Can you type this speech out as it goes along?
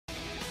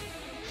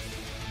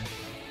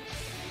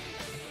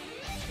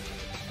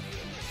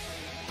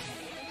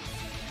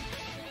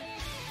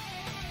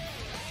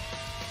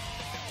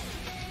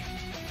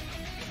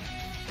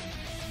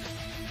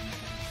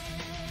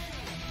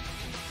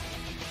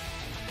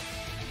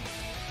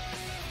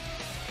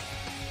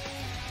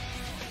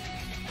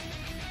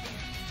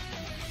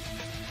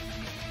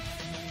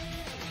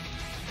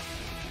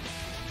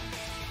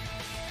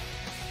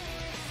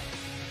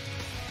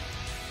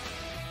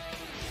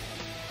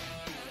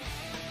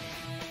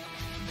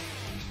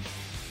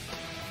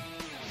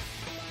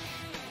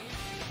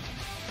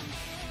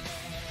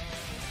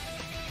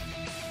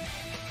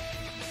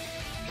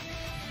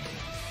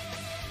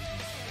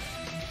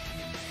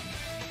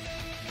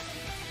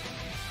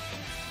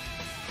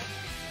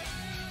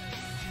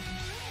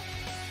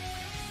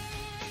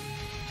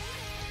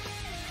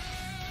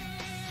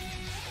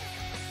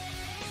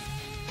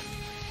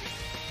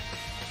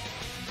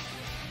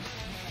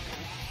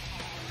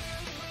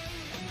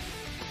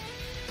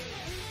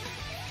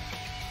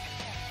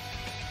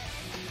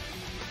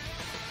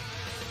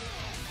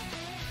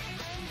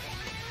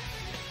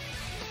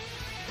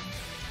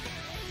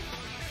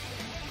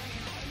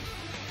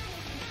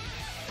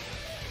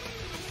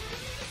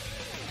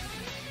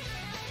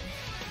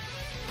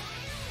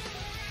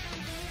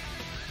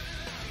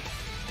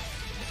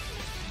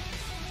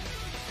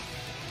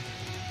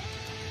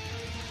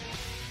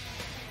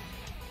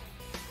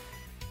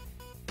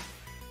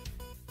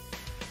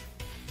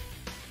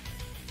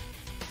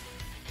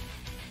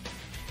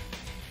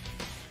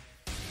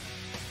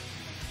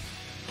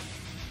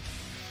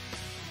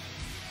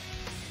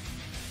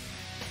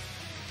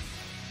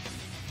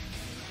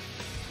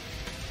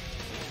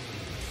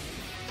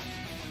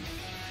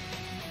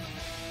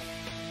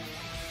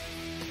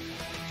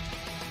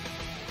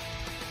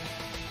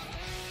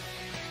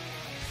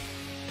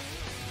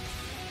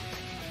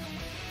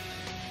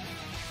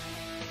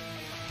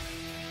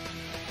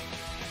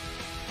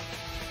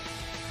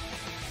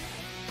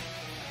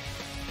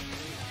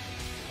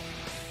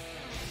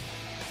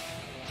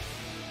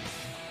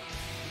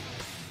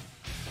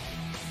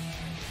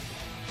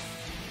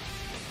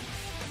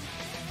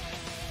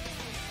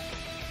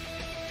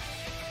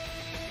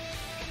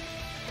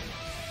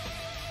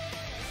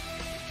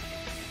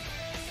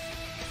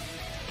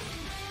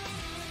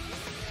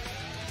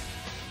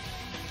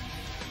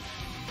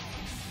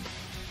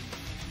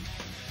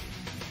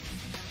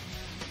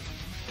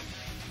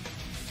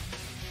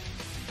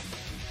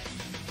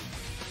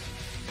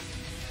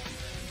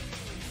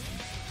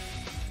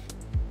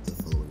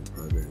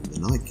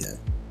Nightcap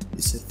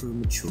is set for a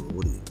mature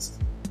audience.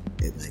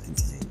 It may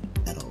contain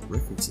adult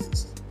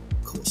references,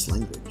 coarse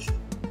language,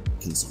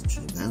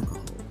 consumption of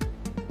alcohol,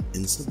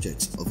 and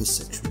subjects of a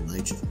sexual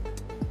nature.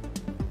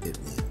 It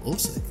may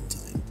also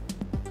contain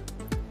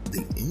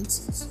the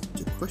answers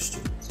to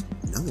questions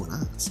no one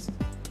asked,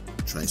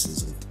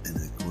 traces of an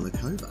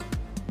Iconicova,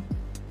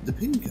 the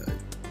pin code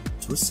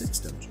to a sex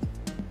dungeon,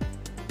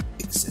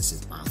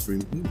 excessive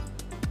bathroom humour,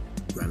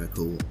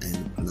 grammatical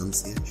and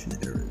pronunciation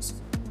errors,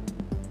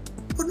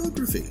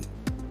 pornography,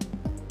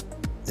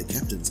 the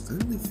Captain's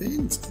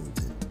OnlyFans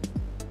content,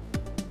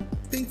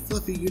 pink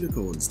fluffy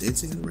unicorns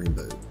dancing in a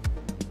rainbow,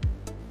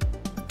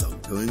 a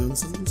dog going on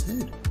someone's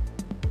head,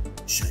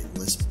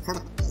 shameless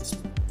product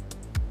placement,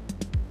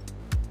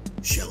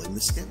 shelling the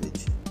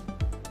scavenge,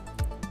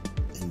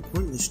 and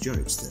pointless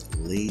jokes that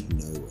lead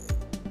nowhere.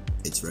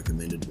 It's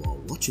recommended while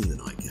watching The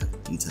Nightcap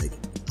you take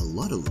a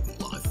lighter look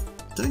at life,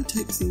 don't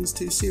take things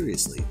too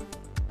seriously,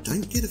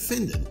 don't get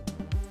offended,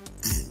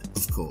 and,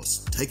 of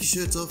course, take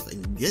your shirts off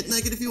and get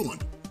naked if you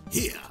want,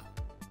 here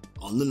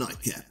on The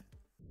Nightcap.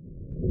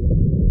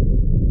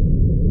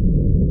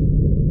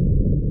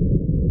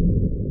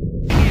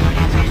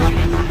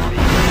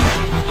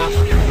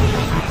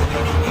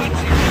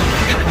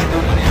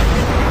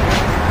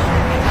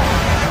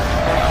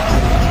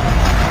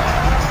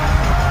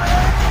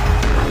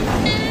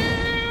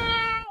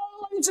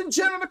 Ladies and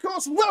gentlemen, of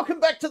course, welcome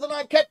back to The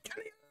Nightcap.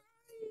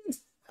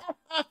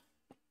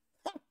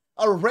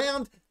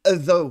 Around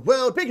the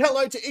world. Big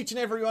hello to each and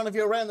every one of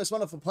you around this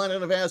wonderful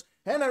planet of ours,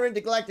 and our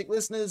intergalactic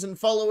listeners and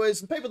followers,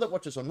 and people that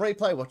watch us on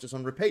replay, watch us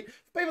on repeat,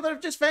 people that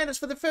have just found us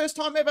for the first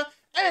time ever,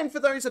 and for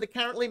those that are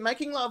currently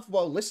making love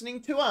while listening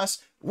to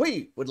us,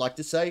 we would like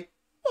to say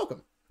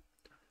welcome.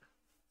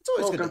 It's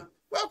always good.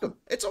 Welcome.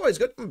 It's always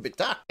good. I'm a bit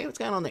dark. Hey, what's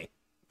going on there?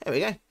 There we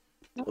go.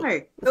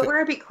 No, but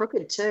we're a bit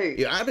crooked too.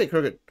 You are a bit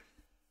crooked.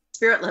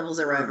 Spirit levels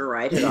are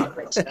overrated, aren't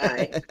they,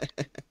 today?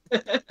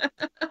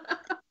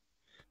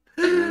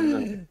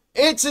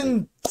 It's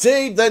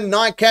indeed The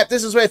Nightcap.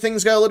 This is where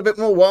things go a little bit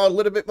more wild, a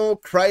little bit more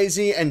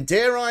crazy, and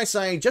dare I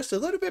say, just a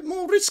little bit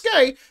more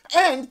risque.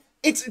 And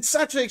it's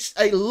such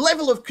a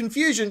level of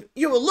confusion,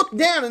 you will look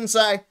down and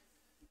say,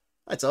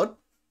 that's odd.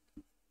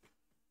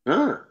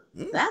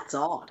 That's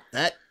odd.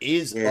 That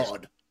is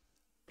odd.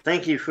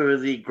 Thank you for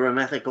the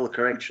grammatical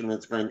correction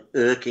that's been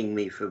irking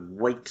me for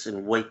weeks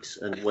and weeks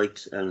and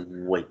weeks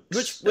and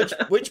weeks.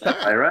 Which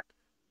part? All right.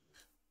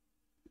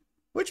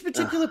 Which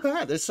particular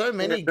part? There's so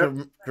many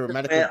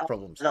grammatical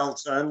problems.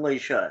 Adults only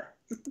show.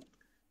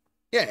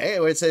 Yeah,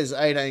 where it says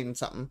 18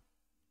 something.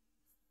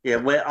 Yeah,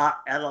 we're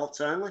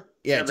adults only?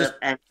 Yeah, How just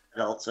about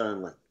adults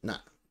only. No,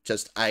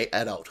 just a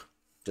adult.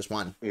 Just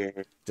one. Yeah.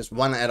 Just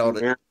one adult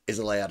is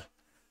allowed.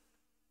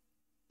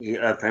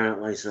 Yeah,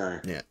 apparently so.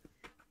 Yeah.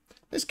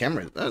 This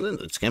camera,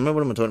 this camera,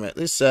 what am I talking about?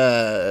 This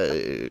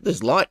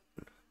light.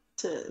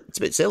 It's a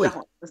bit silly.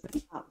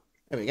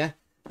 There we go.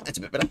 That's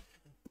a bit better.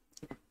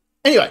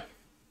 Anyway.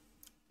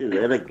 Do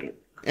that again.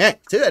 Yeah,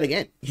 do that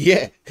again.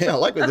 Yeah, I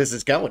like where this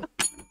is going.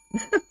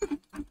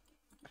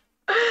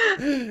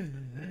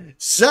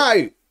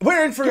 So,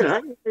 we're in for...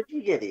 How did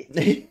you get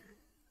here?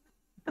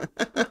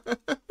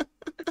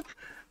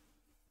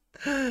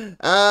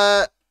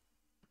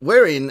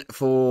 We're in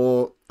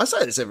for... I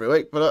say this every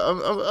week, but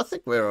I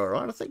think we're all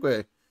right. I think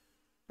we're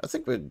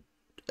going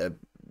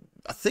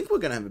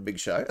to have a big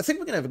show. I think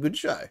we're going to have a good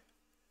show.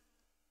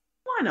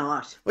 Why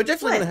not? We're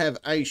definitely going to have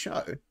a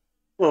show.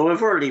 Well,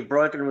 we've already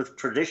broken with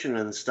tradition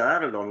and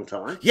started on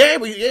time. Yeah,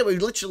 we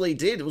literally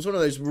did. It was one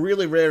of those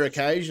really rare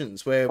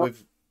occasions where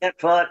we've... Cat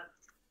fight.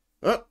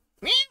 Oh.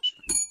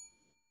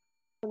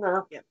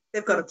 No. Yeah,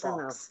 they've got a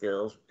box.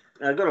 Girls.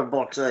 I've got a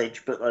box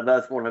each, but they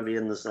both want to be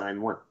in the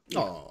same one.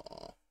 Oh.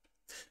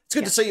 It's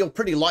good to see your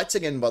pretty lights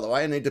again, by the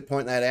way. I need to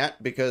point that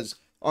out because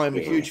I'm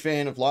a huge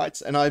fan of lights,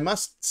 and I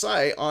must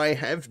say I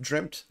have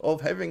dreamt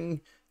of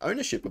having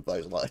ownership of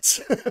those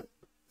lights.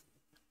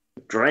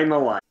 Dream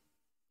away.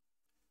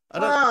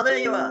 There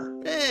you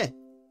are. Yeah,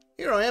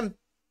 here I am.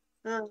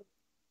 I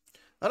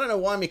don't know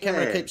why my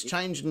camera keeps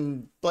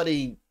changing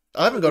bloody...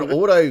 I haven't got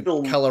auto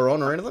colour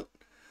on or anything.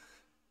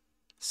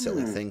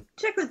 Silly thing.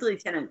 Check with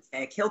Lieutenant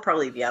Tech. He'll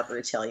probably be able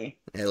to tell you.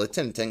 Yeah,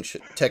 Lieutenant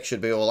Tech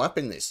should be all up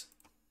in this.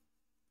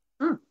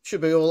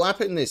 Should be all up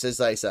in this, as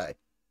they say.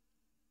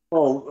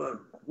 Well,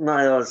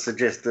 no, I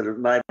suggest that it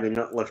may be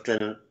not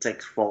Lieutenant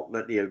Tech's fault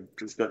that you've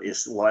just got your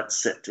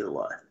lights set too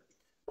low.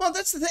 Well,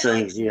 that's the thing.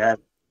 Seems you have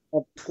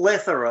a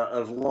plethora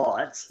of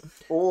lights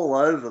all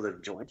over the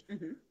joint,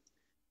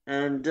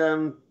 and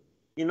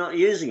you're not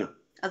using them.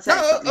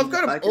 No, I've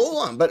got them all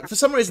on, but for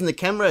some reason the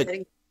camera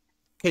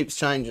keeps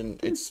changing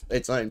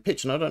its own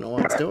pitch, and I don't know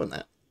why it's doing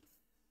that.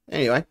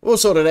 Anyway, we'll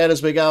sort it out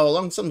as we go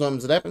along.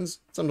 Sometimes it happens,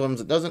 sometimes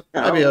it doesn't.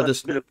 Maybe I'll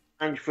just...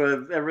 Change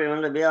for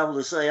everyone to be able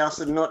to see us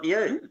and not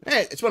you.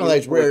 Yeah, it's one of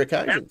those rare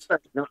occasions.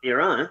 Not your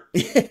own.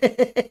 You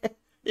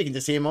can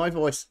just hear my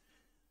voice.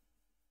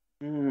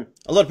 A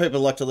lot of people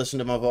like to listen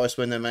to my voice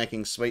when they're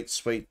making sweet,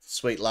 sweet,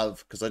 sweet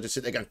love, because I just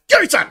sit there going,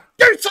 "Go son!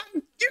 Go son!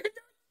 You can do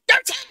it! Go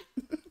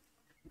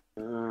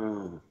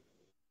son!"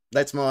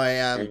 That's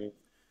my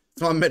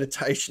It's my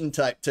meditation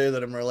tape too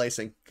that I'm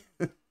releasing.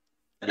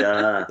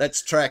 Yeah.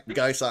 That's track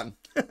Go Son.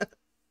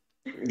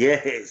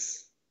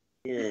 Yes.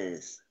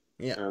 Yes.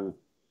 Yeah.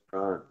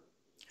 Right.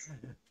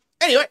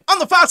 Anyway, on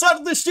the far side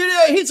of the studio,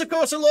 he's of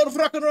course a Lord of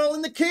Rock and Roll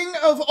and the king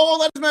of all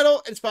that is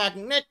metal. It's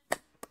Parking Nick.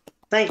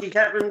 Thank you,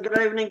 Captain. Good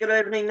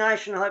evening,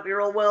 nation. Hope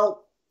you're all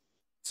well.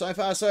 So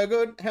far, so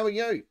good. How are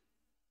you?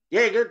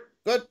 Yeah, good.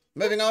 Good.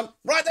 Moving on.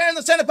 Right there in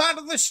the centre part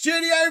of the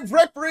studio,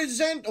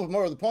 or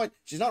more of the point,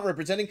 she's not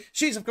representing.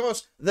 She's, of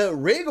course, the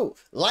regal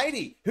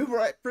lady who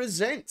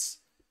represents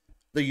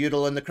the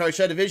Udall and the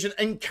Crochet Division,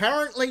 and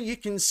currently you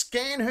can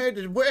scan her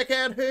to work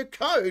out her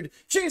code.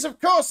 She's, of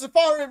course, the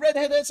fiery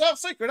redhead herself,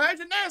 Secret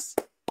Agent Ness.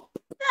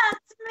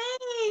 That's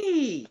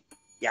me.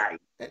 Yay.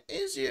 It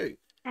is you.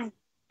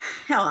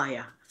 How are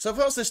you? So if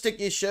I was to stick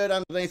your shirt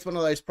underneath one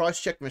of those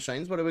price check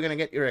machines, what are we going to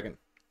get, you reckon?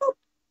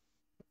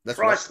 That's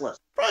Priceless.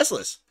 Right.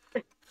 Priceless.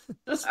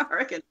 I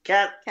reckon.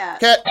 Cat. Cat.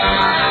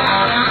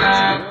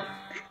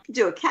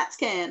 Do a CAT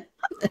scan.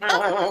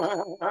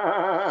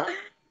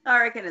 I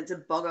reckon it's a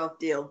bog off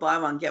deal. Buy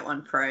one, get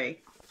one free.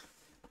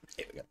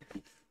 Here we go.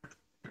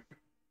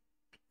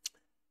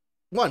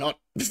 Why not?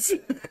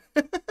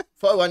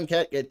 Buy one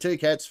cat, get two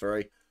cats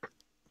free.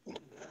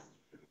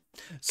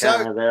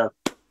 So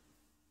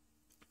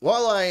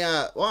while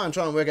I'm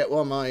trying to work out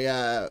why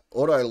my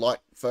auto light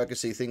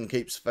focusy thing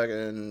keeps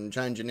fucking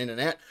changing in and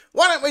out,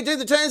 why don't we do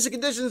the terms and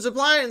conditions of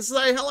play and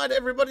say hello to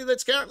everybody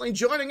that's currently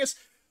joining us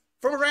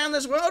from around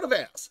this world of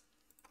ours?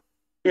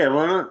 Yeah,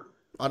 why not?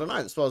 I don't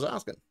know. That's what I was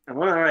asking. I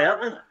want to hurry up,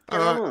 man.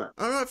 All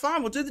right,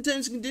 fine. We'll do the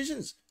terms and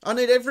conditions. I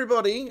need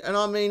everybody, and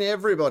I mean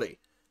everybody,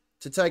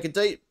 to take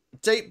a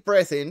deep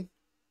breath in,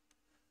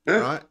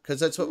 right? Because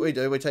that's what we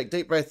do. We take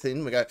deep breath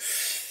in. We go.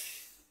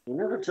 He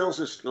never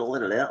tells us to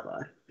let it out,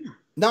 though.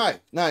 No,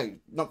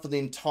 not for the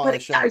entire Let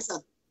it show. go,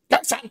 son. Go,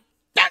 son.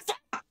 Go,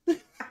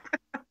 son.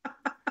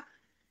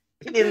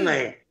 Get in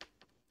there.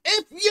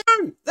 If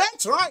you,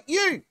 that's right,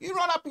 you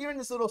run up here in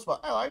this little spot.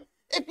 Hello.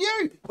 If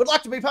you would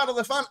like to be part of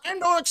the fun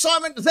and or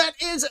excitement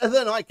that is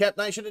the Nightcap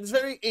Nation, it's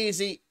very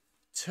easy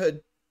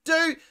to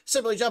do.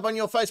 Simply jump on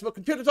your Facebook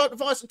computer type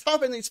device and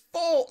type in these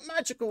 4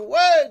 magical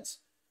words.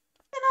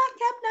 The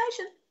Nightcap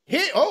Nation.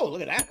 Here, oh,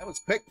 look at that. That was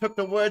quick. Took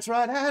the words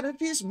right out of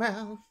his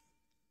mouth.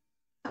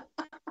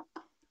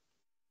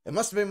 It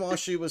must have been while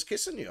she was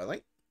kissing you, I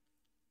think.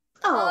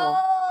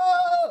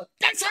 Oh.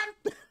 That's it.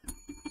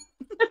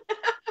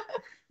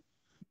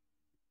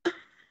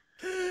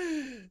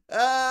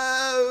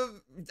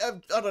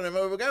 I don't know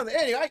where we're going there.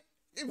 Anyway,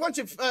 once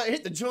you've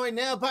hit the join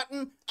now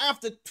button,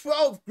 after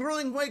 12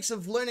 grueling weeks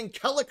of learning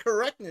colour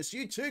correctness,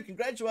 you too can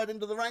graduate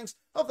into the ranks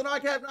of the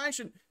Nightcap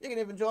Nation. You can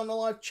even join the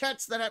live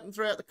chats that happen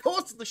throughout the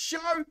course of the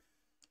show.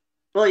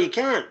 Well, you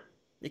can.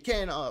 You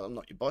can. Oh, I'm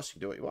not your boss. You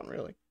can do what you want,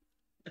 really.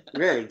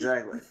 Yeah,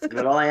 exactly.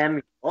 But I am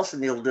your boss,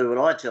 and you'll do what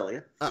I tell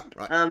you. Oh,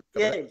 right.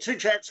 Yeah, 2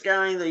 chats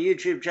going. The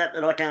YouTube chat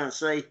that I can't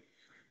see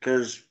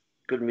because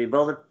couldn't be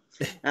bothered.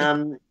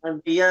 And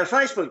the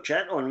Facebook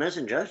chat on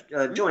Messenger.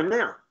 Join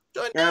now.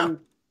 Join now.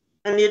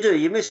 And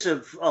you miss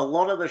a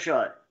lot of the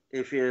show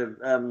if you're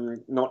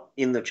not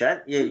in the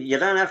chat. You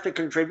don't have to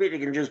contribute. You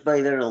can just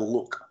be there and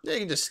look. Yeah, you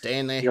can just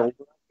stand there.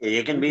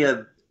 You can be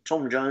a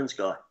Tom Jones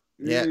guy.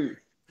 Yeah.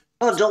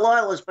 Oh,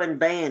 Delilah's been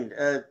banned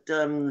at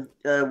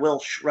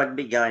Welsh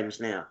rugby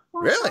games now.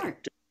 Really?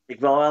 Domestic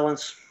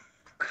violence.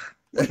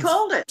 We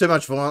called it. Too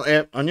much fun.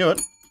 Yeah, I knew it.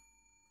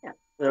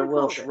 The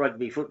Welsh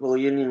Rugby Football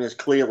Union is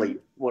clearly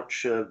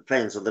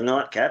fans of the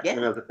Nightcap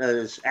and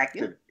has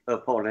acted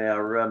upon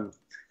our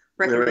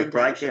lyric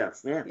breakdown.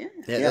 Yeah,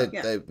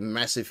 they're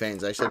massive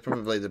fans, actually.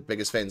 Probably the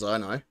biggest fans I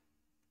know.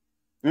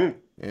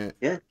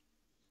 Yeah.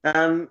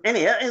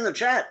 Anyhow, in the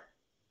chat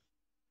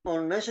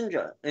on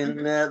Messenger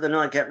in the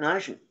Nightcap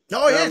Nation.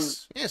 Oh,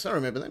 yes. Yes, I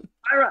remember them.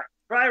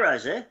 Ray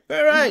Ray's there.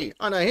 Hooray!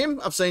 I know him.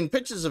 I've seen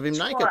pictures of him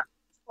naked.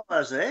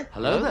 Squire's there.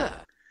 Hello there.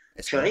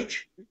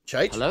 Cheech.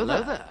 Hello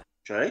there.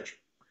 Cheech.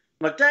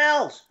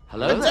 McDowell's.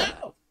 Hello there.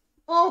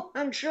 Oh,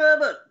 and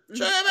Sherbet.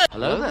 Sherbet.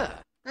 Hello there.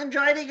 And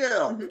JD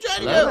Girl. JD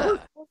Hello Girl.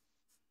 there.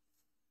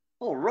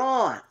 All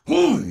right.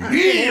 Oh,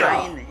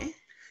 yeah. In there.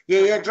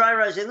 Yeah, Dre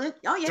Ray's in there.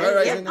 Oh, yeah. Dre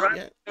Ray's yeah. in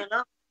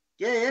there,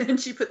 Yeah. And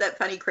she put that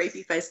funny,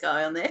 creepy face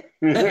guy on there.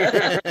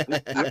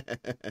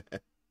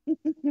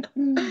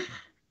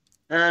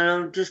 And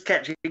I'm just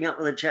catching up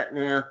with the chat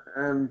now.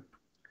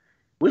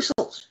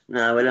 Whistles.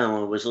 No, we don't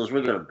want whistles.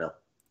 We've got a bell.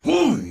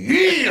 Oh,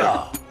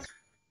 yeah.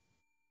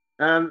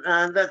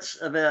 And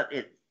that's about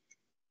it.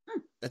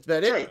 That's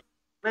about it.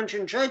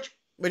 Mention Cheech.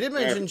 We did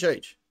mention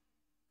Cheech.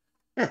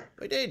 Yeah.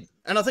 We did.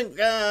 And I think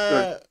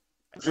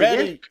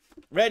Rowdy,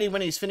 Rowdy,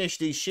 when he's finished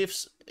his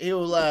shifts,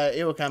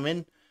 he'll come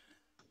in.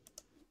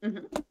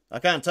 Mm-hmm. I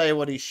can't tell you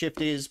what his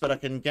shift is, but I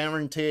can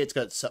guarantee it's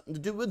got something to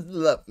do with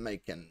love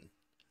making.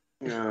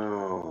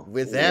 No.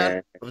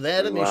 Without an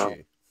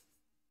issue.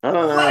 I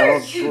don't know.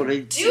 What are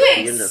you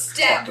doing,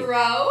 Step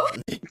Bro?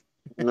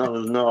 Not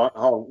a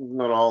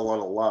whole lot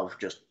of love,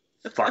 just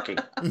fucking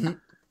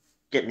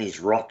getting his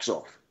rocks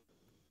off.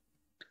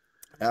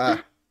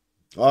 I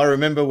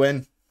remember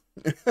when.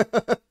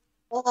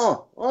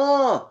 Oh.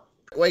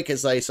 Well, week,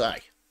 as they say.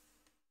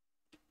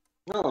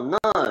 Oh, no.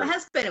 It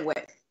has been a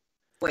wet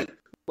week.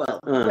 Well,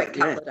 wet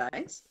couple of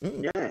days.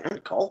 Mm. Yeah,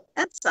 and cold.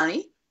 And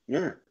sunny.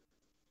 Yeah.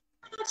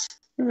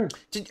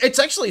 It's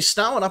actually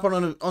snowing up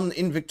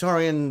in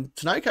Victorian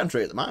snow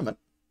country at the moment.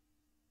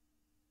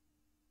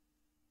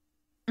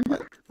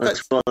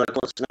 That's why they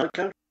call it snow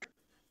country.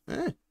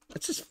 Yeah,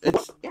 it's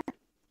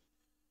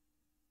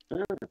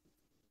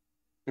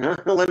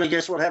Let me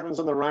guess what happens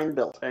on the rain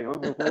belt. Hang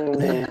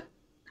on.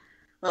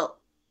 Well,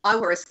 I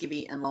wore a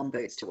skivvy and long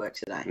boots to work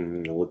today.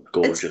 Look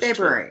gorgeous. It's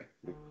February.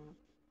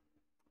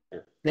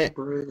 Yeah.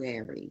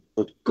 February.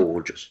 Look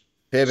gorgeous.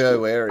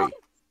 February.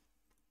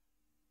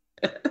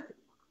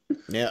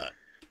 Yeah.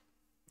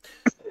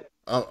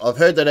 I've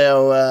heard that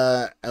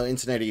our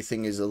internet-y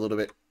thing is a little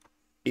bit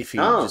iffy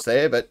just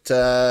there, but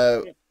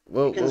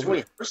Because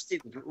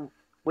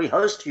we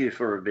host you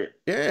for a bit.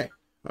 yeah.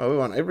 Oh, we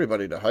want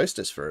everybody to host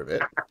us for a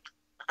bit.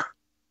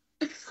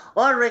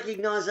 I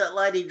recognise that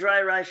lady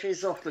Dre Ray.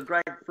 She's off the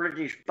Great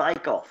British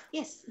Bake Off.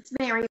 Yes, it's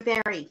Mary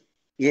Berry.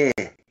 Yeah.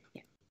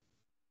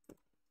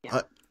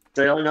 Yeah.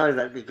 So I know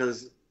that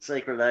because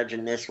Secret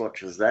Agent Ness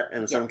watches that,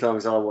 and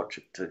sometimes I watch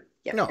it too.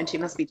 Yeah, No. and she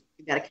must be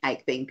talking about a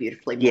cake being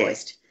beautifully Yeah.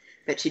 moist.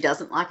 But she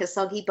doesn't like a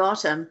soggy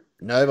bottom.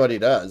 Nobody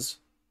does.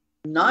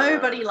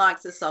 Nobody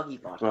likes a soggy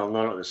bottom. Well,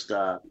 not at the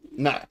start.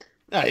 No,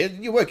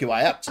 you work your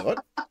way up to it.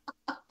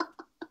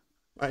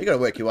 Right, you got to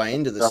work your way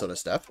into this sort of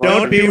stuff.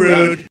 Don't be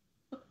rude.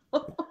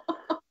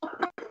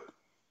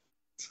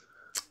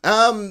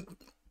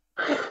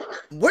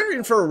 We're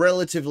in for a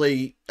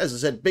relatively, as I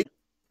said, big.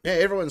 Yeah,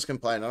 everyone's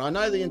complaining. I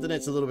know the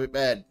internet's a little bit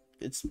bad.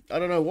 I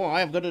don't know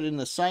why. I've got it in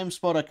the same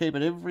spot I keep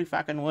it every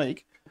fucking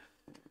week,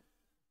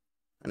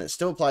 and it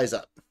still plays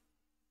up.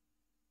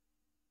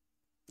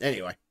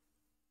 Anyway,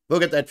 we'll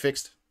get that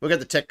fixed. We'll get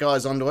the tech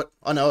guys onto it.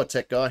 I know a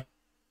tech guy.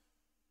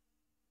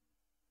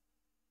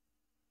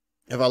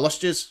 Have I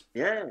lost yous?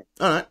 Yeah.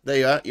 All right, there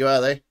you are. You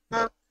are there.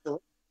 No.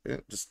 Yeah,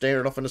 just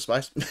staring off into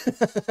space.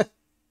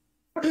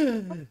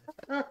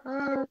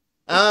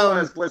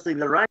 I blessing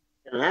the rain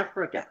in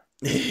Africa.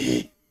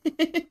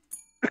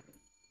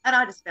 And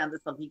I just found the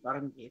soggy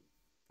bottom here.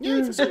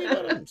 Yeah, for soggy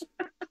bottoms.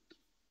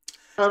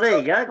 Oh, there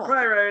you go.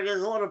 Dre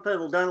reckons a lot of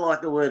people don't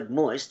like the word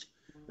moist.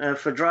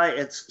 For Dre,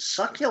 it's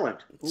succulent.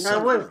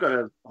 No, we've got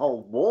a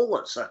whole wall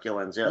of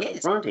succulents out the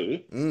front here.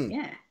 Mm.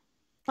 Yeah.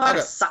 Quite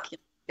a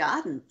succulent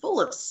garden full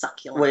of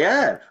succulents. We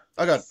have.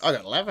 I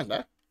got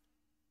lavender.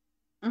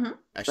 Mhm.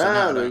 Actually,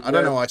 no, I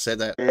don't know why I said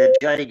that.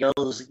 JD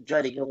Girls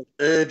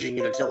urging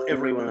you to tell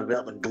everyone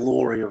about the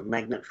glory of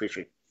magnet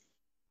fishing.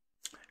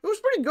 It was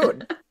pretty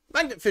good.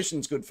 Magnet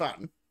fishing's good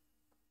fun.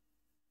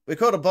 We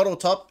caught a bottle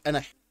top and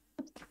a...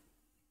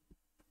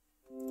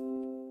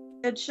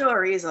 It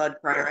sure is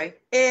odd, Prairie.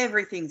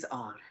 Everything's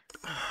odd.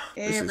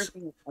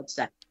 Everything is odd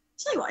today.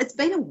 Tell you what, it's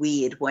been a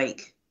weird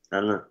week. I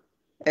don't know.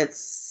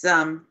 It's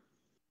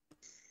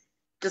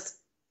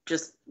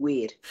just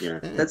weird. Yeah.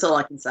 That's all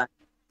I can say.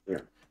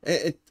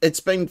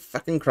 It's been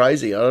fucking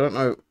crazy. I don't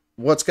know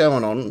what's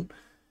going on.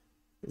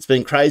 It's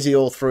been crazy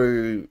all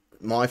through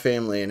my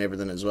family and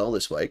everything as well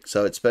this week.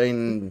 So it's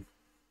been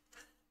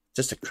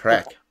just a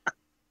crack.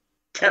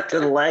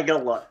 Captain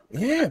Lagerlot.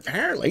 Yeah,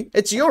 apparently.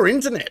 It's your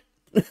internet.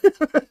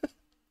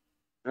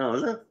 Oh,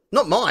 is it?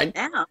 Not mine.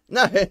 Ow.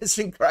 No, it's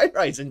been Grey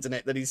Ray's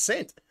internet that he's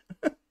sent.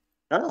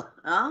 Oh.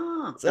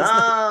 Oh.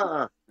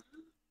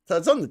 So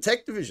it's on the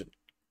tech division.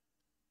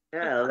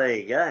 Yeah, there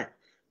you go.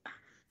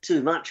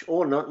 Too much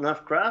or not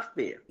enough craft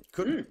beer.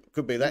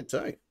 Could be that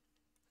too.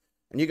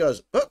 And you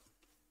guys, Oh.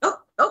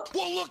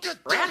 Well, look at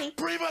Rowdy. that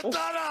prima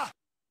donna.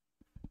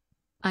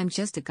 I'm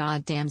just a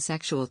goddamn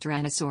sexual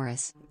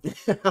Tyrannosaurus.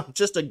 I'm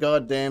just a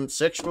goddamn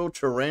sexual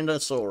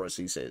Tyrannosaurus,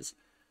 he says.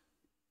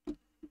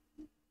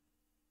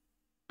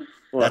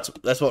 What?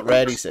 That's what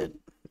Rowdy said.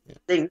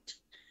 Extinct.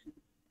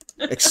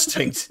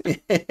 Extinct.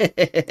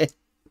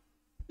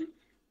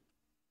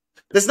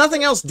 There's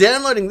nothing else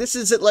downloading. This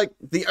is it. Like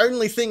the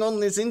only thing on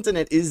this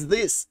internet is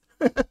this.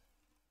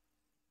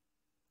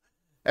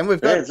 And we've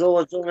got That's all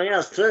it's on the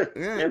house too.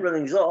 Yeah.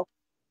 Everything's off.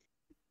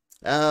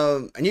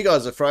 and you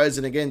guys are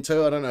frozen again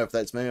too. I don't know if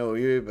that's me or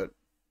you, but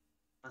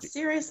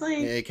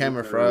Seriously? yeah,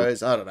 camera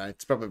froze. I don't know.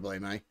 It's probably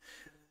me.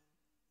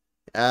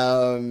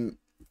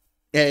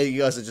 Yeah,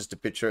 you guys are just a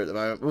picture at the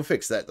moment. We'll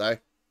fix that though.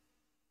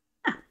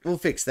 We'll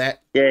fix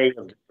that. Yeah,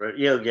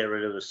 you'll get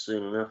rid of us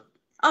soon enough.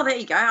 Oh, there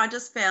you go. I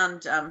just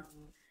found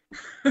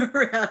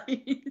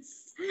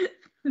Rowdy's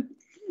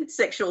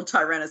sexual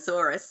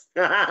Tyrannosaurus.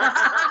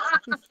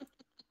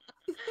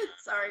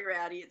 Sorry,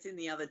 Rowdy, it's in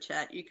the other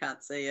chat. You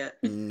can't see it.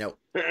 Nope.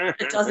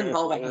 It does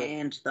involve a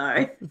hand,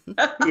 though.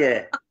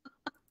 Yeah.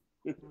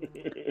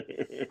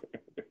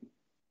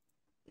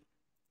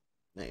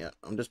 Yeah,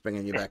 I'm just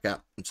bringing you back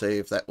up and see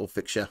if that will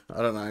fix you.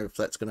 I don't know if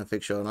that's going to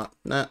fix you or not.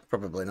 No,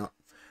 probably not.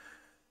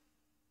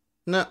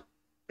 No.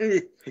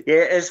 Yeah,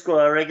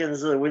 Esquire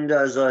reckons the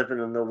window's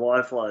open and the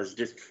Wi-Fi is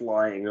just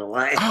flying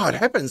away. Oh, it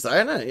happens though,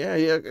 isn't it? Yeah.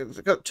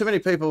 It's got too many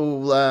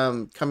people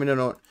coming in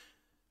on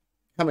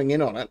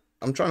it.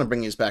 I'm trying to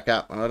bring you back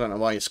up, and I don't know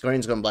why your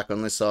screen's gone black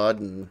on this side.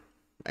 And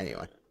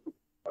anyway,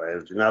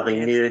 There's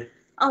nothing new.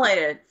 I'll eat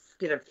a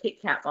bit of Kit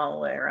Kat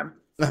while we're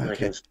They Okay.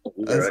 can still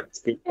hear it.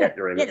 Kit Kat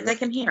or yeah, anything. they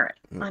can hear it.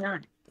 I know.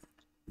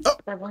 Oh.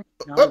 They won't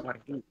know Oh. what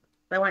it is.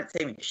 They won't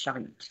see me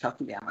shoving stuff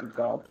down the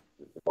gob.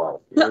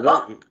 Well,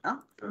 Oh,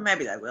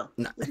 maybe they will.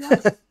 No.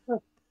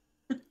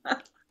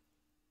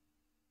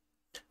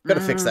 Got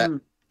to fix that.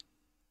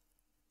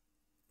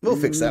 We'll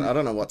fix that. I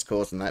don't know what's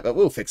causing that, but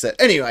we'll fix it.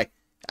 Anyway,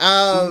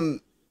 unless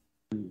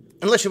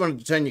you wanted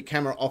to turn your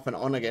camera off and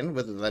on again,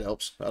 whether that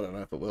helps. I don't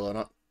know if it will or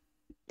not.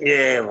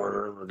 Yeah,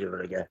 we'll give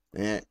it a go.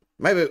 Yeah.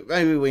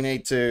 Maybe we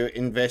need to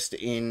invest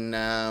in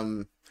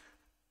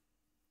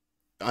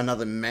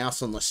another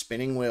mouse on the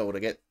spinning wheel to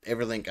get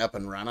everything up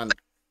and running.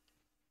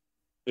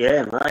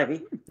 Yeah,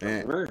 maybe.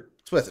 Yeah. I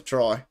It's worth a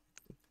try.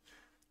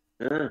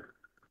 don't know.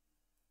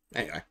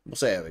 Anyway, we'll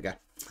see how we go.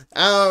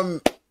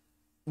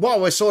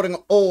 While we're sorting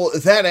all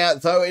that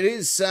out, though,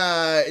 it's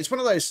one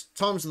of those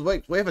times of the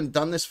week we haven't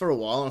done this for a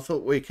while, and I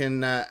thought we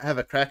can have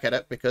a crack at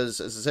it because,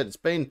 as I said, it's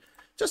been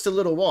just a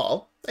little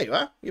while. There you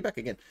are. You're back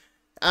again.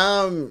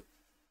 Why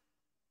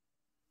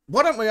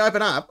don't we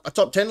open up a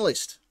top 10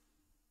 list?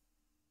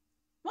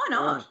 Why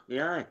not?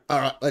 Yeah. All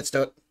right, let's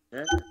do it.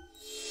 Yeah.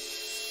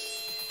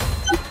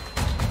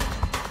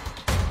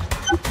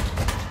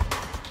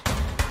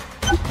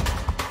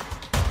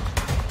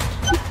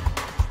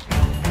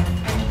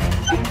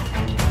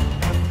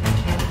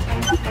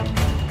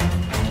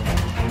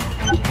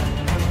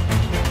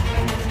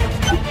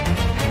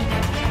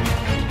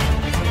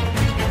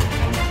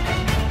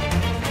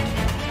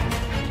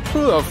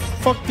 Who the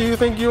fuck do you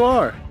think you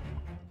are?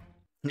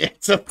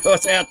 It's, of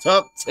course, our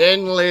top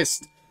 10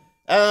 list.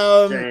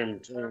 10.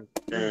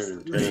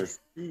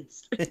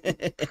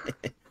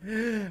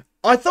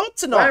 I thought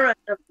tonight... Pyro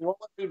have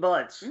quality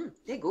bites.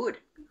 They're good.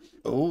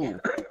 Ooh.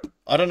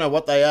 I don't know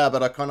what they are,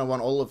 but I kind of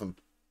want all of them.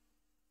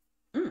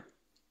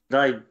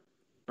 They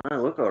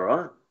look all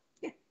right.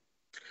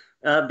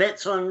 Yeah.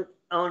 Bets on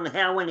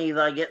how many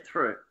they get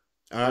through.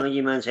 All How right,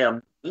 many means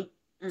how many?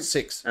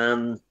 6.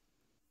 Hang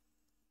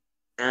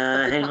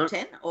The on. top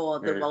 10 or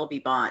the Yeah. Wallaby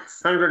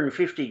Bites?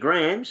 150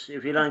 grams.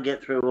 If you don't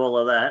get through all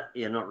of that,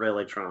 you're not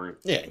really trying.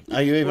 Yeah.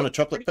 Are you even a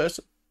chocolate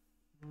person?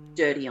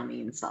 Dirty on the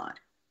inside.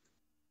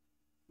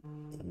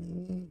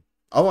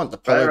 I want the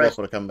Polly Pyro-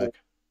 Waffle to come back.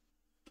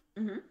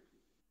 Mm-hmm.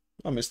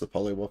 I miss the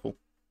Polly Waffle.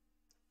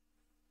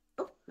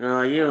 You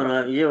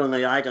and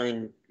the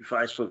 18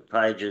 Facebook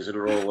pages that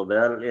are all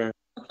about it. Yeah.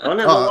 I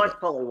never Oh, liked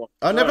Polly.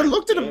 I never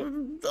looked at Yeah. them.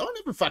 I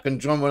never fucking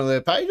joined one of their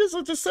pages.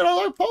 I just said I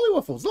like Polly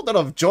Waffles. Not that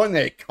I've joined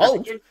their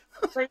cult. You're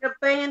a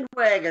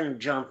bandwagon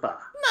jumper.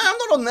 No, I'm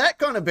not on that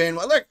kind of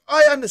bandwagon. Like,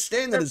 I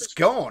understand that it's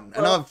gone,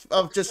 and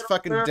I've just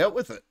fucking dealt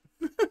with it.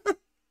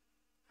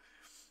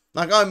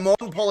 Like, I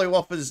mourned Polly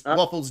Waffles'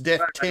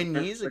 death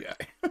 10 years ago.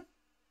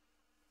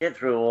 Get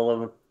through all of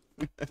them.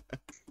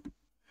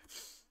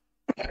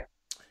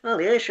 Well,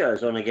 the air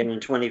show's on again in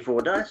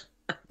 24 days.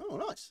 Oh,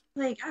 nice.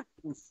 There you go.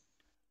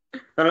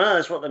 I know,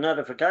 that's what the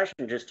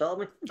notification just told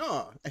me.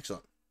 Oh,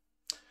 excellent.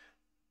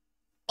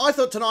 I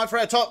thought tonight for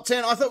our top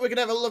 10, I thought we could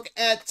have a look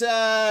at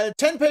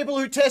 10 people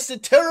who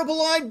tested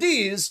terrible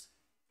ideas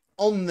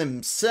on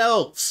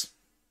themselves.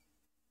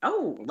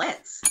 Oh,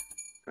 let's.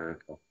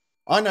 Okay.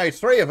 I know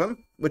 3 of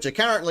them, which are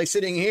currently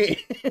sitting here.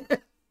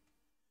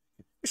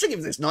 We should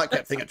give this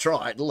nightcap thing a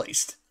try, at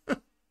least.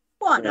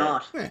 Why Yeah.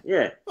 not?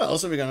 Yeah. What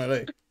else are we going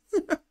to do?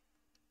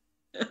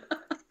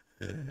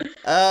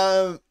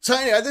 So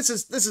anyway, this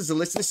is the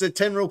list. This is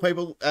 10 real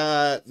people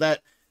that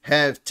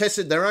have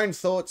tested their own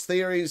thoughts,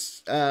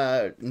 theories,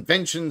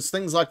 inventions,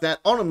 things like that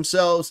on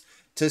themselves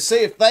to see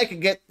if they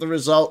could get the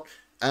result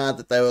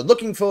that they were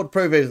looking for to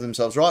prove either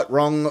themselves right,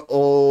 wrong,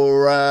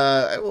 or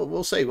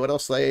we'll see what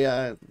else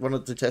they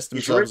wanted to test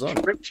Is themselves on.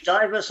 Rich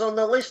Davis on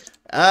the list?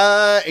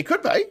 It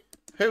could be.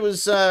 Who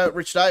was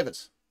Rich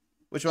Davis?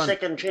 Which one?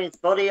 Second chance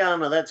body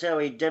armour. That's how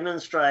he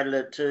demonstrated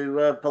it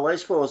to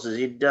police forces.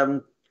 He'd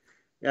go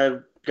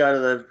to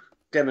the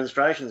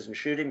demonstrations and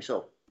shoot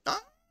himself.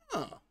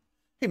 Oh,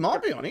 he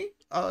might be on it.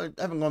 I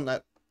haven't gone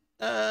that.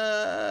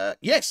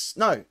 Yes.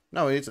 No,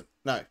 he isn't.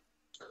 No,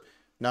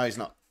 he's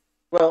not.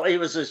 Well, he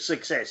was a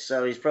success,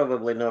 so he's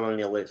probably not on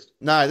your list.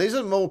 No, these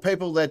are more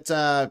people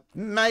that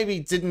maybe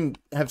didn't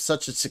have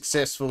such a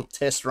successful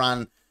test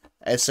run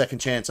as Second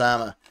Chance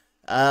Armour.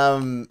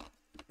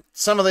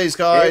 Some of these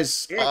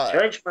guys...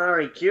 Judge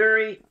Marie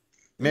Curie.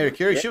 Mary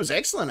Curie, she was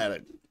excellent at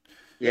it.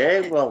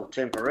 Yeah, well,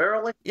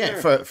 temporarily.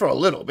 Yeah, for a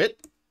little bit.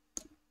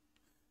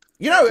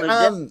 You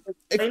know,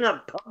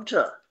 Peanut pumped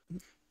her.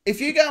 if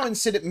you go and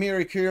sit at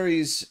Mary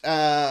Curie's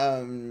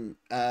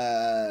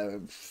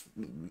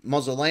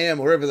mausoleum,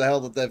 wherever the hell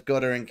that they've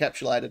got her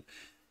encapsulated,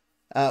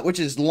 which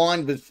is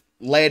lined with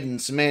lead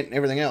and cement and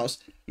everything else,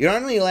 you're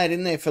only allowed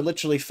in there for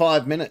literally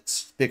 5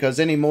 minutes because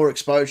any more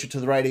exposure to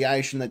the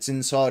radiation that's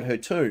inside her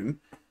tomb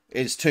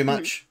is too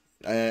much.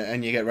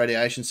 And you get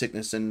radiation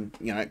sickness and,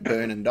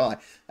 burn and die.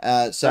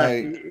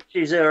 So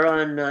she's her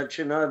own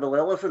Chernobyl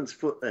elephant's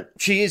foot then.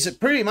 she is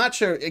pretty much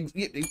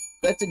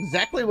that's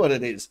exactly what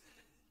it is.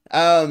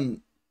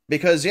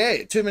 Because,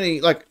 too many,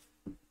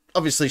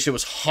 obviously she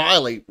was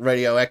highly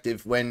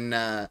radioactive when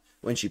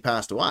she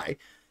passed away.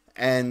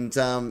 And,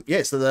 so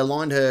they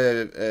lined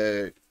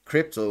her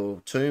crypt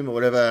or tomb or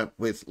whatever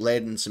with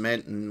lead and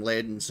cement and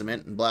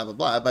blah, blah,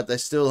 blah. But they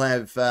still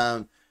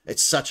have,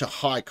 it's such a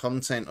high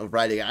content of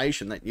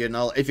radiation that,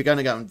 if you're going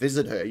to go and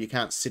visit her, you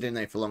can't sit in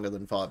there for longer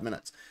than 5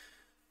 minutes.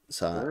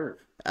 So,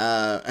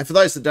 and for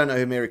those that don't know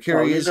who Mary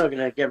Curie is... You're not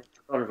going to get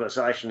a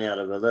conversation out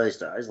of her these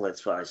days,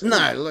 let's face it.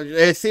 No, look,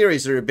 her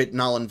theories are a bit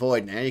null and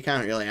void now. You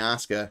can't really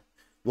ask her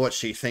what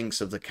she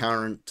thinks of the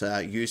current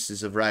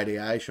uses of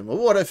radiation. Well,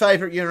 what her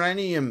favourite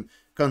uranium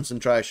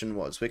concentration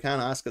was. We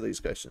can't ask her these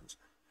questions.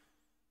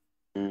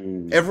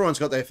 Everyone's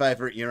got their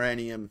favourite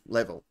uranium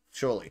level,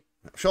 surely.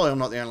 Surely I'm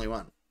not the only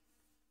one.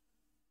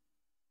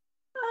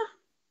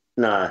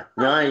 No,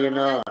 you're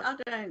not. I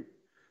don't.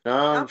 No,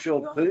 I'm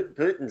sure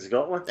Putin's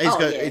got one.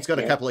 He's got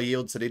a couple of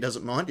yields that he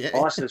doesn't mind. Yeah,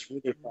 ISIS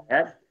would if they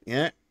had.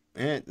 Yeah.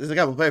 There's a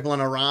couple of people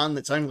in Iran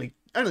that's only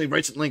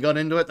recently got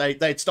into it.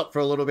 They'd stopped for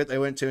a little bit. They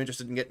weren't too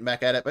interested in getting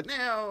back at it, but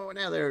now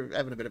they're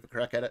having a bit of a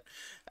crack at it.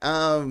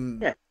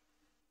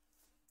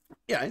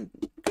 Yeah,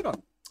 good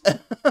on.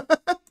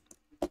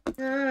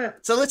 Yeah.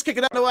 So let's kick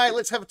it underway.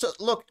 Let's have a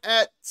look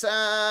at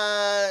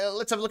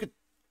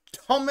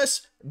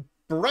Thomas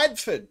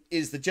Bradford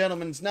is the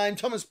gentleman's name.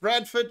 Thomas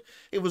Bradford.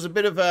 It was a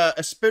bit of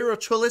a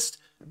spiritualist,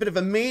 a bit of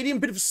a medium, a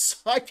bit of a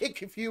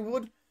psychic, if you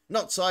would.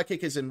 Not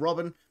psychic as in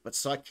Robin, but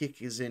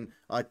psychic as in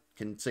I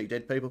can see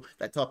dead people,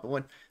 that type of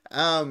one.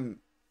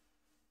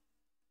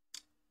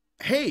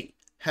 He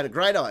had a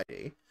great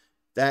idea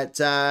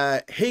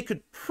that he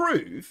could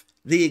prove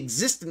the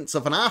existence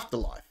of an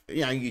afterlife.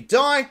 You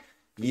die,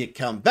 you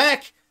come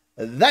back.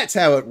 That's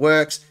how it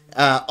works.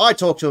 I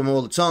talk to him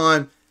all the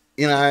time.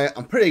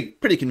 I'm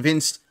pretty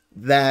convinced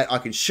that I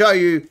can show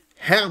you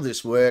how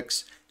this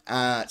works.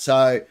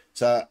 So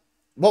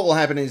what will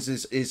happen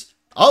is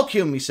I'll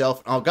kill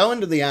myself. I'll go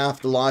into the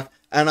afterlife,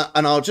 and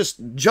I'll just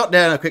jot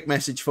down a quick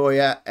message for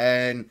you,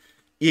 and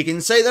you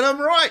can see that I'm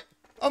right.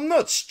 I'm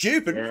not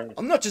stupid. Yeah.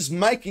 I'm not just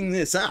making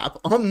this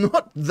up. I'm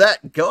not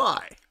that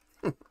guy,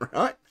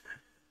 right?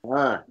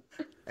 Wow.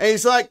 And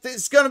he's like, "This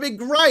is going to be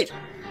great.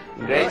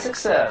 Great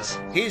success."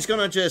 He's going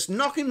to just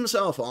knock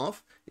himself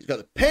off. He's got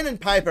the pen and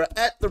paper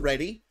at the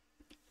ready.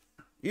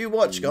 You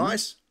watch,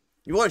 guys.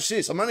 You watch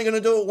this. I'm only going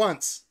to do it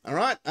once. All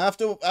right?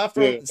 After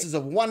this is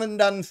a one and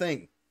done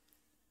thing.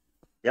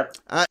 Yep.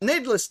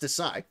 Needless to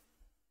say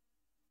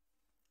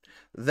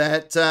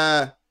that,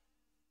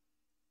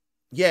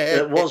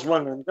 it was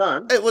one and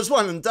done. It was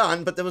one and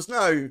done, but there was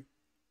no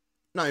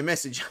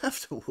message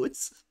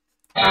afterwards.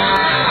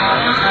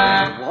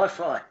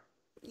 Wi-Fi.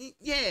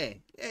 Yeah.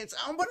 I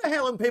wonder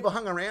how long people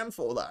hung around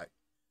for, though.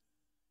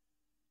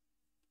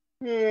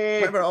 Yeah.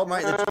 Remember old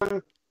mate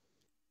that...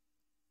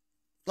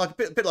 Like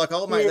a bit like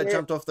old mate that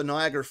jumped off the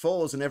Niagara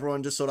Falls and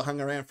everyone just sort of hung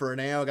around for an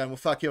hour going, well,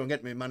 fuck you, I'm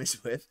getting my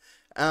money's worth.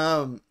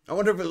 I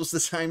wonder if it was the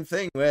same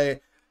thing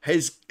where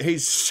he's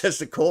just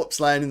a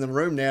corpse laying in the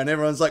room now and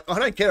everyone's like, I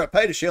don't care, I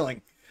paid a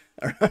shilling.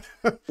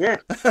 Yeah,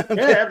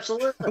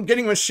 absolutely. I'm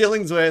getting my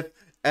shilling's worth.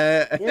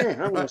 I'm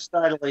going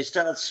to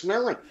start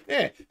smelling.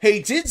 Yeah,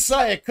 he did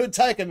say it could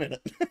take a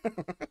minute.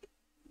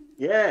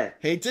 Yeah.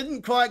 He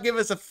didn't quite give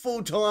us a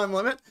full time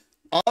limit.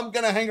 I'm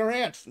going to hang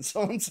around. That's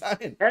all I'm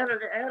saying. How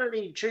did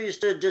he choose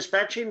to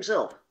dispatch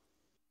himself?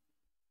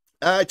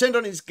 He turned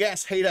on his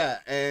gas heater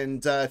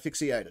and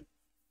asphyxiated.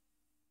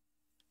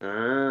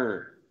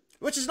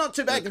 Which is not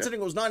too bad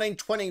considering it was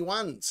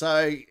 1921.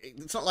 So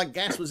it's not like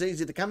gas was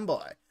easy to come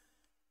by.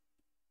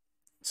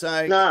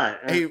 So no,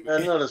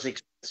 they're not as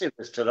expensive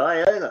as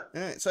today either.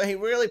 Yeah, so he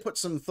really put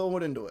some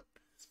thought into it.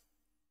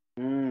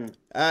 Mm.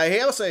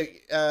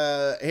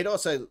 He'd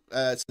also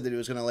said that he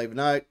was going to leave a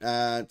note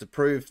to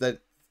prove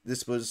that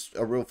this was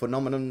a real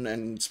phenomenon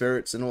and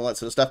spirits and all that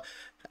sort of stuff.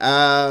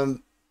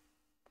 I'm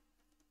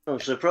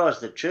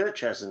surprised the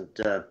church hasn't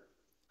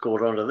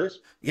caught on to this.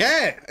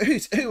 Yeah, who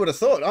would have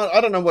thought?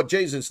 I don't know what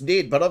Jesus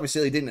did, but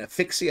obviously he didn't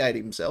asphyxiate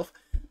himself.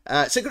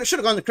 So it should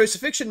have gone the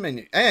crucifixion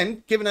menu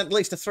and given at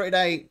least a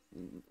three-day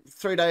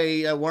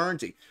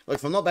warranty. Like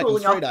if I'm not back in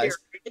 3 days,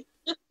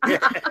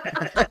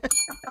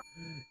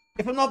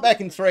 if I'm not back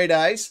in 3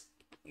 days,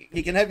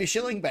 you can have your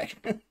shilling back.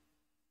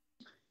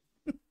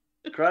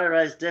 Cray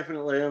Ray's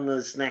definitely on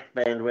the snack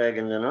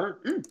bandwagon tonight.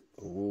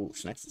 Oh,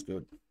 snacks is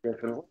good.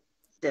 Definitely.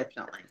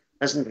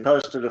 Hasn't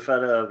posted a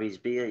photo of his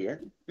beer yet.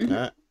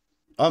 No,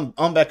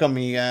 I'm back on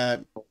me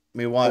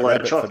white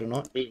rabbit for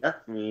tonight. Yeah.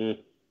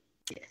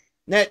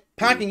 Now,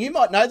 Parking, you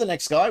might know the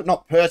next guy,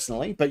 not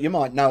personally, but you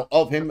might know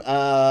of him.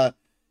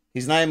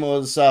 His name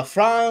was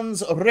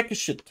Franz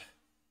Reichelt.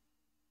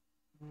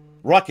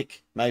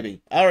 Reichelt,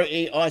 maybe.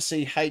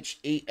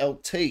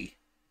 Reichelt.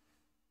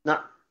 No.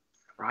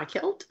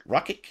 Reichelt?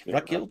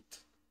 Reichelt.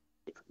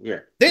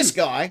 Yeah. This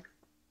guy,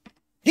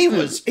 he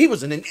was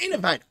an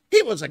innovator.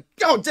 He was a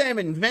goddamn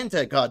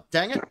inventor, god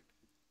dang it.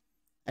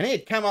 And he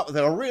had come up with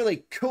a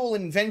really cool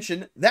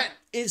invention that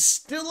is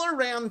still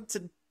around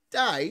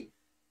today.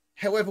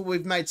 However,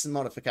 we've made some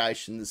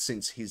modifications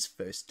since his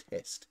first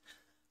test.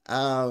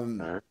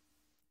 Old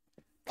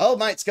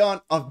mate's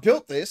gone, I've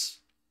built this.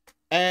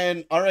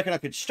 and I reckon I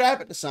could strap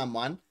it to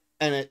someone,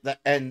 and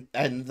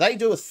they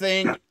do a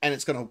thing, and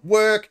it's going to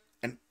work,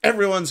 and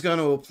everyone's going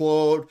to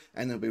applaud,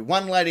 and there'll be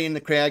one lady in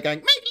the crowd going,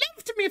 "Make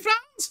love to me,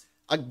 Franz."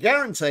 I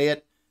guarantee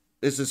it.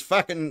 This is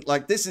fucking,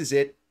 like, this is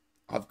it.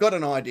 I've got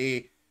an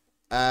idea.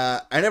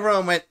 And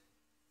everyone went,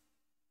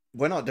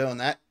 "We're not doing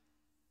that."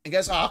 He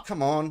goes, "Oh,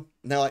 come on."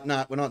 And they're like,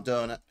 "No, we're not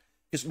doing it."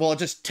 He goes, "Well, I'll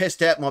just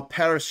test out my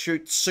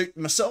parachute suit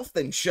myself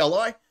then, shall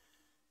I?"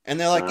 And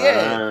they're like,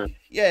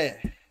 yeah,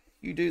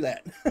 you do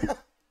that.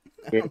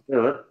 Yeah,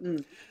 do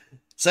it.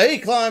 So he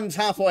climbs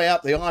halfway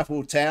up the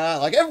Eiffel Tower,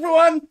 like,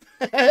 "Everyone,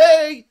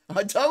 hey,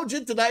 I told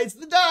you today's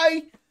the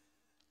day."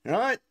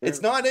 Right? Yeah.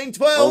 It's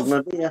 1912. Hold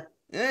my beer.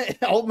 Yeah,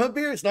 hold my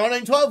beer. It's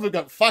 1912. We've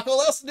got fuck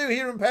all else to do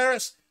here in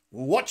Paris.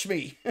 Watch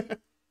me.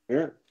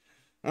 Yeah.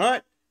 All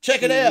right,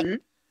 check it out.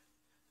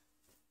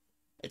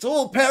 It's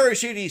all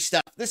parachute-y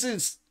stuff. This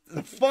is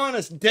the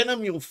finest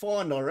denim you'll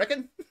find, I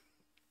reckon.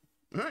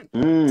 All right.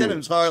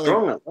 Denim's highly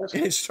strong.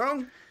 It's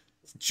strong.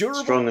 It's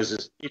durable. Strong as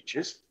it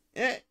stitches.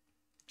 Yeah.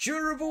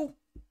 Durable.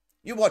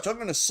 You watch, I'm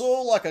going to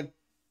soar like a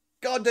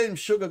goddamn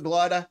sugar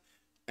glider,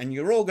 and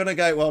you're all going to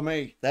go, "Well,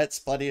 me, that's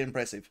bloody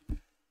impressive."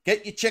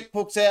 Get your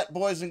checkbooks out,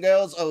 boys and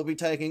girls. I will be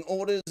taking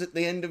orders at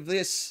the end of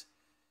this.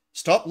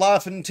 Stop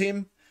laughing,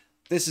 Tim.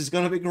 This is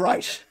going to be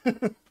great.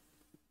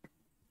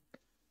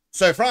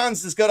 So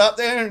Franz has got up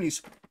there and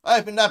he's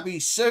opened up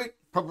his suit,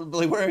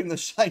 probably wearing the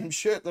same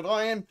shirt that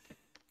I am,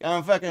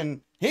 going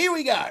fucking, "Here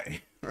we go."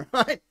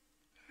 Right?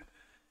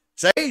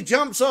 So he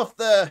jumps off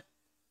the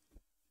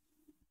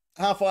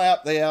halfway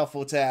up the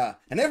Eiffel Tower,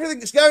 and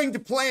everything is going to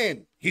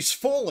plan. He's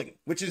falling,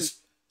 which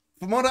is,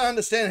 from what I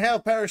understand, how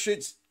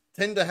parachutes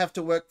tend to have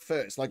to work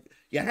first. Like,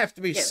 you have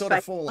to be sort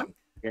of falling.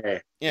 Yeah,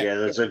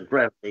 there's a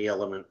gravity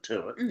element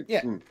to it.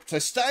 Yeah. So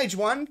stage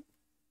one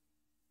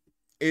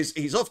is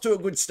he's off to a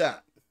good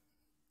start.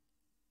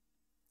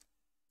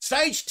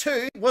 Stage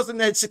two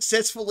wasn't as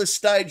successful as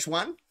stage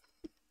one,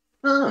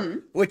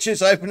 which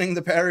is opening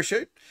the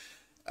parachute.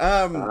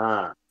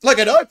 Like,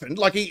 it opened,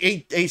 like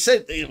he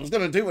said he was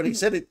going to do what he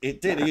said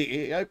it did.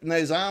 He opened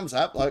those arms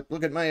up, like,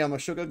 "Look at me, I'm a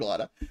sugar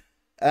glider."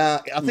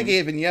 I think he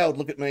even yelled,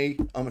 "Look at me,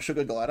 I'm a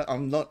sugar glider."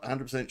 I'm not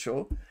 100%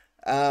 sure.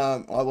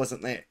 I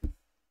wasn't there.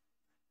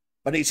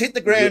 But he's hit the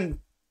ground.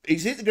 Yeah.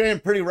 He's hit the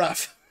ground pretty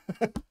rough.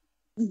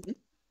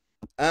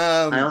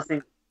 I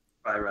think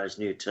Crayro's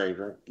new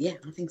TV. Yeah,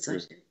 I think so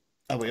too.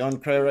 Are we on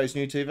Crayro's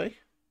new TV?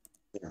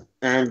 Yeah.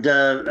 And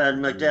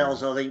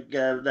McDowell's, I think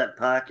that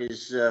park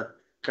is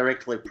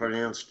correctly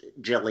pronounced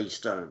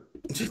Jellystone.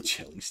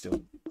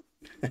 Jellystone.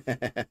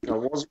 I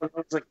was when I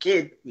was a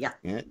kid. Yeah.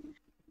 Yeah.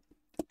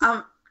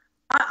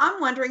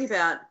 I'm wondering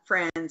about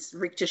Franz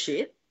Richter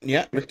shit.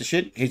 Yeah, Richter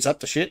shit. He's up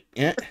to shit.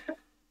 Yeah.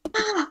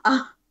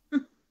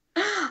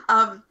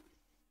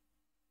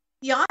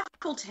 The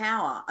Eiffel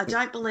Tower, I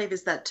don't believe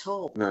is that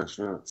tall. No, it's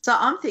not. So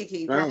I'm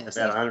thinking about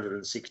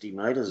 160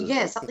 metres.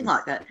 Yeah, something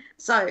like that.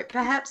 So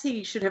perhaps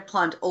he should have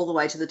climbed all the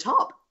way to the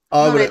top.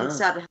 Not even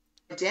started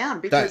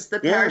down, because the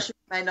parachute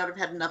may not have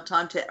had enough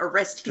time to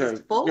arrest his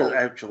fall. To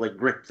actually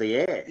grip the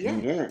air.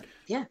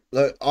 Yeah.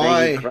 Look,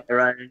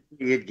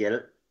 you'd get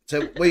it.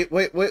 So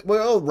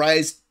we're all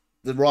raised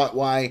the right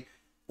way,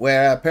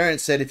 where our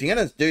parents said, if you're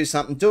going to do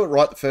something, do it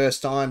right the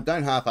first time.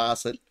 Don't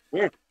half-ass it.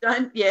 Yeah.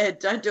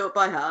 Don't do it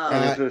by half.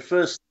 And if at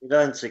first you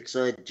don't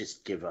succeed,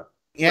 just give up.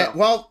 Yeah,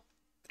 well,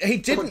 he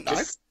didn't.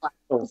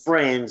 Well,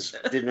 Franz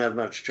didn't have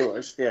much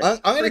choice. Yeah.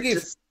 I'm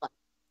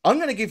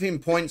going to give him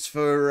points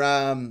for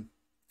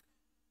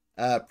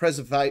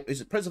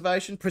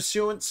preservation,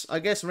 pursuance, I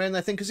guess, around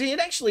that thing, because he had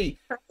actually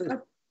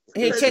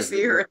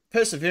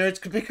perseverance,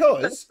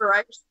 because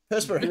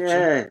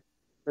perspiration.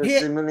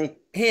 Yeah.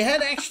 He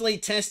had actually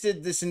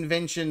tested this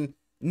invention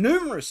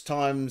numerous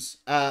times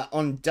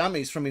on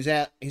dummies from his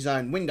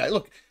own window.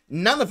 Look,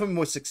 none of them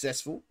were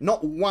successful.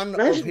 Not one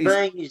of his...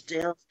 being his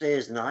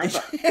downstairs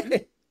neighbour.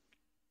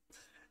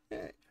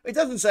 It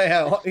doesn't say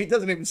how... He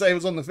doesn't even say it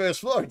was on the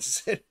first floor. He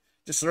just said,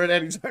 just threw it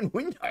out his own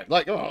window.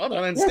 Like, oh, I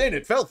don't understand.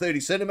 It fell 30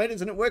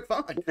 centimetres and it worked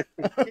fine.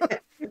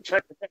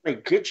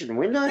 Kitchen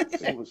window.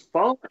 It was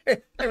fine.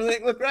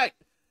 Everything looked great.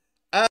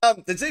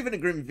 There's even a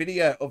grim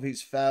video of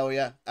his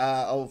failure.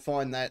 I'll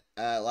find that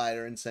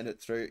later and send it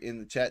through in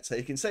the chat so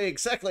you can see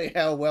exactly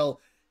how well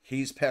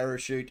his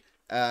parachute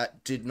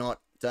did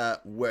not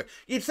work.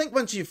 You'd think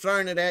once you've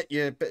thrown it out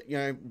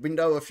your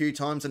window a few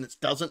times and it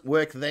doesn't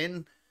work,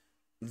 then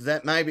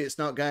that maybe it's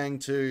not going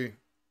to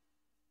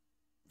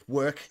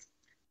work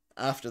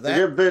after that.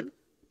 Yeah, but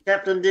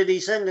Captain, did he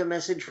send a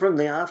message from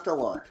the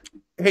afterlife?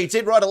 He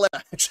did write a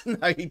letter.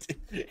 No,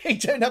 he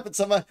turned up at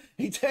summer.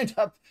 He turned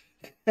up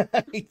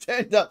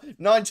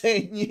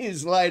 19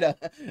 years later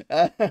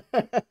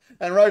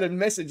and wrote a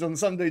message on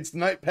some dude's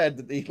notepad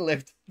that he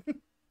left.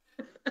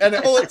 And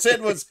all it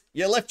said was,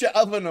 "You left your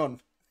oven on."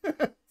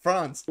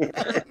 France.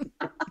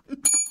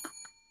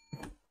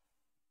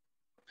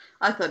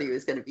 I thought he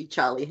was going to be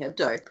Charlie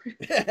Hebdo.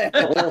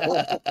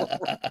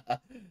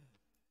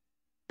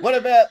 What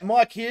about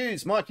Mike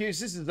Hughes? Mike Hughes,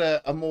 this is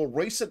a more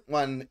recent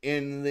one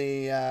in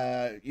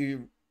the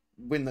you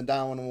win the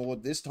Darwin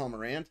Award this time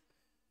around.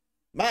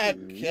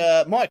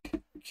 Mike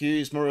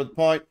Hughes, more of the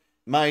point,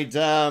 made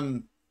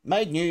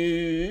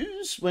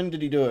news. When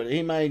did he do it?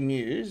 He made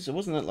news. It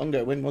wasn't that long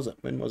ago. When was it?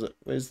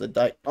 Where's the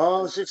date?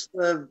 Oh, is this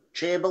the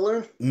chair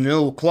balloon?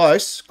 No,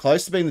 close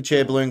to being the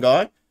chair balloon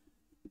guy.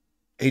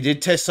 He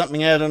did test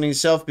something out on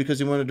himself because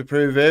he wanted to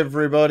prove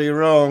everybody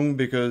wrong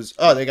because,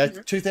 there you go,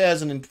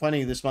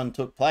 2020 this one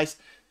took place.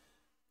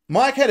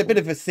 Mike had a bit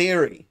of a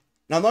theory.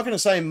 Now, I'm not going to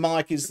say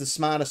Mike is the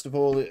smartest of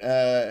all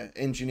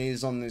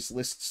engineers on this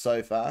list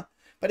so far,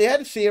 but he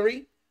had a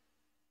theory,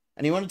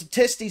 and he wanted to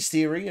test his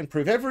theory and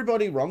prove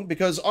everybody wrong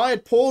because I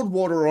had poured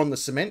water on the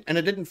cement, and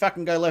it didn't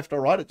fucking go left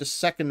or right. It just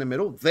sat in the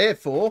middle.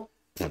 Therefore,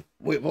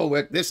 we'll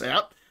work this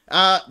out.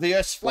 The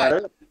Earth's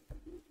flat.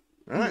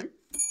 Right.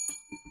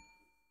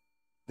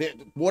 The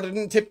water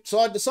didn't tip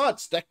side to side,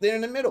 stuck there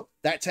in the middle.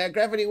 That's how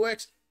gravity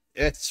works.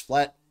 Earth's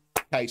flat,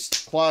 case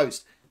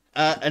closed.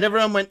 And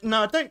everyone went,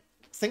 no, I don't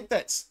think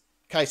that's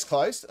case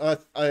closed. I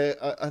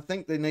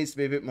think there needs to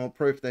be a bit more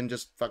proof than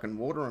just fucking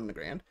water on the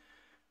ground.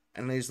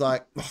 And he's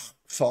like,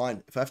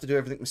 fine. If I have to do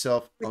everything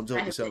myself, I'll do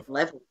it myself.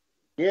 Level.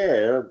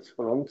 Yeah, that's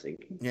what I'm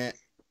thinking. Yeah.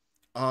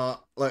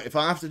 Look, if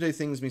I have to do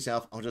things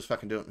myself, I'll just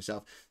fucking do it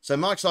myself. So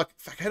Mike's like,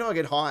 fuck, how do I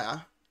get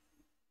higher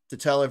to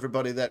tell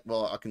everybody that,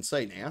 well, I can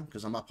see now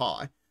because I'm up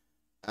high.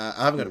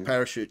 I haven't got a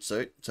parachute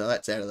suit, so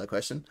that's out of the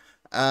question.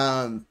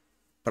 But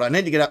I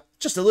need to get up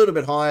just a little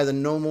bit higher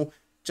than normal,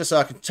 just so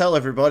I can tell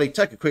everybody,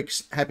 take a quick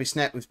happy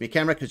snap with my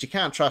camera, because you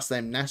can't trust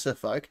them NASA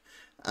folk.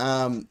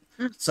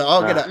 So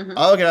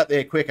I'll get up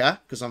there quicker,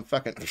 because I'm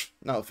fucking,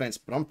 no offense,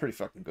 but I'm pretty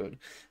fucking good.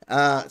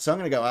 So I'm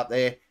going to go up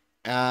there.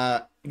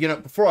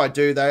 Before I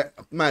do that,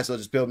 I may as well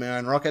just build my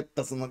own rocket.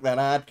 Doesn't look that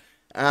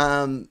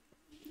hard.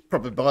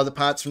 Probably buy the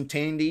parts from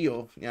Tandy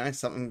or,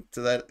 something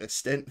to that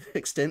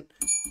extent.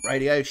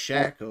 Radio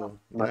Shack or,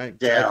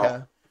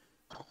 Joker.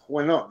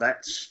 We're not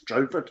that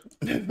stupid.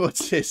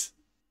 What's this?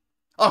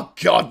 Oh,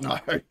 God, no.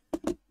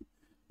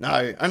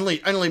 No,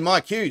 only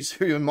Mike Hughes,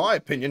 who, in my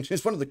opinion,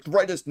 is one of the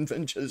greatest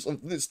inventors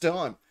of this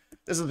time.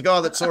 This is the guy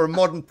that saw a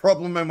modern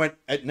problem and went,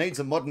 it needs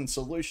a modern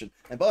solution.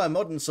 And by a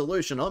modern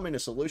solution, I mean a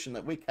solution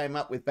that we came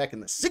up with back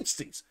in the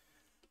 60s.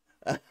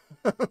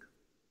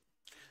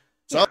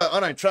 So I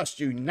don't trust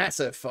you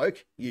NASA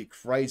folk, you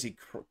crazy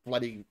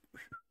bloody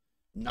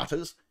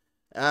nutters.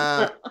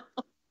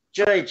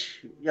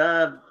 George,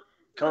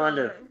 kind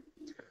of.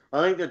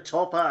 I think the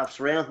top half's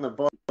round and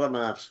the bottom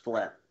half's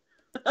flat.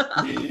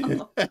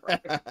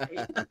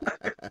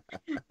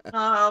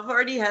 I've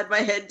already had my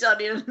head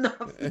done in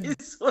enough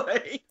this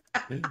week.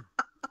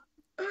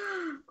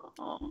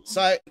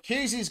 So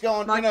Hughesy's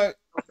gone, No,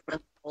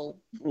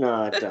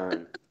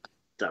 don't.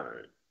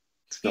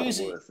 It's not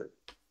worth it.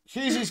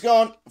 Hughesy's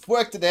gone, I've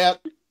worked it out.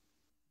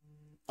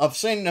 I've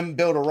seen them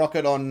build a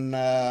rocket on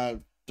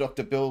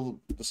Dr. Bill,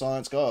 the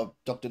science guy, or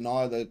Dr.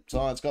 Nye, the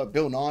science guy,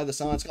 Bill Nye, the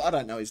science guy. I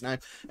don't know his name.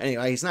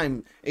 Anyway,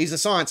 he's a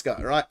science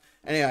guy, right?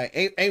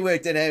 Anyway, he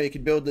worked out how he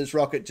could build this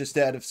rocket just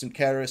out of some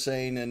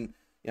kerosene and,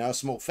 a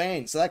small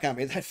fan. So that can't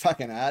be that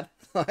fucking hard.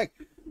 Like,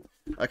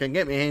 I can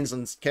get my hands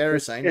on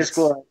kerosene. It's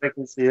gone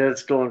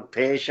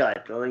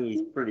pear-shaped. I think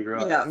he's pretty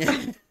right. Yeah.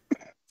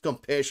 It's gone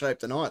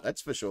pear-shaped tonight,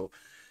 that's for sure.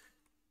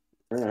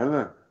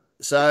 Yeah.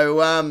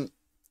 So,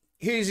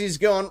 Hughesy's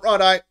gone,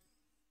 righto.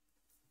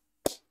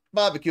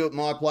 Barbecue at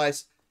my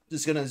place.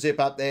 Just going to zip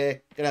up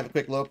there, going to have a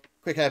quick look,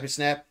 quick happy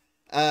snap,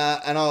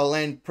 and I'll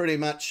land pretty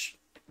much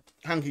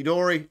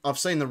hunky-dory. I've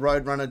seen the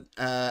Roadrunner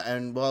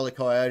and Wile E.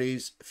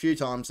 Coyotes a few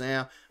times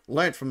now,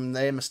 learnt from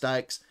their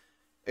mistakes.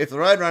 If the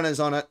Roadrunner's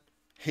on it,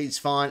 he's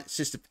fine. It's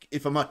just,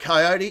 if I'm a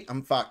coyote,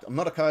 I'm fucked. I'm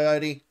not a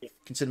coyote,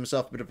 consider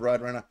myself a bit of a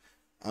Roadrunner,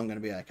 I'm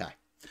going to be okay.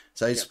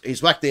 So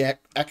he's whacked the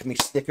Acme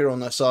sticker on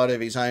the side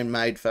of his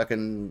homemade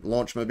fucking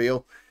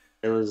launchmobile.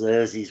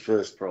 There's his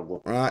first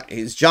problem. Right,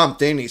 he's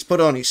jumped in, he's put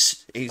on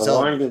he's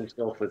aligned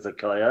himself with the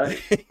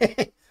coyote.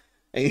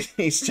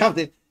 he's jumped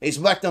in, he's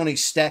whacked on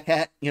his stack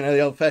hat, the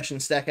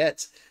old-fashioned stack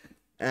hats.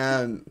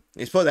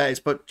 He's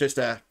put just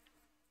a,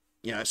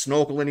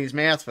 snorkel in his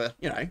mouth for,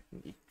 you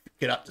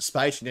get up to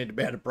space, you need to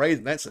be able to breathe,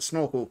 and that's a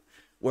snorkel.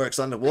 Works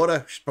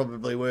underwater, should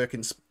probably work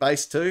in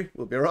space too,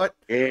 we'll be right.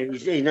 Yeah,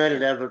 he needed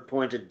to have it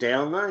pointed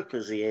down though,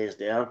 because the air's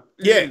down.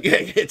 Yeah,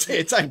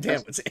 it's aimed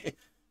downwards.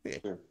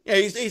 Yeah,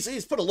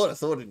 he's put a lot of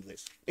thought into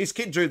this. His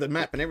kid drew the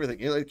map and everything.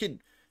 The kid,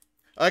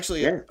 I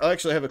actually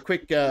have a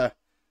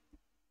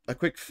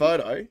quick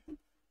photo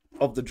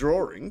of the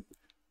drawing.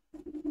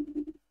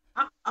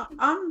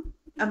 I'm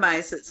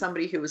amazed at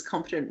somebody who was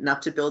confident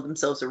enough to build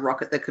themselves a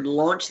rocket that could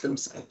launch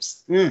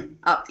themselves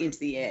up into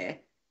the air.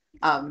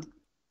 But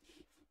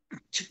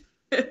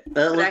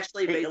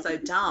actually be so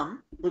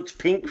dumb. Looks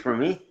pink for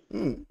me.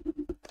 Well,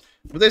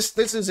 this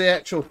is the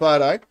actual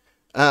photo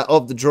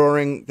of the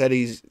drawing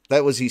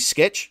that was his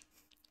sketch.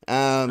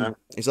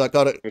 He's like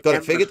got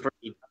it figured.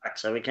 Pretty dark,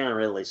 so we can't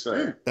really see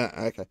it.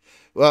 Okay.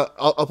 Well,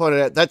 I'll point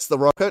it out. That's the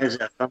rocket. There's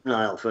a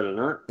thumbnail for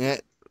tonight. Yeah.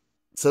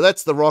 So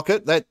that's the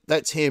rocket.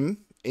 That's him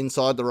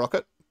inside the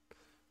rocket.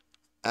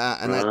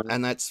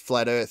 And that's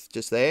flat Earth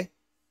just there.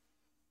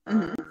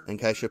 In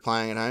case you're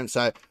playing at home.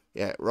 So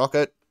yeah,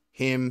 rocket,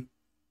 him,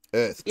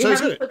 Earth. You So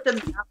haven't put the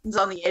mountains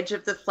on the edge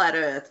of the flat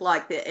Earth,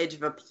 like the edge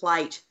of a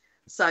plate,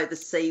 so the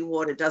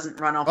seawater doesn't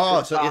run off.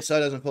 Oh, so it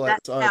doesn't pull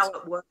out. That's how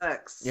it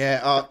works.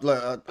 Yeah.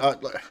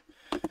 Look.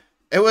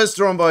 It was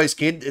drawn by his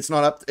kid. It's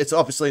not up. It's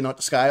obviously not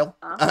to scale.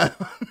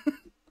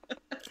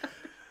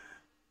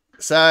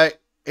 So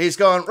he's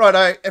gone,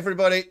 righto,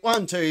 everybody,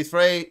 1, 2,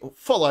 3,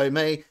 follow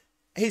me.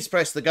 He's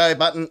pressed the go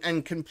button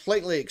and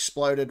completely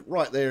exploded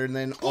right there and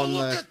then on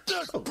Look the... at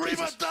this,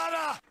 prima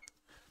donna!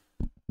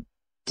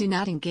 Do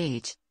not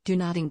engage. Do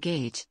not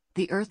engage.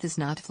 The Earth is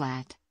not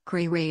flat.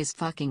 Cray Ray is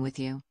fucking with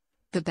you.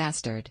 The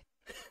bastard.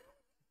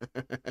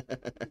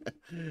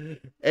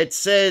 It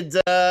said,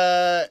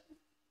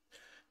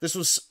 this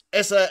was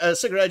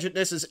Secret Agent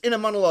Ness's inner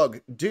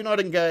monologue. Do not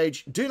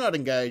engage. Do not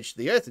engage.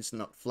 The Earth is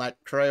not flat.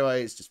 Cray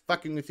is just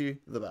fucking with you,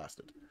 the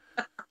bastard.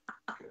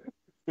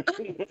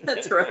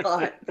 That's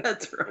right.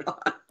 That's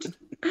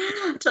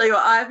right. Tell you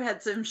what, I've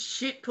had some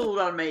shit pulled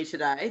on me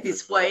today.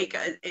 This week,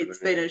 it's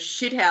been a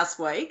shit house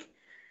week.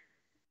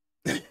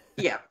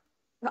 Yeah,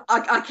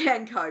 I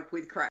can cope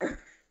with Crow.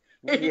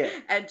 Yeah.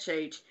 And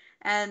Cheech.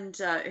 And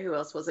who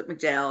else was it?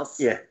 McDowell's.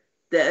 Yeah.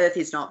 The Earth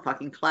is not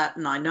fucking flat,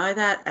 and I know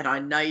that, and I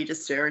know you're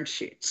just stirring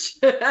shit.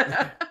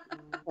 And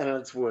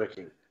it's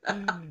working.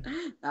 No,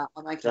 I'm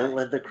okay. Don't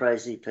let the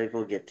crazy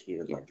people get to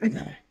you.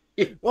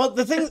 Well,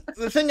 the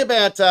thing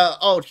about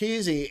old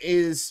Husey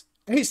is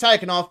he's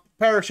taken off.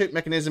 Parachute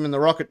mechanism in the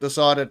rocket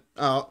decided,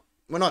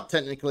 we're not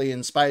technically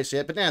in space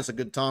yet, but now's a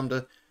good time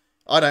to...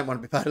 I don't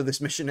want to be part of this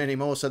mission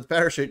anymore. So the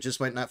parachute just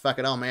went, no, fuck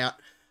it, I'm out.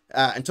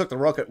 And took the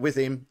rocket with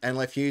him and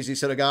left Husey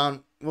sort of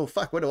going, well,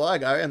 fuck, where do I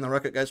go? And the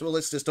rocket goes, well,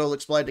 let's just all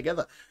explode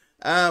together.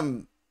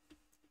 And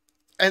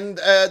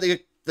the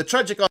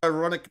tragic,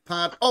 ironic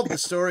part of the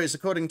story is,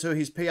 according to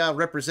his PR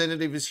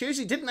representative, is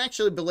Husey didn't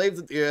actually believe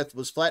that the Earth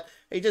was flat.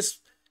 He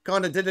just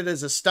kind of did it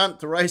as a stunt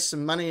to raise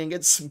some money and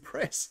get some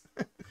press.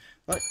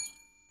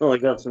 Well, he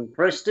got some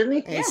press,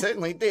 didn't he? He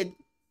certainly did.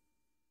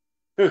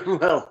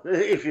 Well,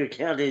 if you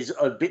count his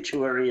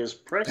obituary as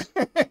press.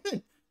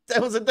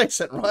 That was a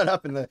decent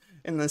write-up in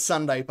the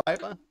Sunday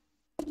paper.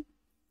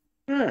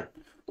 Yeah.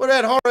 What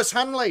about Horace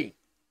Hunley?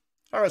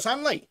 Horace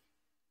Hunley.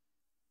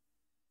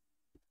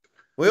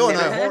 We all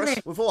know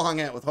Horace. We've all hung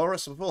out with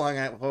Horace. We've all hung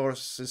out with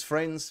Horace's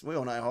friends. We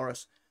all know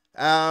Horace.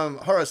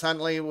 Horace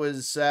Hunley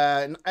was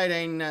in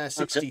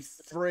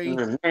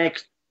 1863.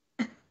 Next.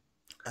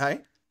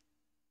 Hey?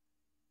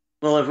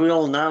 Well, if we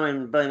all know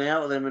him, been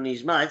out with him and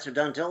his mates, so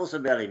don't tell us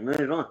about him.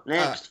 Move on.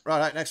 Next.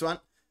 Right, next one.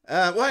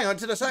 Well, hang on.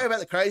 Did I say about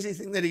the crazy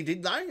thing that he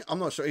did, though? I'm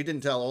not sure. He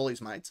didn't tell all his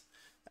mates.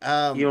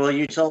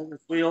 You told us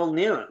we all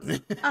knew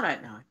it. I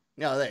don't know.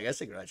 No, there you go.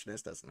 Secret Agent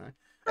Ness doesn't know.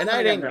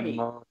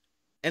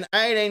 In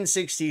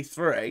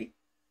 1863,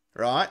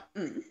 right,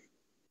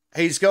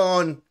 he's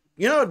gone,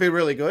 you know what would be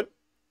really good?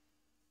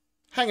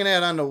 Hanging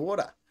out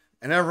underwater.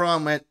 And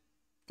everyone went,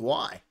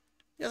 why?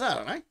 He goes, I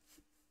don't know.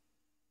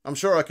 I'm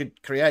sure I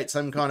could create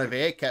some kind of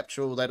air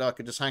capsule that I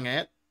could just hang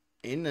out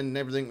in and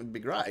everything would be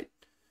great.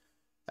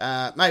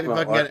 Maybe if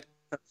I can get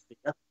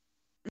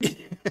it.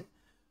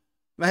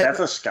 That's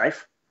a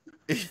scafe.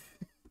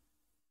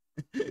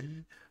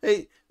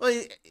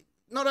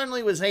 Not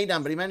only was he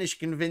done, but he managed to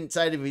convince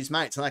 8 of his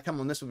mates. And come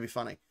on, this would be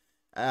funny.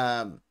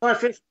 Hi,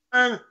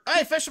 Fisherman.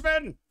 Hey,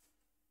 Fisherman.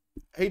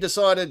 He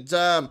decided,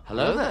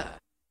 Hello there.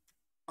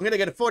 I'm going to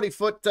get a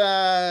 40-foot,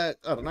 I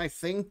don't know,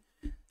 thing.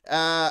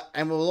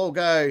 And we'll all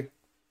go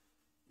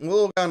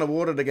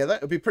underwater together.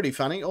 It'll be pretty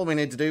funny. All we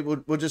need to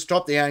do, we'll just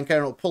drop the anchor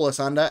and it'll pull us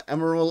under,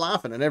 and we're all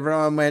laughing. And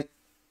everyone went,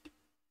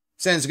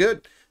 sounds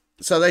good.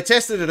 So they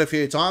tested it a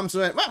few times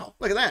and went, wow,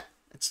 look at that.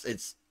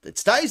 It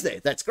stays there.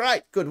 That's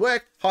great. Good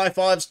work. High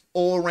fives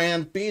all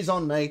around. Beers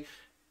on me.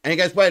 And he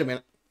goes, wait a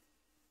minute.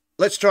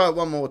 Let's try it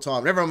one more time.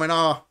 And everyone went,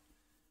 oh,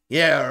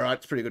 yeah, all right.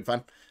 It's pretty good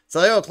fun. So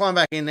they all climb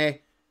back in there.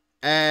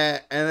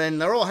 And then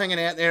they're all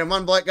hanging out there. And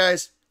one bloke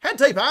goes, how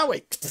deep are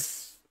we?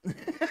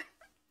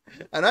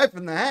 And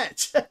open the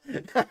hatch.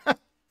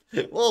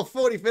 All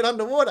 40 feet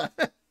underwater.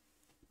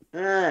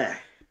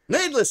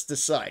 Needless to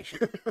say.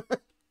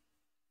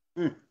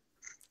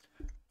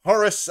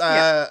 Horace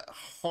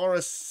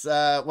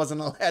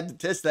wasn't allowed to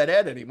test that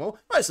out anymore,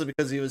 mostly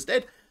because he was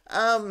dead.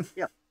 And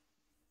it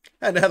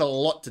had a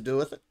lot to do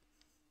with it.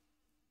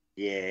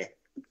 Yeah.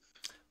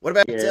 What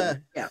about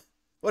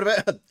what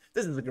about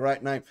this is a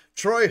great name.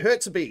 Troy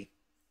Hertzby.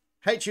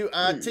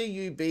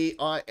 Hurtubise.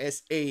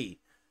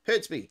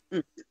 Hertzby.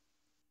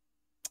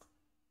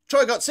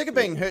 Troy got sick of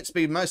being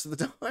Hertzby most of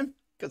the time.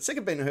 Got sick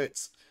of being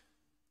Hertz.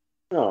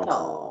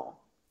 Oh.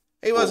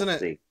 He wasn't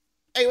a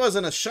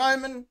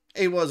showman.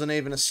 He wasn't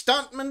even a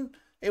stuntman.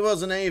 He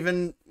wasn't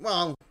even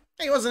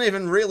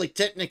really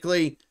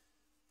technically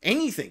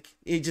anything.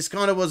 He just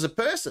kind of was a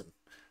person.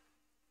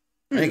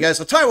 And he goes,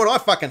 I'll tell you what I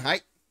fucking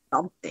hate.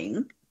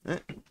 Something.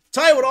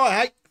 Tell you what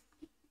I hate.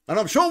 And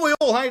I'm sure we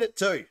all hate it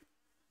too.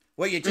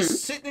 Where you're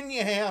just sitting in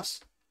your house,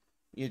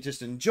 you're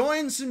just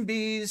enjoying some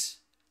beers,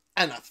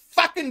 and a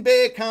fucking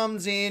bear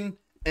comes in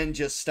and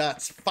just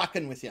starts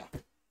fucking with you.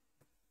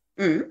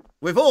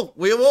 We've all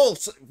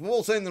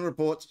seen the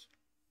reports.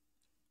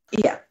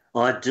 Yeah.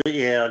 I do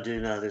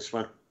know this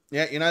one.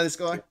 Yeah, you know this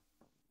guy?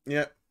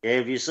 Yeah. Yeah,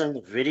 have you seen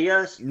the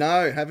videos?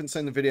 No, haven't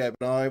seen the video,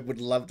 but I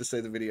would love to see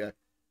the video.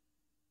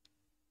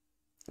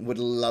 Would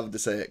love to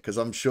see it, because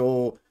I'm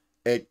sure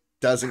it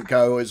doesn't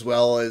go as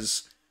well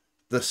as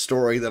the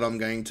story that I'm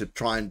going to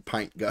try and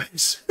paint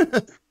goes.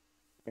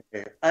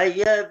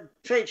 Hey,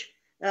 Fitch,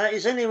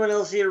 is anyone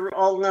else here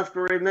old enough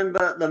to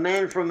remember the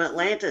Man from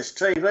Atlantis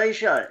TV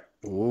show?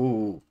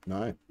 Ooh,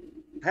 no.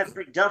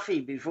 Patrick Duffy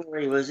before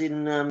he was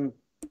in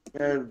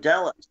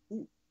Dallas.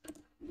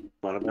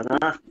 Might have been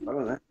after, I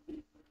don't know.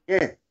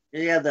 Yeah,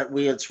 he had that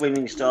weird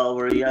swimming style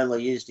where he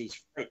only used his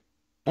feet.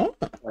 Oh,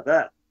 like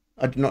that.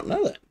 I did not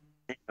know that.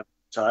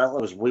 So that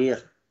was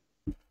weird.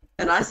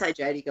 And I say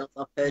JD girl's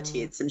off her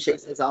tits, and she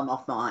says I'm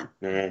off mine.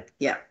 Yeah.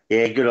 Yeah.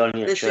 Yeah, good on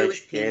you, The shoe was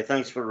Church. pink. Yeah,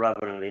 thanks for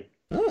rubbing it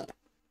in.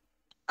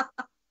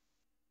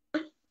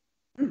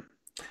 Oh.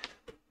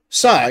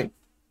 So,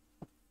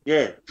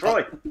 yeah,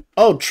 Troy.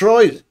 Oh,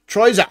 Troy's.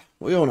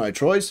 We all know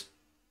Troy's.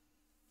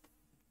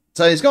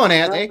 So he's gone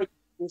out there.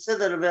 You said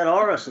that about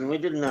Horace, and we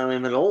didn't know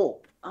him at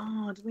all.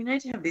 Oh, do we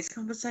need to have this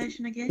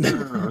conversation again?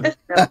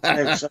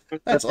 That's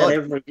odd.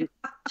 every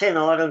 10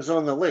 items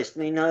on the list,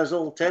 and he knows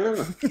all 10 of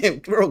them. Yeah,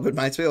 we're all good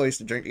mates. We all used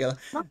to drink together.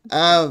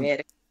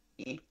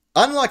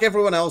 Unlike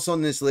everyone else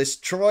on this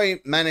list, Troy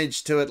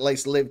managed to at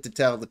least live to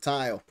tell the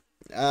tale.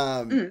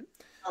 Well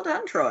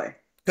done, Troy.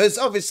 Because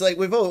obviously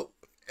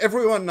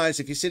everyone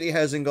knows if your city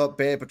hasn't got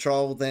bear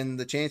patrol, then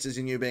the chances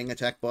in you being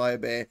attacked by a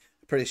bear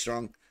are pretty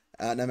strong,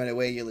 no matter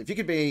where you live. You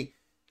could be,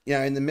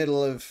 in the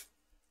middle of,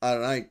 I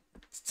don't know,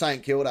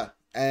 St Kilda,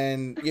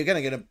 and you're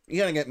gonna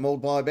get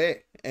mauled by a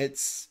bear.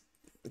 It's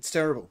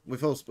terrible.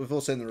 We've all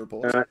seen the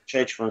reports.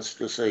 Church wants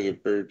to see your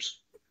boobs.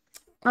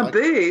 My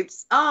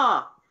boobs?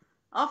 Oh,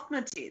 off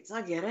my tits.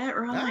 I get it.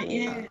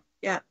 Right.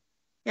 Oh.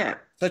 Yeah.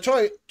 So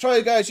Troy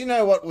goes, you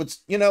know what would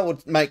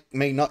make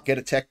me not get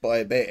attacked by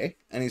a bear?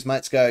 And his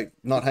mates go,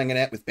 not hanging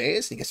out with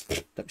bears? He goes,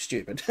 don't be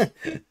stupid.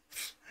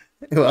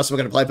 Who else am I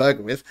going to play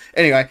poker with?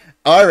 Anyway,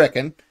 I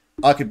reckon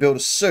I could build a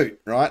suit,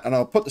 right? And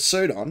I'll put the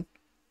suit on,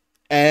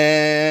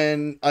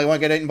 and I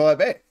won't get eaten by a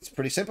bear. It's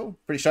pretty simple,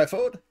 pretty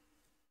straightforward.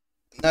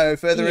 No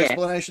further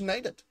explanation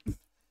needed.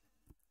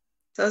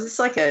 So is this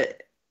like a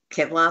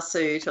Kevlar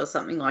suit or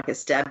something, like a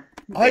stab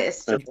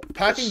vest?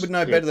 Parking would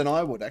know better than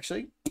I would,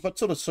 actually. What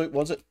sort of suit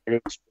was it?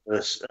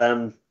 Is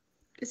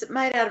it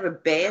made out of a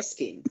bear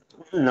skin?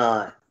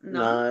 No.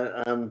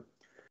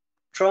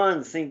 Try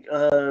and think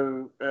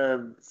like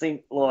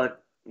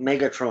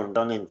Megatron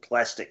done in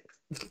plastic.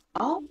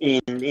 Oh.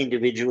 In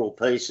individual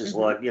pieces,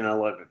 like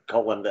like a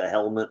colander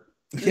helmet.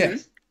 Yeah.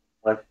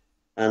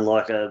 And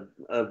like a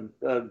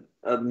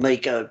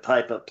Miko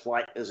paper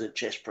plate as a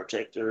chest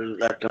protector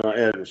and that kind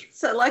of.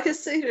 So like a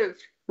suit of.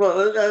 Well,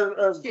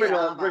 a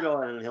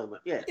gridiron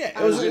helmet. Yeah. Yeah,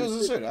 it was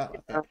a suit.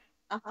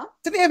 Uh-huh.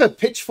 Did he have a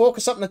pitchfork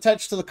or something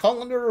attached to the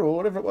colander or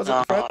whatever it was?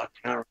 I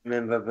can't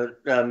remember,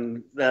 but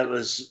that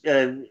was.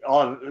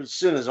 As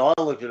soon as I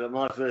looked at it,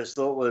 my first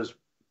thought was,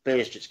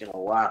 "Bear's just going to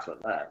laugh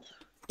at that."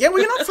 Yeah,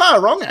 well, you're not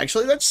far wrong,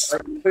 actually.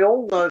 We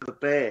all know the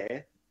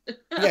bear.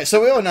 Yeah,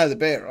 so we all know the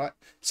bear, right?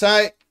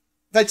 So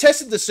they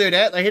tested the suit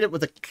out. They hit it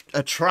with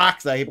a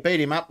truck. They beat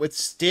him up with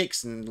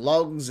sticks and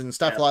logs and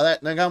stuff like that.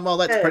 And they're going, well,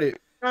 that's pretty...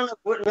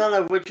 None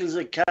of which is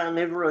a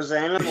carnivorous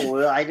animal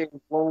with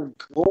 8-inch-long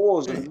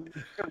claws and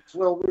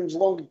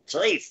 12-inch-long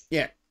teeth.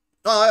 Yeah.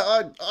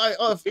 I'm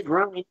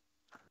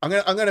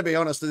going to be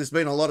honest. There's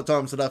been a lot of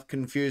times that I've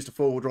confused a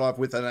four-wheel drive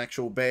with an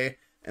actual bear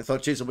and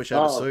thought, geez, I wish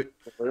I had a suit.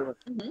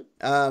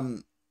 Mm-hmm.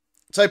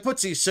 So he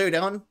puts his suit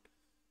on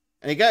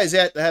and he goes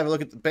out to have a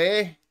look at the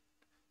bear.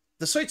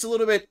 The suit's a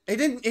little bit... He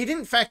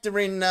didn't factor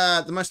in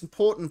the most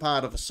important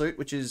part of a suit,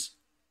 which is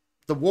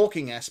the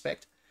walking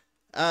aspect.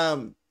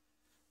 So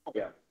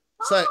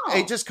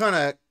he just kind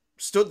of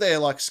stood there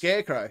like a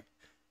scarecrow.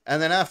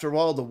 And then after a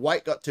while, the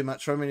weight got too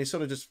much for him and he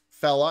sort of just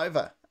fell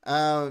over.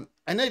 And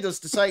needless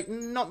to say,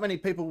 not many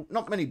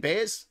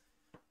bears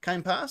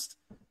came past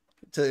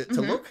to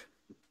look.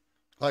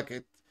 Like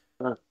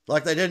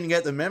they didn't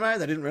get the memo.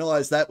 They didn't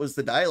realise that was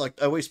the day.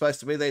 Like, are we supposed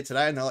to be there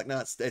today? And they're like, no,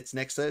 it's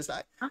next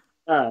Thursday.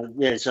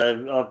 Yeah,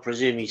 so I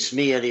presume he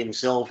smeared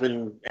himself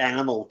in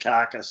animal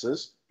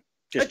carcasses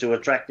just to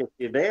attract a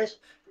few bears.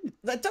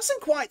 That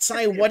doesn't quite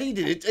say what he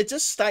did. It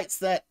just states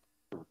that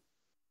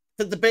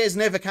the bears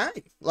never came.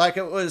 Like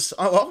it was,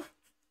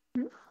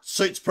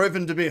 suit's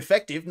proven to be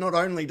effective. Not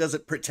only does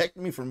it protect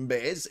me from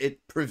bears,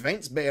 it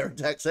prevents bear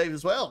attacks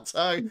as well.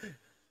 So,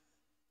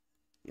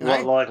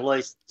 like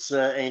Lee's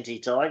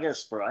anti-tiger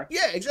spray.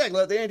 Yeah, exactly,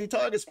 like the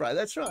anti-tiger spray.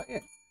 That's right. Yeah.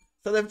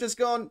 So they've just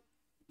gone.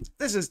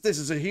 This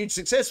is a huge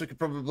success. We could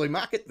probably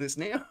market this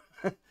now.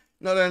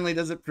 Not only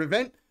does it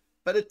prevent,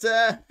 but it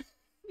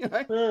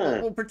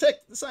will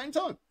protect at the same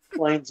time.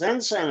 Cleans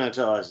and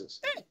sanitizes.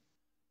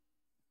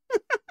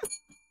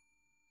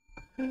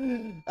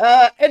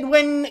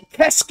 Edwin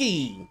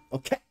Kasky, or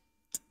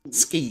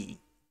Kasky,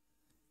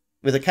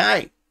 with a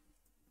K.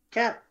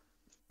 Cat.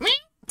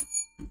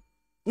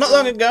 Not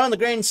long ago, in the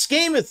grand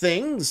scheme of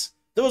things,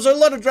 there was a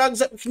lot of drugs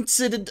that were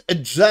considered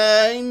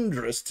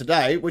dangerous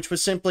today, which were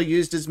simply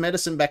used as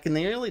medicine back in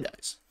the early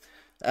days.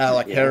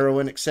 like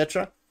heroin,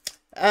 etc.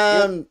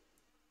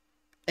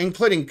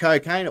 Including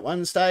cocaine at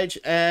one stage.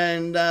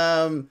 And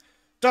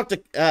Dr.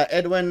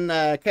 Edwin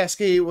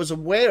Kasky was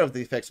aware of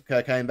the effects of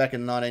cocaine back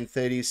in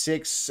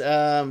 1936.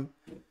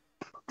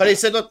 But he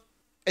said, look,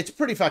 it's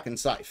pretty fucking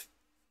safe,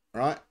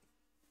 right?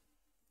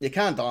 You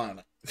can't die on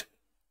it.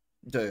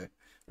 Dude,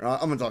 right?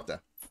 I'm a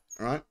doctor,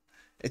 right?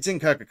 It's in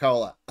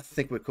Coca-Cola. I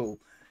think we're cool.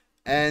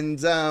 And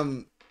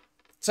so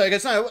he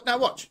goes, no,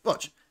 watch.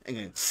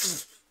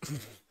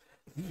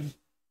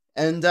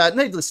 And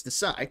needless to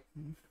say,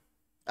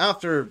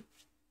 after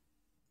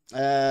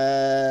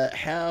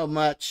how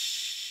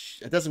much,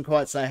 it doesn't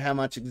quite say how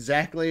much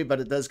exactly, but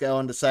it does go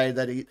on to say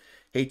that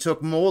he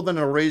took more than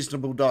a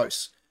reasonable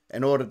dose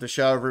in order to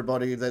show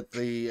everybody that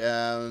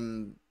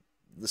the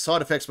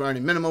side effects were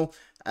only minimal,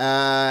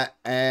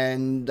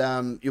 and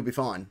you'll be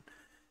fine.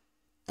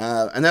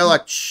 And they're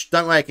like, shh,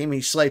 don't wake him,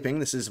 he's sleeping,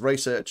 this is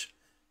research.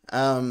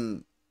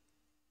 It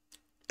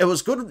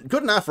was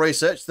good enough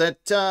research that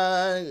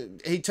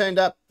he turned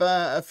up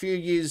a few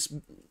years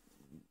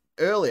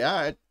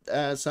earlier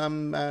at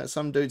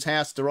some dude's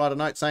house to write a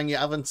note saying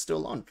your oven's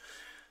still on.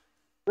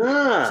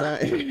 Ah. So,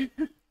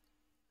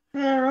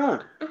 yeah,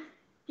 right.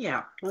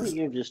 Yeah. I think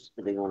you're just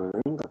sitting on an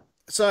angle.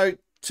 So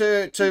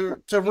to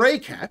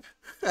recap,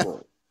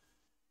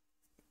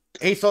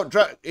 he thought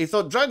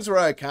drugs were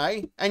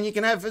okay, and you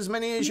can have as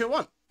many as you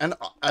want. And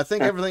I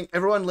think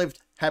everyone lived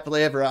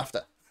happily ever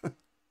after.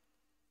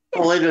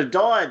 Well, he'd have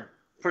died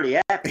pretty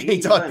happy. He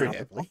died pretty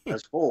happily.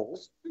 Those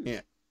falls.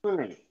 Yeah.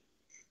 Really?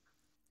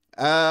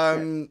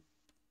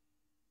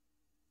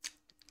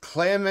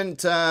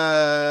 Clement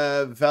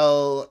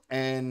Val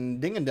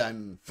and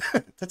Dingendam.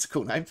 That's a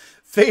cool name.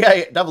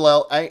 Vallandigham.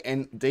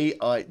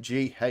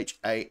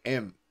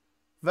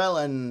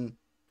 Vallan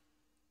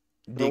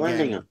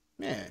Dingham.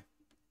 Yeah.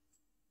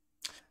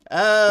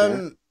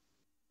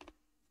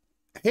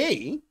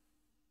 He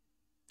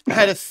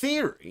had a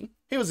theory.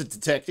 He was a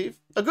detective,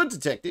 a good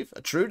detective,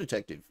 a true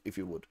detective, if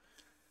you would.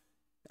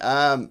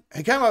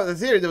 He came up with a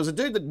theory. There was a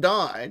dude that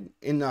died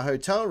in the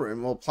hotel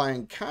room while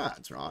playing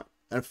cards, right?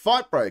 And a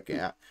fight broke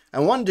out,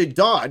 and one dude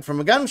died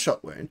from a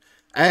gunshot wound,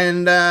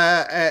 and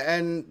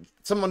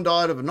someone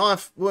died of a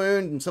knife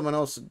wound, and someone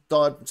else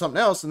died from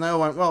something else, and they all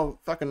went, well,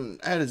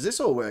 fucking, how does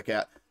this all work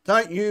out?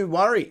 Don't you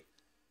worry,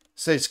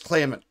 says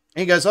Clement.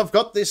 He goes, I've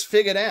got this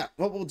figured out.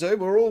 What we'll do,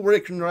 we'll all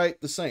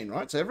reconstruct the scene,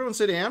 right? So everyone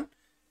sit down.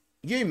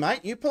 You,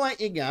 mate, you pull out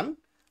your gun,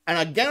 and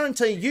I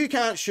guarantee you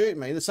can't shoot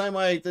me the same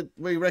way that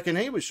we reckon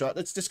he was shot.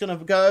 It's just going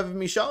to go over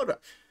my shoulder.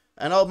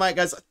 And old mate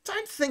goes, I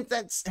don't think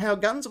that's how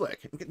guns work.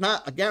 No,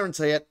 I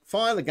guarantee it.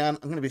 Fire the gun.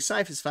 I'm going to be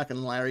safe as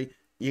fucking Larry.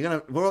 You're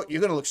going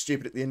to look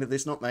stupid at the end of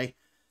this, not me.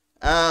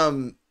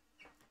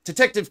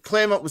 Detective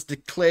Claremont was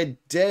declared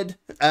dead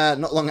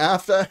not long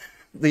after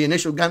the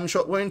initial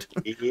gunshot wound.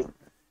 Yeah.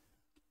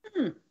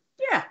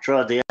 Yeah.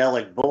 Tried the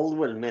Alec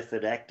Baldwin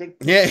method acting.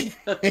 Yeah,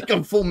 he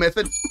got full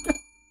method.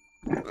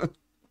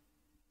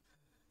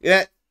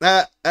 Yeah.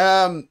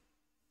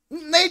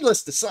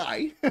 Needless to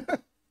say,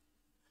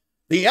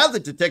 the other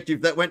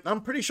detective that went,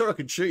 I'm pretty sure I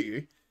could shoot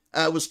you,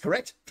 was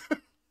correct.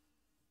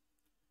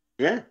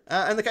 Yeah.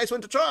 And the case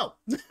went to trial.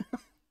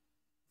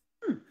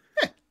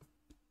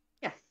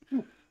 Yeah.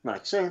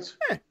 Makes sense.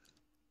 Yeah.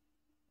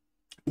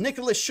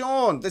 Nicholas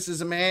Shawn. This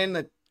is a man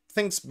that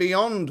thinks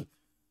beyond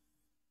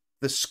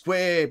the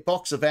square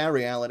box of our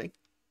reality.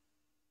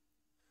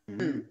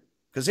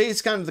 Because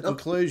he's come to the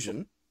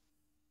conclusion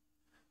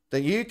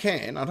that you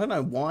can, I don't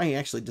know why he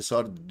actually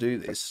decided to do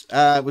this,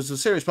 it was a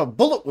serious problem,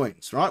 bullet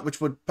wounds, right,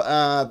 which would,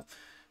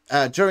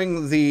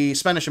 during the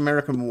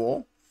Spanish-American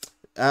War,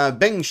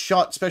 being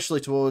shot,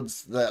 especially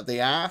towards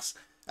the arse,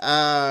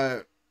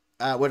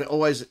 would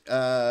always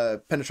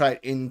penetrate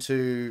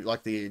into,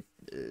 like, the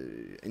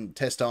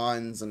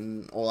intestines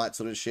and all that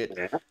sort of shit,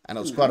 and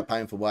it was quite a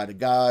painful way to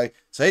go.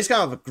 So he's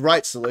come up with a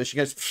great solution.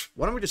 He goes,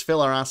 why don't we just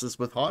fill our asses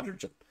with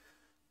hydrogen?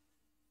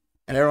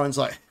 And everyone's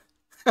like,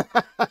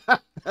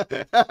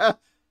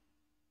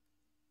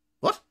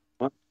 what?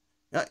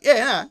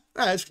 Yeah,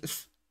 no,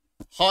 it's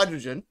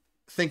hydrogen.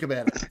 Think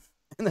about it.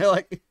 And they're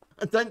like,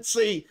 I don't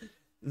see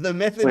the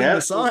method in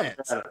the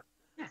science. And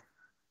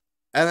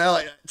they're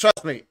like,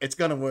 trust me, it's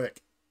going to work.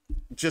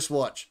 Just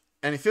watch.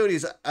 And he filled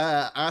his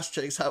ass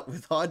cheeks up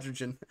with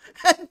hydrogen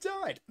and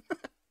died.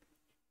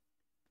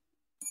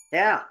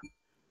 Yeah.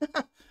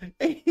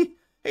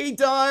 He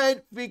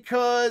died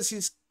because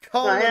his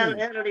colon...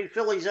 How did he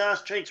fill his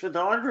ass cheeks with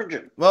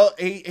hydrogen? Well,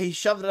 he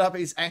shoved it up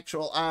his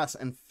actual ass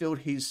and filled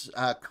his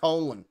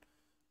colon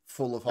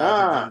full of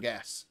hydrogen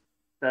gas.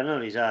 So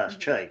not his ass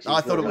cheeks.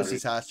 I thought it was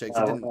his ass cheeks.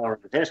 Or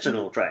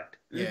intestinal tract.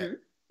 Yeah.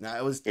 No,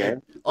 it was... Yeah.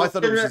 I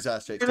thought it was his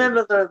ass cheeks.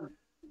 Remember the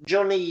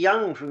Johnny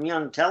Young from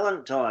Young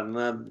Talent Time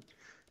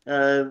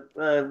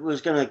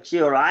was going to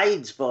cure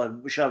AIDS by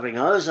shoving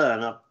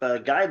ozone up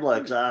gay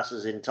blokes'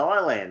 asses in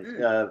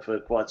Thailand for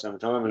quite some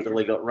time until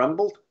he got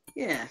rumbled.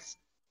 Yes.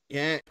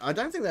 Yeah, I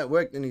don't think that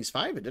worked in his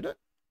favour, did it?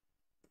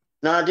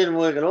 No, it didn't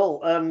work at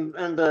all. And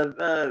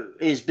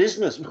his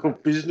business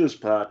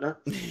partner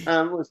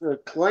was the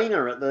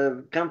cleaner at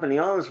the company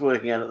I was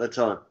working at the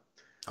time.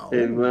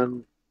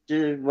 who,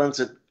 once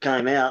it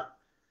came out,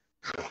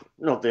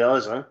 not the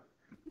ozone,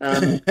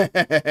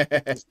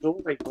 the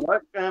story,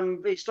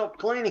 he stopped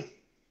cleaning.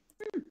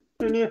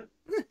 Who knew?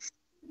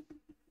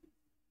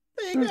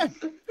 There you go.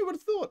 Who would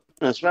have thought?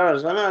 As far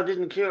as I know, it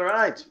didn't cure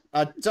AIDS.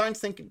 I don't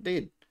think it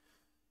did.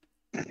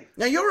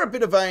 Now, you're a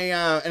bit of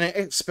an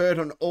expert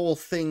on all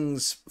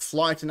things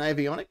flight and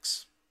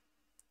avionics.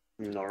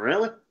 Not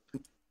really.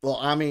 Well,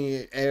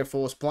 Army, Air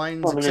Force,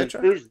 planes, I'm an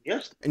etc.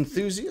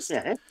 enthusiast.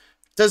 Yeah.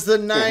 Does the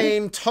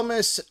name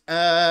Thomas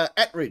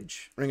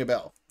Attridge ring a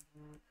bell?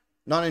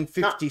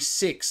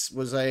 1956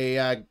 was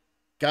a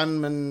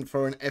gunman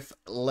for an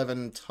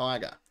F-11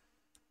 Tiger.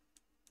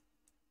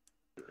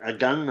 A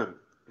gunman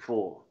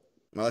for?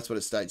 Well, that's what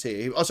it states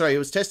here. He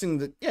was testing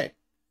the... Yeah.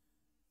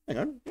 Hang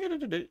on.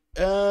 Gunman,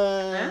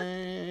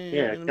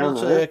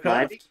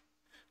 maybe.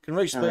 Can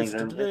reach space.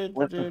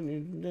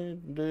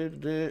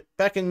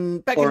 Back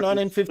in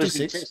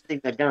 1956.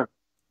 Testing the gun.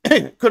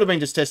 Could have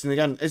been just testing the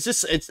gun.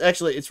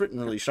 It's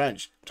written really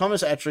strange.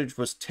 Thomas Attridge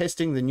was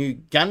testing the new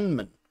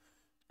Gunman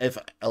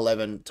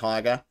F-11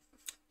 Tiger.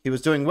 He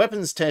was doing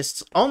weapons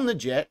tests on the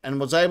jet and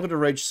was able to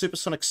reach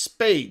supersonic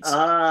speeds.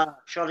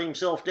 Shot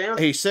himself down?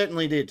 He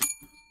certainly did.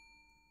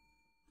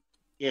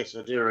 Yes,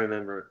 I do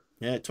remember it.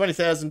 Yeah,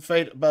 20,000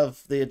 feet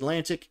above the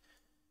Atlantic.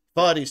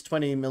 Fired his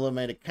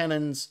 20mm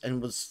cannons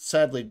and was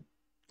sadly,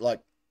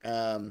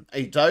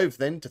 he dove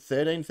then to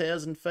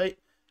 13,000 feet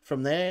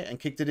from there and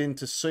kicked it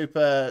into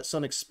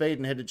supersonic speed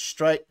and headed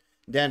straight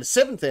down to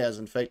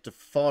 7,000 feet to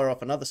fire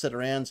off another set of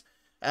rounds.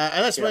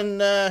 And that's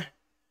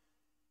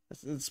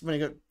when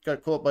he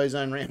got caught by his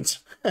own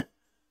rounds.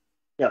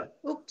 Yeah.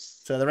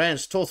 Oops. So the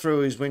rounds tore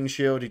through his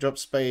windshield. He dropped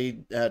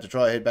speed to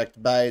try to head back to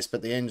base,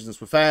 but the engines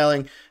were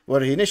failing.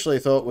 What he initially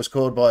thought was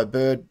caused by a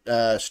bird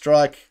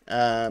strike,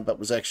 but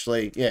was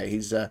actually,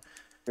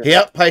 he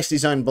outpaced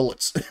his own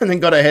bullets and then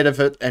got ahead of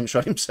it and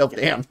shot himself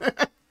down.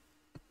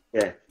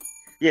 Yeah.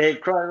 Yeah,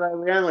 Cry,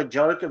 we only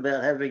joke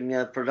about having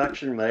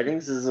production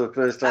meetings. This is the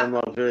first time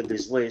I've heard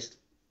this list.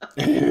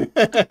 Yeah,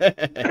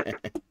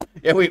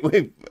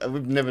 we've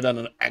never done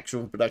an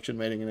actual production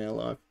meeting in our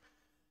life.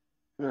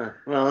 No.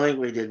 Well, I think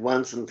we did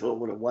once and thought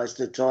what a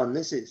waste of time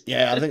this is.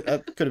 Yeah, I think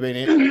that could have been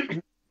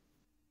it.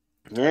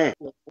 Yeah.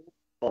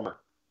 Bomber.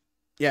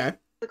 Yeah.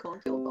 The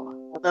cornfield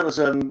bomber. That was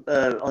I think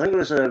it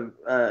was an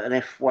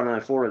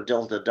F-104, a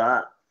Delta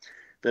Dart,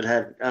 that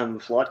had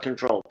flight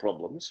control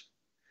problems,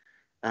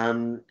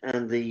 and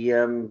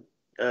the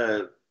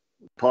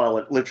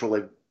pilot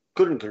literally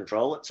couldn't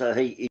control it, so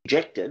he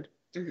ejected,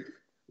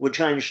 which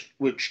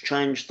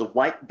changed the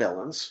weight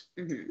balance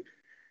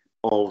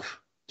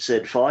of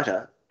said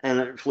fighter, and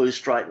it flew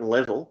straight and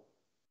level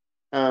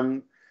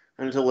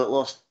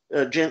until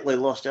it gently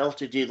lost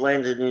altitude,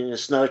 landed in a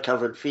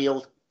snow-covered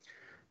field,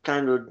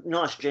 came to a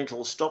nice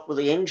gentle stop with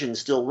the engine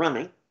still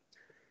running.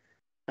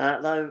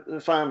 Though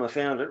the farmer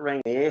found it,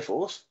 rang the Air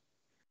Force,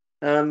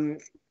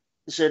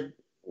 said,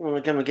 "Want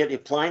to come and get your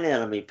plane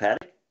out of me,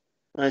 Paddy?"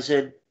 I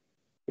said,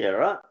 "Yeah,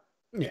 right."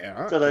 Yeah,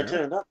 right. So they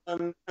turned up,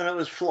 and it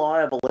was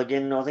flyable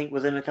again, I think,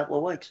 within a couple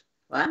of weeks.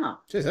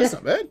 Wow. Jeez, that's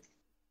not bad.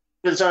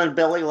 With its own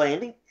belly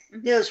landing.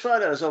 Yeah, there's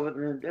photos of it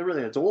and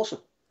everything. It's awesome.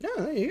 Yeah,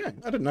 there you go.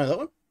 I didn't know that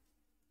one.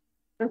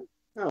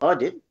 Oh, I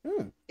did.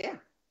 Yeah.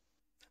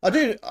 I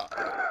do.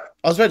 I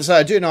was about to say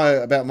I do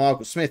know about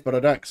Michael Smith, but I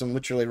don't because I'm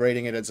literally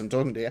reading it as I'm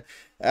talking to you.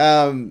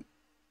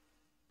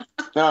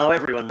 No,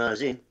 everyone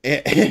knows him.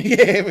 Yeah,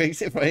 yeah,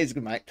 except for he's a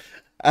good mate.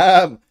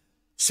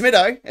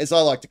 Smitto, as I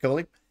like to call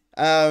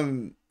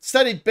him,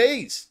 studied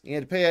bees. He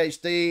had a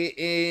PhD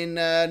in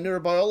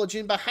neurobiology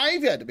and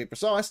behaviour, to be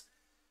precise,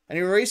 and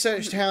he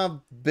researched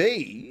how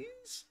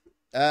bees.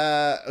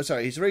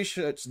 His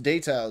research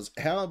details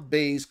how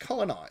bees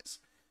colonize.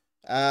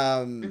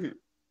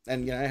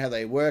 And how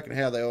they work and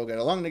how they all get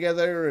along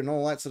together and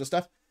all that sort of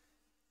stuff.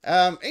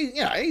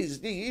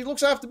 He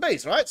looks after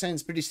bees, right?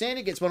 Sounds pretty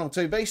standard. Gets 1 or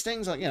 2 bee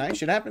stings,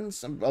 shit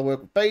happens. I work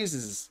with bees.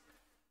 This is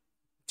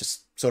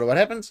just sort of what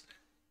happens.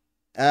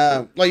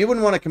 You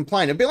wouldn't want to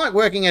complain. It'd be like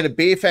working at a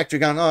beer factory,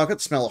 going, "Oh, I got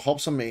the smell of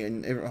hops on me,"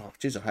 and oh,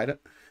 jeez, I hate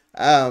it.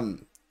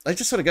 It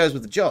just sort of goes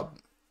with the job.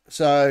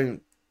 So,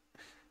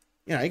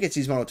 he gets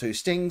his 1 or 2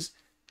 stings.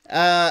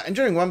 And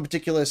during one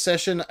particular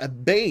session, a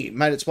bee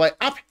made its way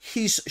up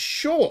his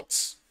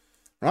shorts.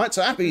 Right,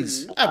 so up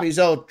his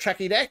old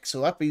tracky decks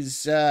or up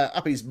his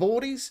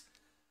boardies,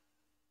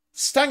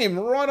 stung him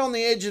right on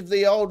the edge of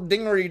the old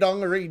dingery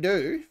dongery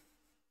do.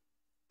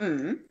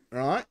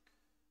 Right,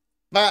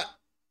 but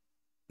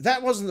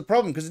that wasn't the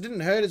problem because it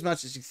didn't hurt as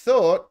much as he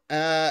thought,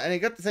 and he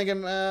got to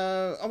thinking,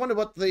 I wonder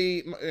what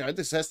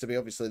this has to be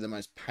obviously the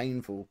most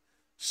painful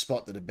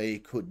spot that a bee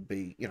could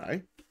be,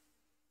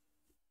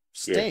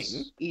 sting.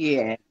 Yes.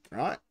 Yeah.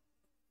 Right,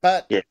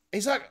 but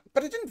he's like,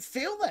 but it didn't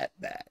feel that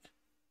bad.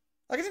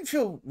 It didn't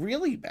feel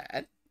really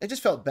bad. It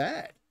just felt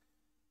bad.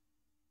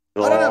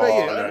 I don't know about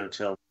you. Don't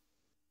tell.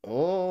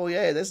 Oh,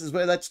 yeah, this is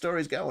where that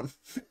story's going.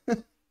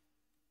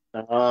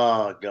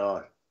 Oh,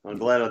 God. I'm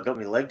glad I got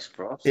my legs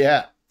crossed.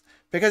 Yeah.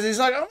 Because he's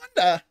like, I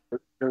wonder.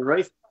 The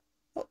reef.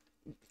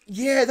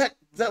 Yeah,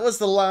 that was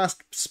the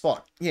last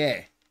spot.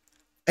 Yeah.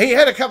 He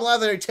had a couple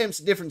other attempts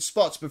at different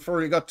spots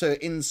before he got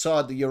to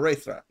inside the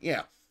urethra.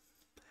 Yeah.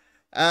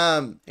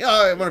 I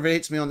wonder if it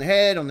hits me on the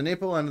head, on the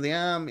nipple, under the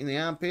arm, in the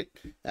armpit,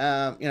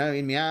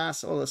 in my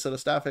ass, all that sort of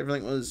stuff.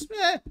 Everything was,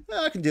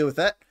 I can deal with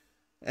that.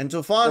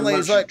 Until finally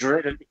he's like,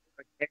 dreaded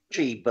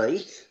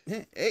GB.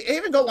 Yeah, he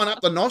even got one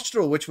up the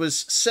nostril, which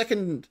was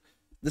the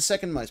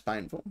second most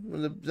painful.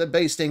 The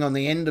bee sting on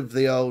the end of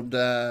the old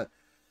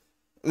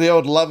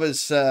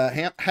lover's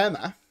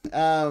hammer,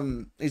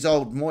 his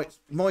old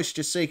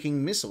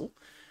moisture-seeking missile.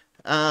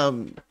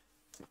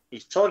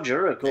 He's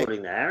Todger,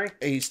 according to Harry.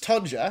 He's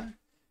Todger.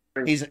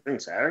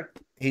 Prince Harry.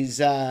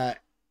 He's engine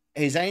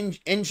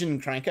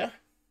cranker.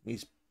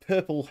 He's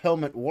purple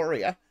helmet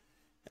warrior.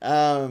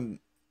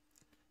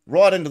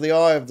 Right into the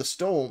eye of the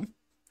storm.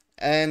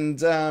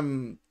 And,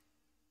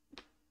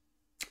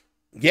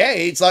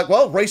 it's like,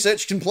 well,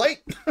 research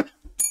complete.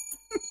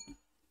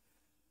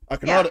 I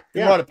can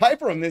write a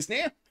paper on this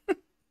now.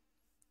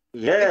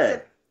 Yeah.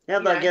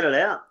 How'd they get it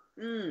out?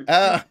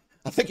 I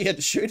think he had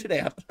to shoot it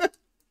out.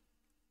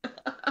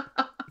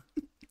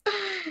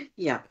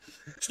 Yeah.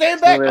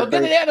 Stand back, I'll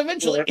get it out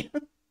eventually.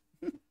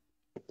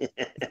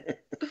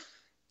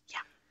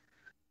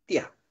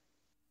 Yeah.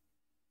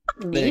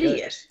 An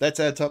idiot. That's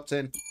our top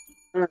 10.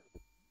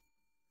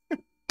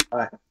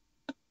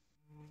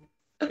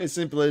 As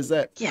simple as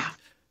that. Yeah.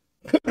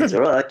 That's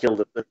all right. I killed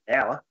it for an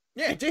hour.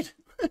 Yeah, it did.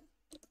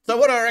 So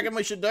what do I reckon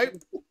we should do?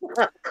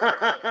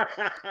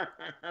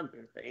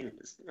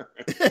 Penis.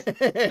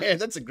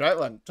 That's a great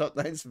one. Top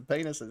names for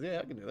penises. Yeah,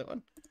 I can do that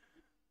one.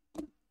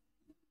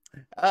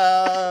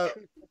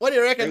 What do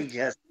you reckon?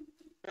 Yes.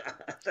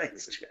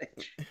 Thanks,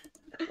 Change.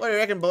 What do you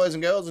reckon, boys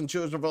and girls and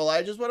children of all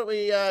ages? Why don't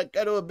we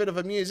go to a bit of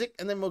a music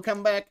and then we'll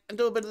come back and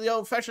do a bit of the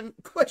old-fashioned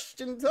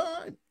question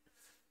time?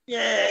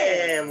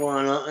 Yeah,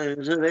 why not?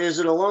 Is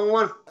it a long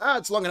one? Oh,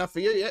 it's long enough for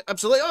you, yeah,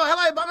 absolutely. Oh,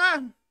 hello,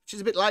 Bummer. She's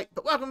a bit late,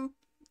 but welcome.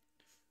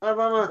 Hi,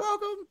 Bummer.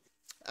 Welcome.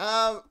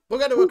 We'll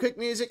go to a quick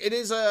music. It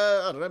is,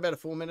 about a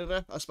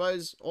 4-minute, I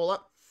suppose, all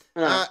up.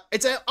 No.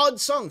 It's an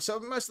odd song, so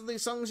most of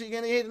these songs you're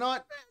going to hear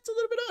tonight, it's a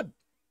little bit odd.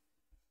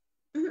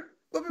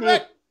 We'll be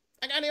back.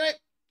 Okay, anyway.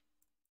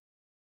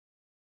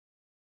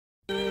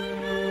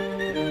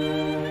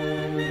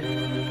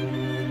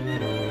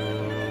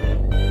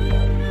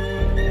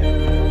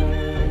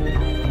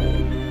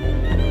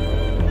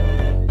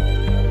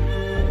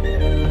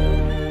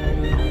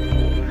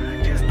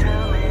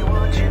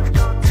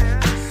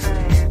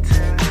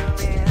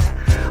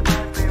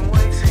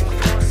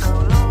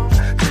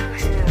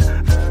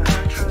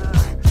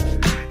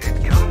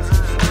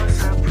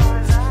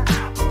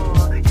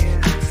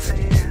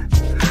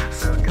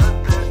 So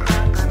got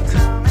the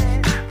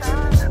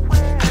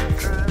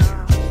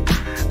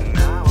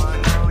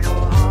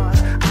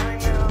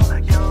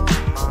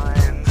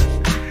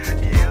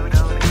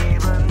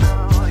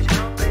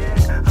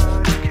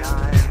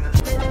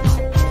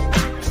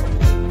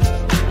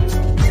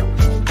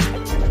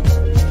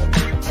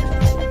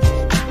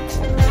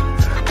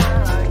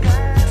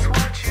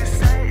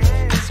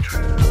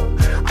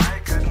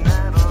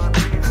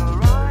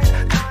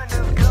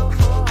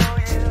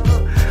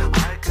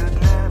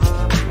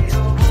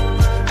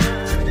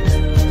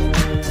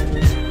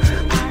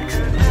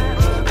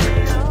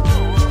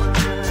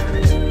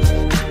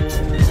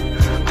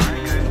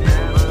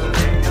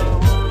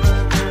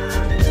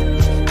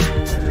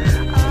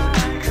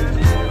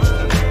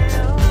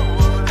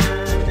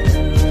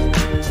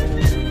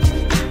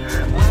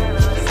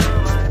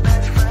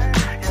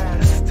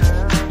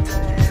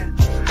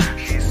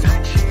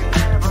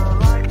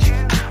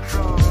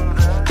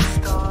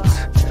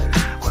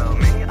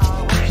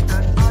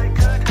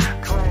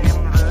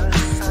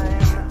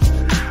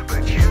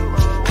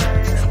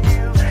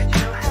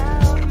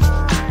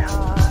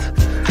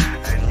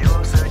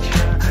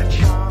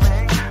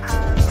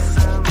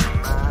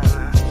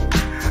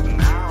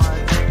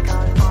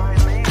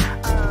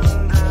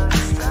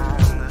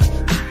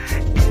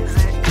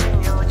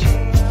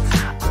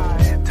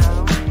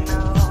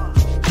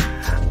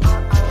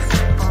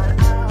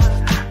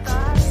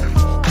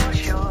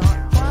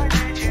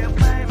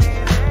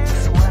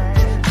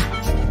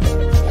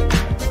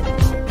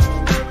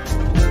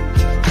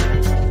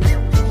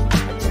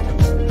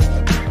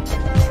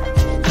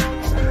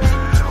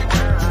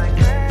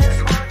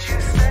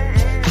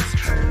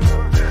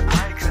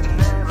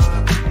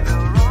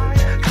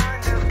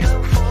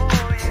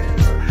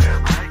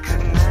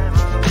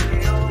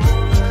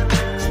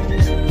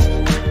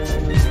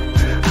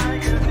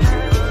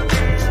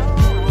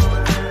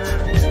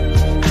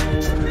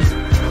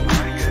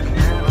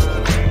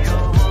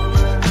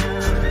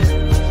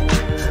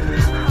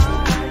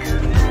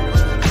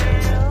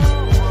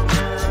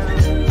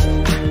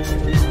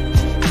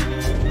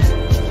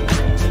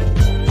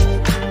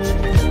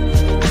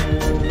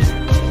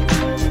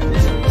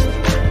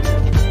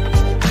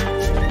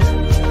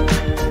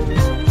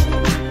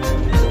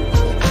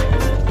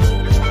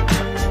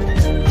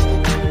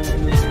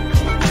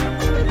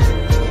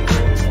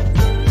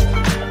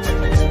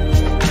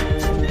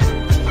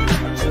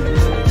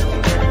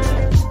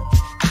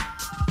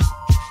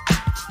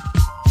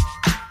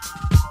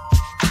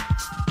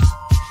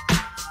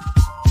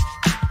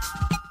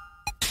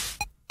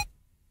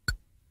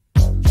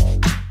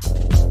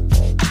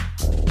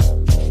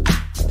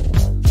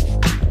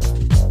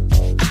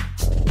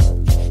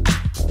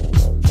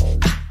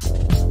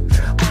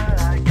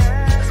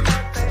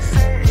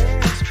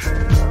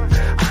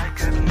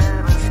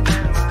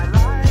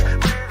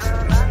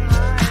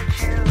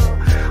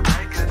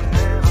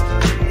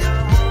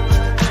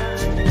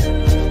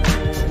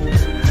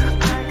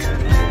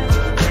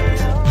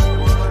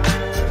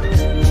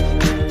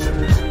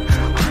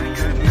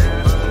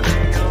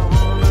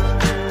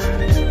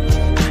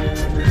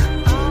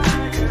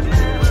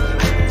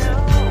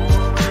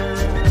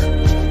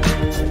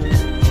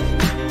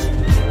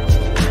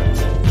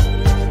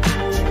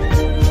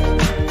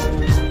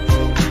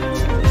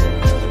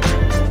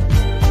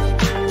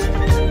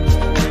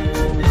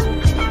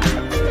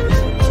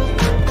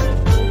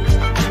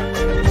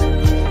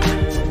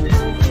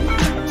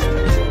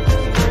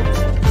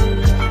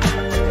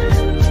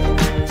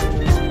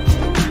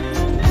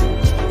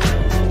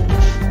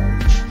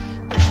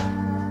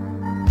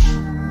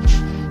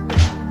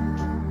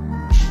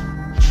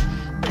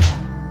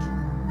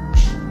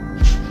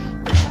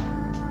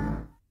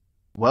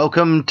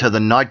Welcome to the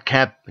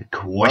Nightcap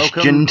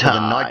Question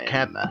Time.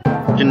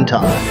 Question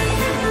Time.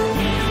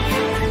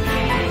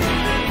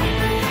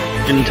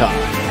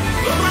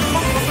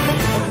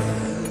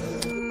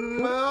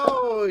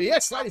 Oh,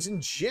 yes, ladies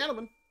and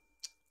gentlemen.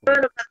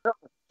 Heard it that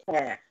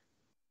time.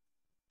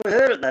 We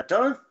heard it that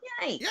time.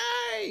 Yay!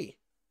 Yay!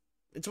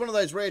 It's one of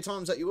those rare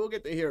times that you will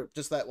get to hear it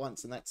just that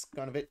once, and that's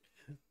kind of it.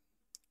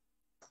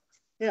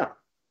 Yeah.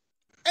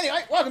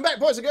 Anyway, welcome back,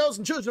 boys and girls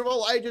and children of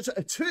all ages,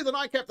 to the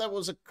Nightcap. That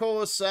was, of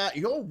course,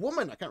 Your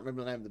Woman. I can't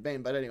remember the name of the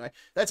band, but anyway,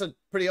 that's a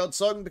pretty odd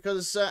song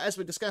because, as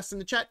we discussed in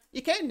the chat,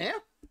 you can now.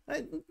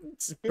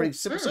 It's pretty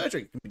simple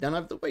surgery. It can be done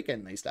over the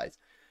weekend these days.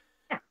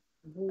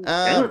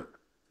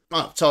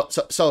 So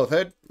I've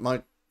heard.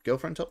 My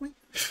girlfriend told me.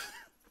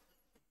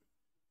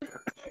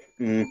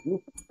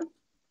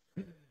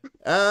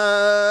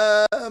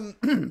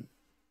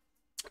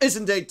 It's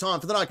indeed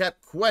time for the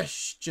Nightcap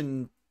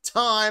Question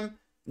Time.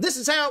 This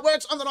is how it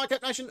works on the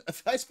Nightcap Nation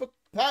Facebook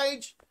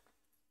page.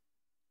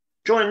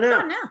 Join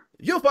now.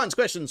 You'll find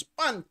questions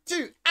 1,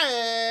 2,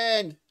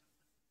 and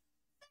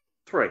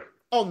 3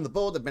 on the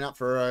board. They've been up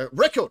for a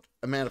record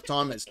amount of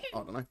time. It's, I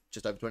don't know,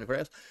 just over 24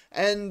 hours.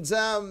 And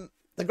the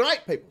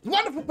great people, the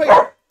wonderful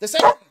people, the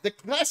sexy, the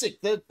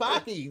classic, the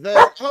Barky,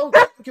 the whole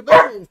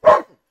caboodle of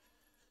people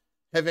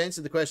have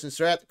answered the questions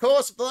throughout the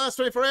course of the last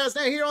 24 hours.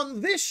 Now here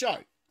on this show,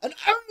 and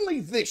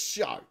only this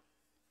show,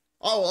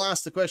 I will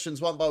ask the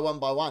questions one by one.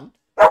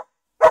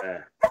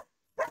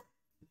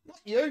 Not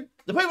you.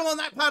 The people on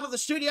that part of the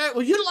studio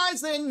will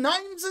utilise their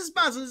names as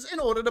buzzers in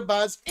order to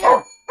buzz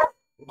in.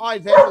 I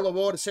then will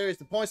award a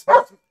series of points.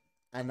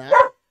 And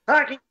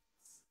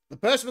the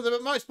person with the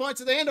most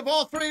points at the end of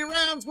all 3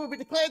 rounds will be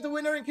declared the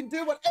winner and can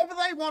do whatever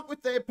they want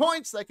with their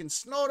points. They can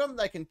snort them,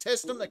 they can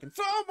test them, they can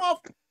throw them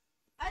off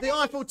the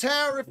Eiffel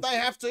Tower if they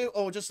have to,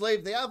 or just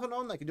leave the oven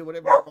on. They can do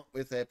whatever they want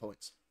with their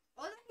points.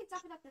 Or they can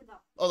stuff it up their bum.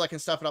 Or they can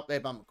stuff it up their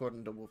bum,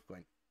 according to Wolf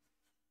Queen.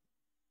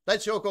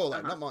 That's your call,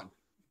 though, not mine.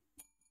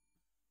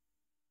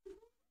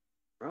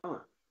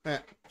 Right. Yeah.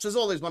 So there's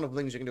all these wonderful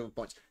things you can do with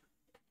points.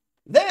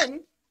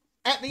 Then,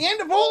 at the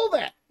end of all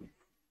that,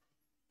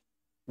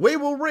 we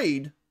will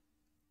read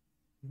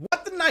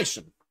what the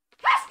nation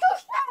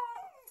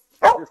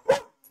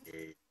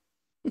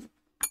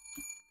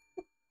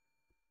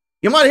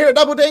You might hear a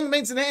double ding,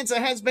 means an answer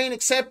has been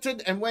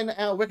accepted, and when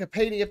our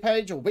Wikipedia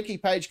page or wiki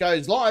page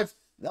goes live,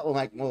 that will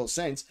make more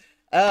sense.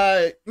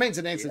 Means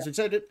an answer's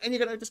accepted, and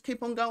you're going to just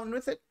keep on going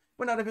with it.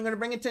 We're not even going to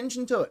bring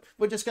attention to it.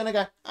 We're just going to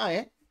go, oh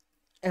yeah,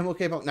 and we'll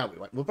keep on. No, we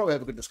won't. We'll probably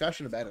have a good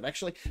discussion about it,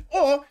 actually.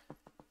 Or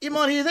you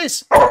might hear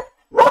this.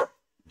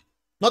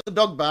 Not the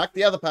dog bark,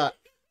 the other part.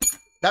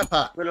 That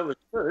part. When it was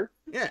true.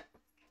 Yeah.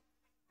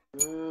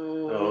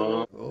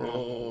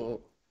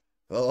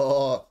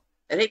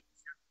 I think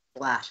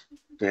flat.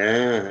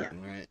 Yeah.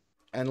 Right.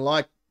 And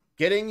like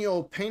getting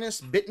your penis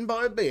bitten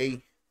by a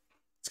bee,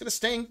 it's going to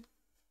sting.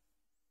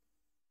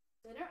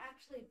 They don't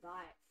actually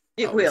bite.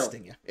 It will.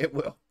 Sting you. It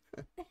will.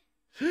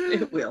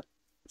 It will.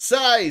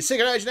 So,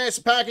 Secret Agent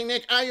Answer Parking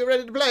Nick, are you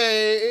ready to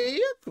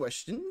play?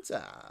 Question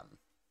time.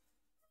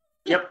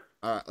 Yep.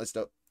 All right, let's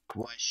do it.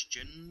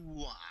 Question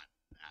 1.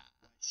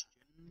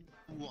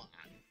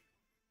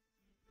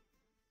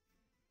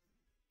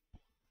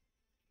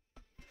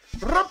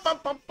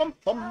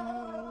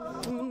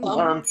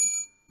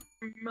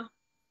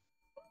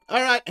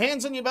 All right,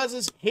 hands on your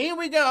buzzers. Here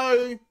we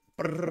go.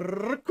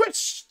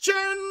 Question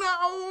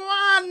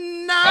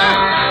 1.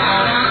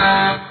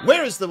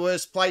 Where is the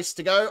worst place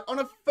to go on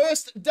a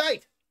first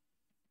date?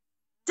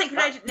 Secret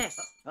Agent Ness.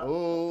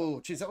 Oh,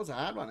 geez, that was a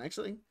hard one,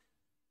 actually.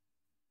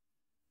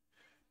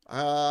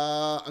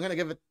 I'm going to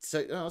give it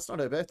to... No, it's not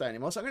her birthday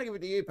anymore, so I'm going to give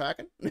it to you,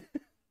 Parkin.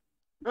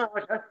 Oh,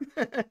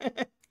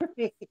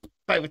 okay.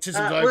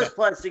 Favouritism's over. Worst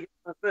place to get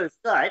on a first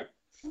date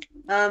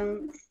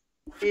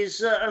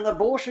is an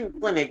abortion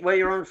clinic where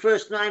you're on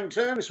first name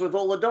terms with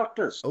all the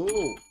doctors.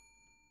 Oh.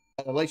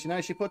 At least you know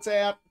she puts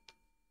out.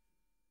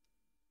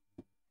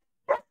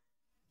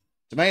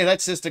 To me,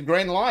 that's just a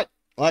green light.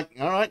 Like,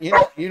 all right,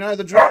 you know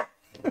the drill.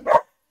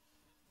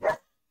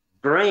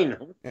 Green.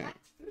 Yeah.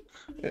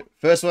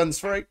 First one's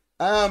free.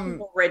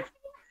 Red,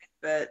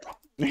 but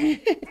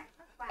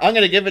I'm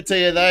going to give it to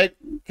you, though,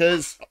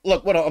 because,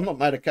 look, I'm not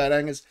made of coat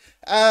hangers.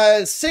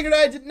 Secret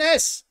Agent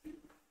Ness.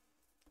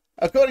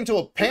 According to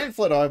a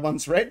pamphlet I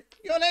once read,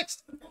 you're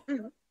next.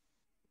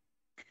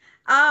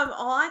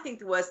 I think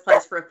the worst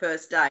place for a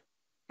first date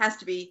has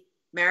to be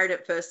Married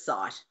at First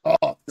Sight.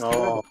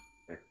 Oh.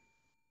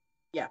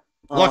 Yeah.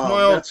 Like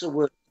my old... That's the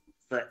worst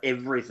for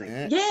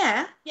everything.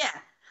 Yeah.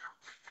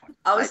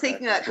 I was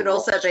thinking that could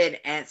also be an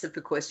answer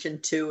for question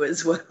 2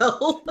 as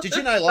well. Did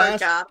you know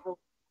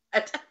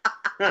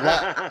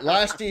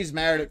last year's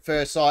Married at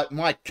First Sight,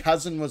 my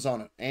cousin was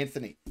on it,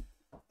 Anthony.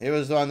 He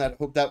was the one that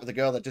hooked up with a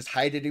girl that just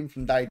hated him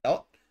from day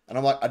dot. And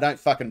I'm like, I don't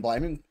fucking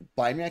blame you,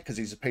 because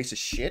he's a piece of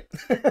shit.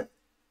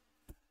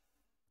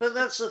 But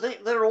that's the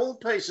thing. They're all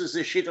pieces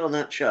of shit on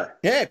that show.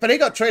 Yeah, but he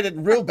got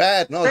treated real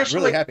bad, and I was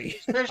really happy.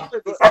 Especially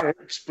the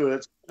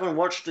experts. I haven't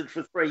watched it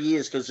for 3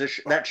 years because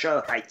that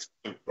show hates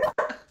him.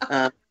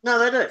 No,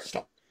 they do.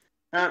 Stop.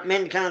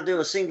 Men can't do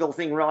a single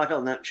thing right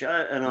on that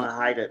show, and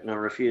I hate it, and I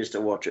refuse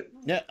to watch it.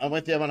 Yeah, I'm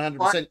with you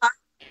 100%.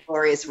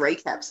 Glorious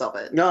recaps of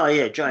it. No,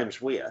 yeah,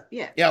 James Weir.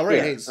 Yeah. Yeah, I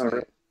read his.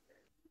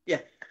 Yeah.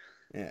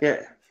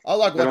 Yeah. I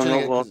like But watching I'm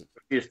it. not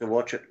refuse to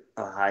watch it.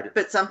 I hate it.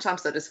 But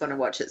sometimes I just want to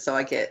watch it so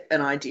I get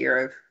an idea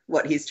of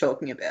what he's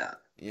talking about.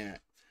 Yeah.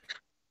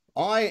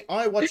 I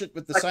watch it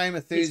with the same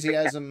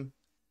enthusiasm.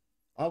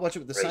 I watch it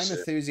with the same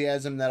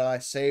enthusiasm that I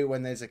see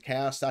when there's a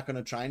cow stuck on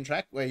a train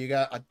track where you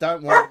go, I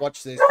don't want to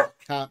watch this, but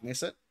I can't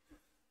miss it.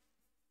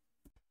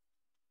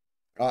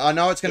 I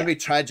know it's going to be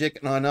tragic,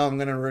 and I know I'm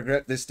going to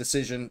regret this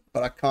decision,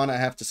 but I kind of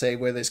have to see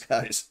where this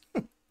goes.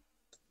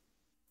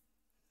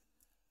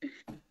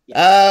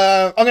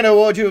 I'm going to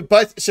award you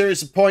both a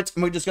series of points,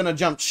 and we're just going to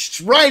jump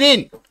straight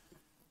in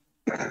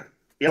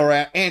for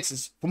our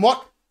answers. From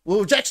what?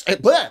 Well, Jackson,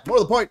 more of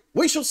the point,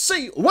 we shall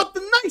see what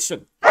the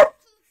nation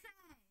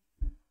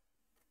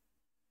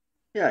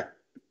had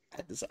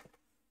to say.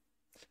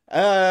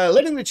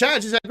 Leading the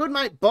charge is our good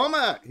mate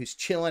Bomber, who's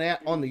chilling out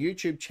on the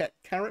YouTube chat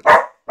currently.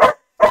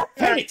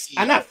 Phoenix,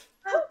 enough.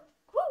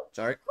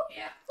 Sorry.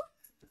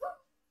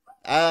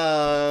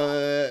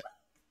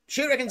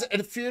 She reckons at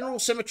a funeral,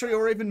 cemetery,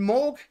 or even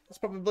morgue, it's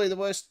probably the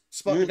worst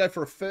spot to go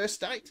for a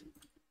first date.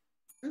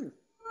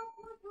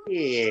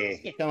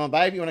 Yeah. Come on,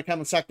 babe, you want to come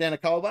and suck down a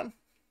cold one?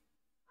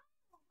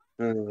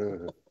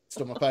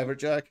 Still my favourite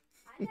joke.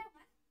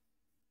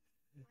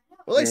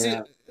 Well,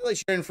 at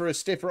least you're in for a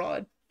stiff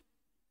ride.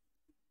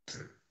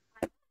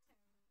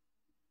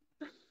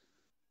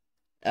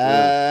 The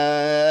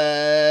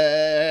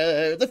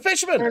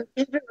fisherman.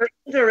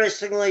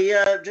 Interestingly,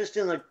 just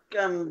in the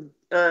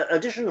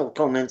additional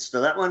comments to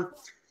that one,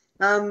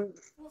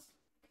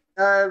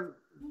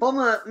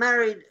 Bomber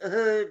married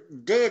her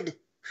dead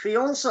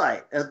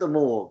fiance at the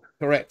morgue.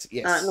 Correct.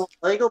 Yes. Not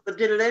legal, but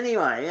did it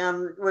anyway.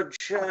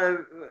 Which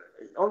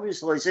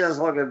obviously sounds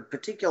like a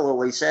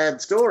particularly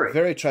sad story.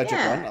 Very tragic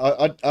one.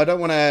 I don't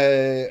want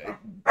to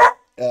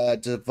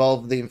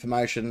devolve the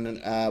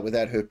information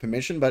without her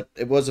permission, but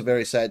it was a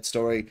very sad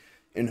story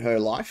in her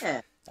life.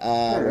 Where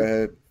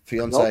her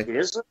fiance.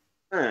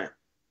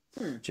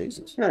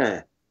 Jesus.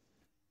 Yeah.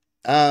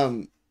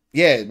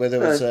 Where there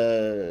was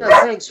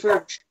thanks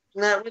for sharing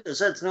that with us.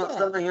 That's not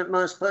something that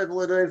most people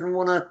would even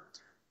want to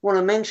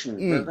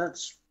mention. But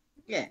that's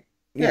good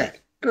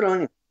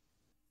on you.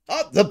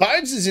 Oh, the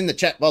Bones is in the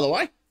chat, by the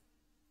way.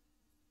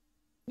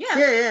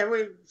 Yeah,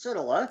 we said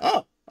hello.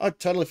 Oh, I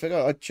totally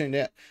forgot. I tuned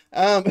out.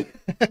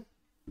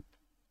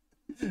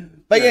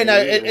 But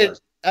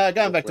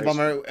going back to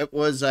Bomber, it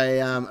was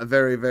a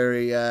very,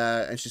 very,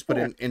 and she's put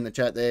in the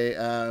chat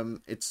there.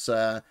 It's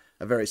a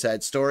very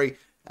sad story,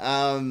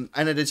 and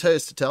it is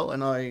hers to tell.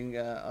 And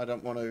I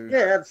don't want to.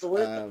 Yeah,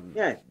 absolutely.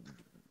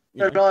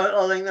 But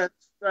I think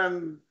that's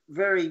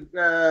very.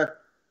 I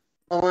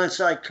won't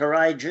say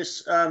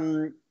courageous,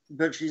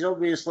 but she's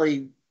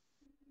obviously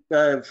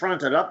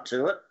fronted up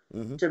to it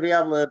to be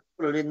able to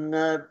put it in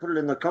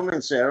the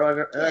comments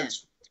there.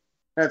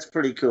 That's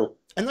pretty cool.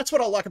 And that's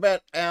what I like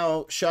about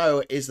our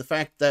show is the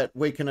fact that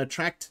we can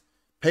attract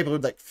people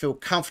that feel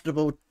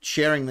comfortable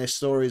sharing their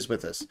stories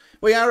with us.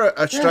 We are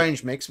a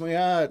strange mix. We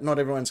are not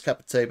everyone's cup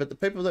of tea, but the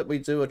people that we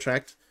do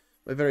attract,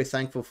 we're very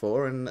thankful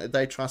for, and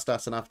they trust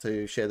us enough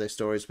to share their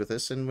stories with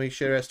us, and we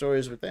share our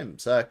stories with them.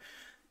 So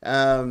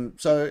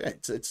it's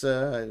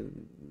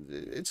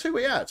who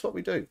we are. It's what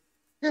we do.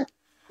 It's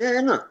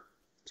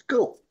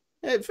cool.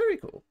 Yeah, very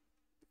cool.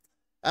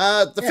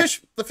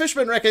 The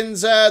Fishman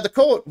reckons the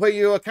court where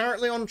you are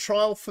currently on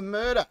trial for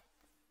murder.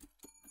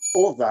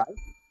 Although,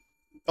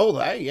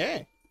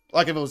 yeah.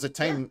 Like if it was a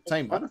team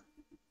one.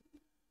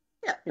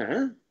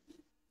 Yeah.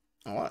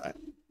 I like that.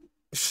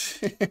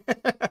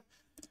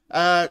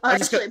 I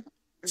just got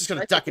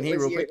to duck in here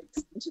real quick.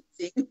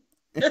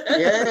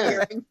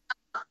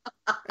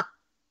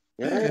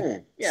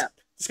 Yeah.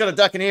 Just got to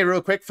duck in here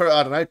real quick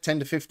for, 10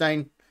 to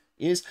 15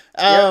 years.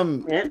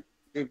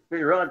 Be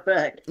right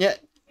back. Yeah.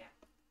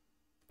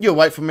 You'll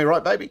wait for me,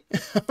 right, baby?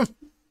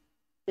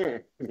 Yeah.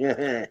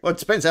 Well, it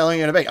depends how long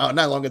you're going to be. Oh,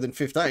 no longer than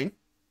 15.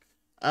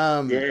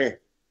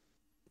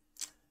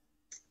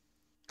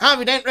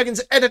 Harvey Dent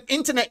reckons at an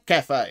internet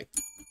cafe.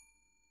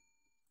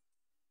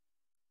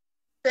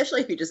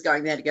 Especially if you're just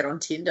going there to get on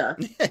Tinder.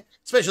 Yeah,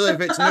 especially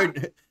if it's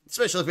nude.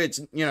 Especially if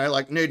it's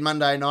like nude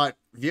Monday night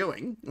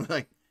viewing.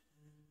 Like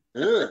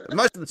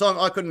most of the time,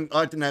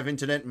 I didn't have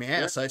internet in my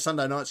house, so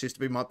Sunday nights used to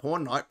be my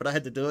porn night. But I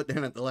had to do it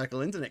down at the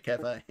local internet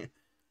cafe.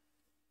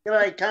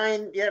 G'day,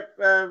 Kane. Yep,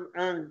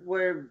 and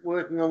we're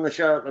working on the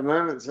show at the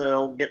moment, so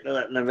I'll get to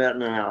that in about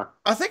an hour.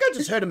 I think I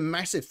just heard a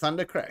massive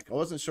thunder crack. I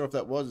wasn't sure if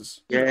that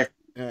was. Yeah.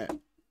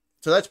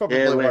 So that's probably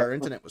why our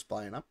internet was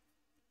playing up.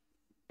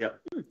 Yep.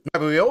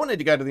 Maybe we all need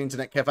to go to the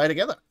internet cafe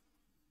together.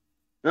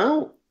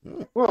 No.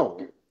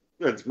 Well,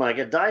 let's make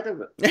a date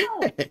of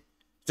it.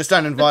 Just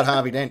don't invite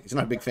Harvey Dent. He's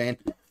not a big fan.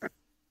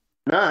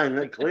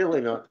 No,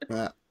 clearly not.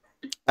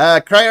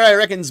 Cray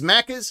reckons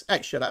Macca's.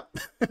 Hey, shut up.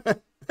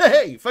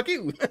 Hey, fuck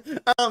you.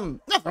 Nothing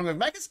wrong with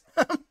Macca's.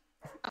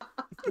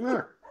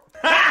 No.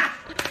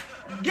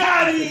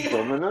 Got him!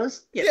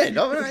 Domino's? Yeah,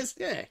 Domino's.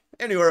 Yeah.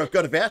 Anywhere I've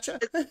got a voucher.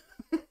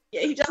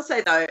 Yeah, he does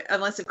say though,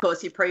 unless of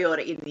course you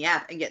pre-order in the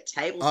app and get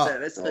table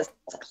service. Oh. It's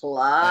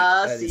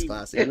classy. That is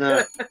classy.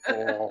 No.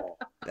 Oh,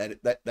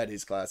 That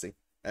is classy.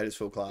 That is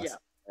full class.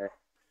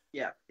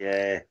 Yeah.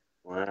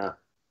 wow.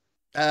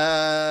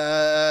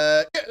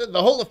 The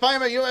Hall of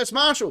Famer U.S.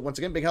 Marshal. Once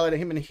again, big hello to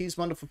him and his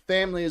wonderful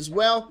family as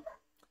well.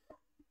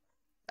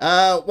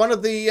 One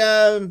of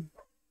the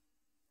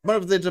what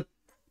have we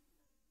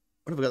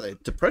got there?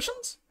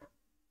 Depressions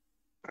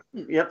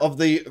Yep. of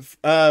the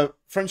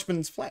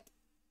Frenchman's Flat.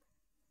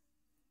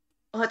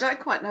 Well, I don't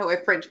quite know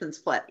where Frenchman's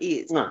Flat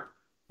is. No.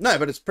 No,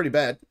 but it's pretty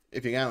bad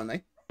if you're going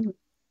there.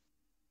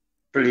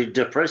 Pretty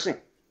depressing.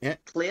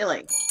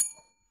 Clearly.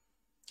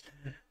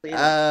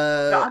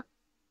 The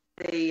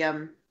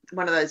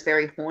One of those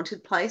very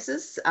haunted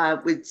places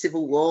with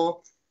Civil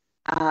War.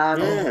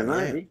 Yeah,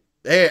 maybe.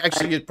 Yeah,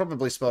 actually, you're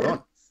probably spot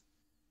on.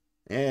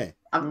 Yeah.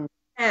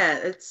 Yeah,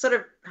 it sort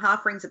of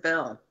half rings a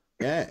bell.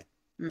 Yeah.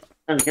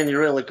 And can you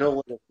really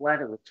call it a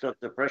flat if it's got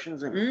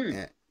depressions in it?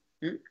 Yeah.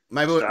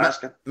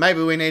 Mm.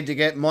 Maybe we need to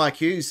get Mike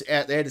Hughes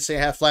out there to see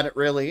how flat it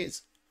really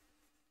is.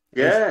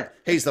 Yeah.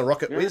 He's the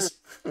rocket whiz.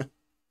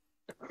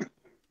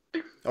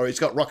 Or he's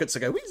got rockets that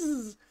go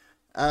whiz.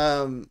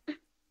 Oh,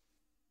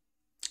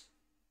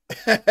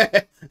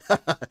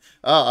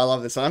 I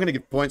love this. I'm going to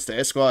give points to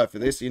Esquire for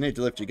this. You need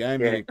to lift your game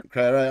here,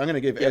 Crowder. I'm going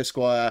to give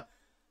Esquire,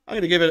 I'm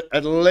going to give it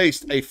at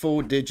least a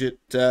 4-digit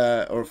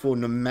or a 4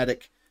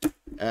 pneumatic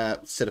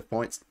set of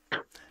points.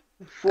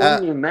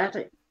 4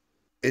 pneumatic?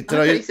 I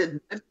thought he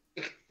said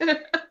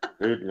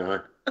Good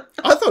night.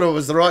 I thought it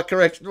was the right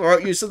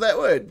use of that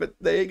word, but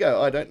there you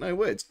go. I don't know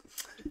words.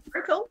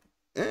 Prickle.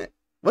 Yeah.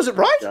 Was it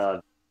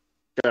right?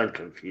 Don't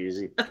confuse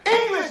him.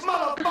 English,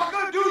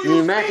 motherfucker, do you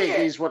Pneumatic speak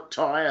it? is what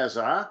tyres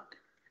are,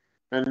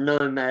 and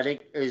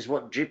nomadic is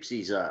what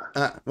gypsies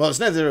are. Well, it's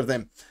neither of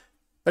them.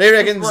 But he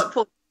reckons... What,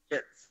 4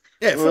 digits?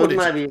 Yeah, 4 Well,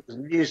 digits. maybe it was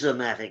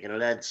Musomatic and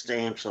it had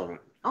stamps on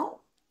it. Oh.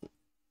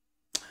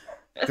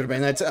 Could have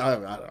been that too. I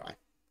don't know.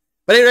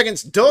 But he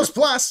reckons Doors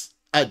Plus,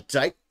 a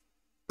date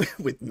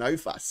with no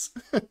fuss.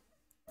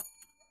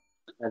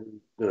 That's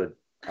good.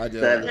 I do.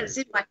 It's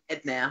in my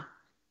head now.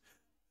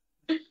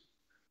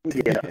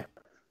 Yeah.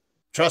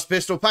 Trust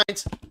Pistol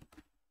Paint?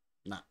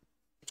 No.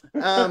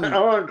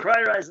 Oh, and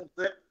Cray Ray's up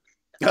there.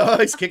 Oh,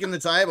 he's kicking the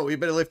table. You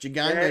better lift your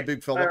game there,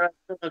 big fella.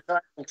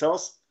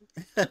 Toss.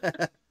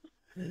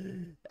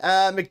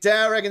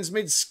 McDowell reckons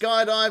mid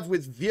skydive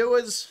with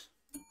viewers.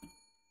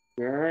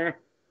 Yeah.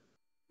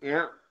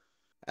 Yeah.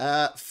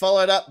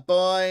 Followed up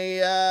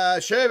by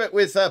Sherbet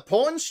with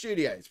Porn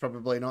Studios.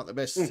 Probably not the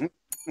best. So,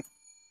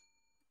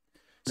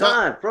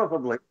 No,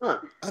 probably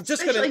not. I've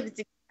just Especially got if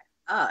it's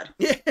hard.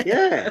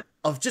 Yeah.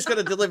 I've just got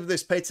to deliver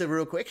this pizza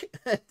real quick.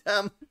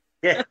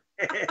 Yeah.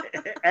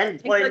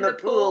 And clean the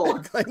pool.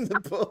 Clean the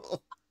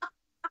pool.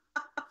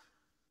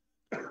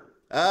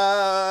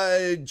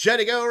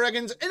 Jetty Girl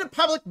reckons in a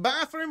public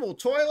bathroom or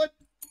toilet.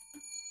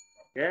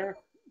 Yeah.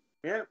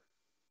 Yeah.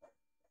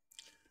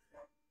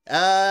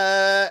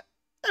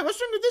 Hey,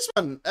 what's wrong with this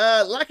one?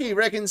 Lucky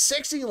reckons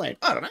sexy land.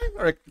 I don't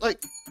know.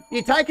 Like,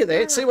 you take her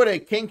there, see what her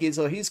kink is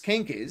or his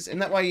kink is,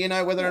 and that way you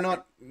know whether or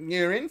not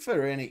you're in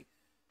for any.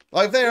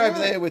 Like, if they're over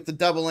there with the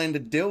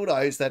double-ended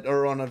dildos that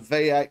are on a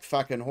V8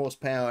 fucking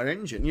horsepower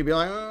engine, you'd be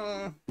like,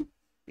 oh,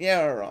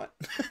 yeah, all right.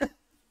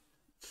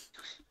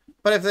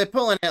 But if they're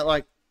pulling out,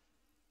 like,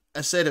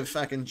 a set of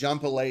fucking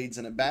jumper leads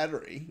and a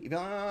battery, you'd be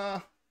like,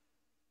 oh,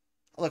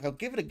 look, I'll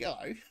give it a go.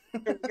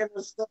 I'm going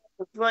to start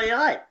with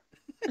V8.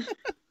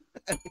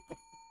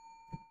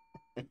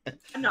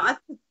 No, I think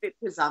it's a bit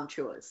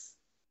presumptuous.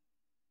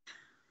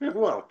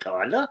 Well,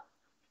 kind of.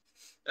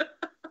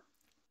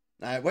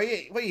 No, what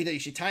you do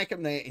is you take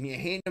them there and you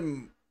hand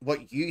them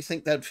what you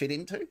think they'd fit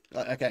into.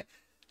 Like, okay,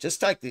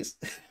 just take this,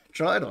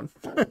 try it on.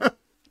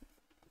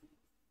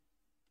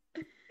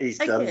 He's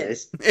done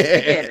this.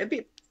 Again, a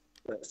bit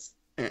worse.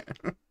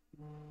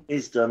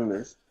 He's done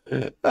this.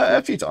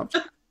 A few times.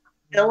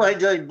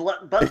 LED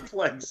butt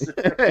plugs.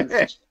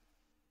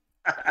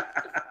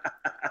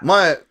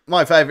 My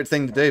favourite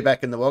thing to do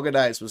back in the Wagga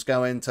days was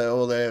go into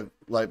all their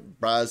like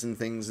bras and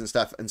things and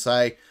stuff and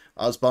say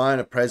I was buying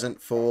a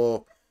present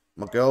for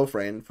my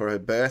girlfriend for her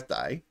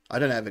birthday. I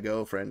don't have a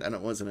girlfriend and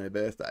it wasn't her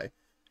birthday.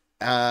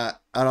 And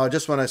I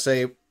just want to see,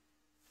 you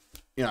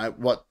know,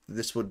 what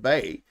this would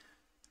be.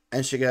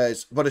 And she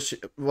goes,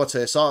 what's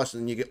her size?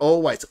 And you get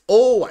always,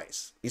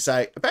 you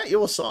say, about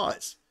your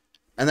size.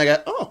 And they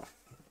go, oh,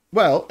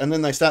 well, and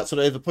then they start sort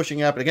of either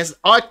pushing up and against it.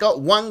 I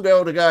got one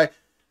girl to go,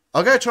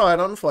 I'll go try it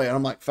on for you. And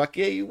I'm like, fuck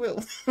yeah, you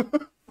will.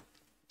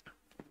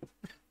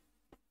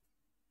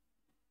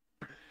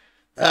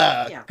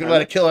 Good way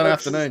to kill an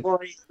afternoon. Why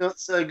he's not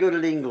so good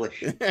at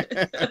English.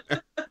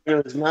 He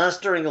was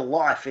mastering a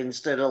life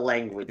instead of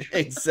language.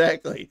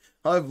 Exactly.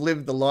 I've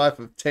lived the life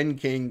of 10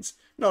 kings.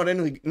 Not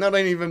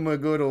any of them were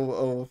good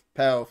or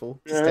powerful.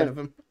 Just 10 of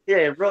them.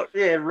 Yeah,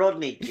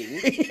 Rodney King.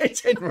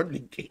 10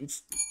 Rodney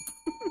Kings.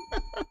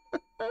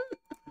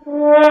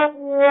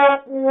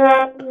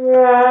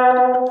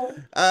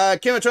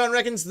 Kimatron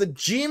reckons the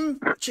gym.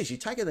 Jeez, you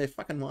take it there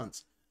fucking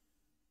once.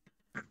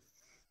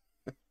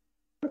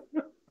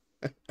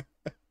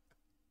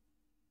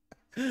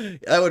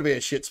 That would be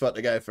a shit spot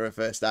to go for a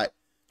first date.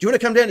 Do you want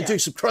to come down and do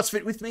some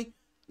CrossFit with me?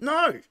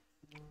 No.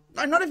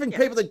 No, not even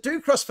people that do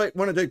CrossFit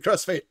want to do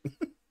CrossFit.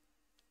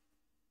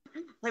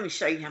 Let me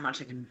show you how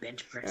much I can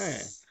bench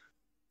press.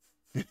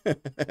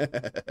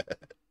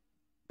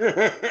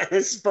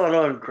 Spot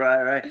on,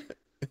 Cray, right?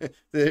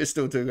 There's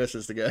still 2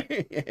 questions to go.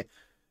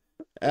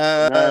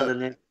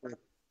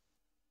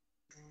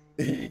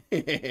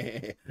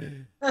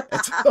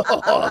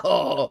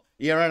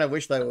 Your Honor,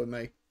 wish they were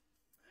me.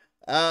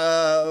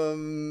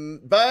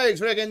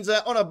 Bogues reckons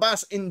on a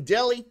bus in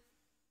Delhi.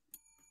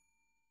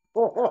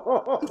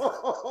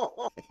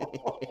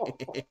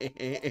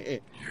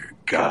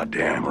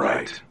 Goddamn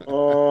right.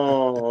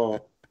 Oh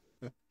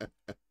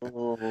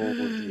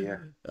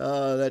dear.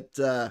 Oh, that.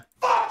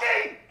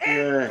 Fucking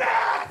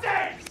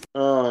Yeah.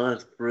 Oh,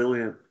 that's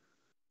brilliant.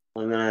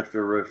 I'm gonna have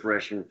to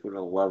refresh and put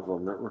a love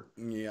on that one.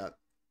 Yeah.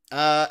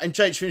 And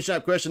Cheech finishing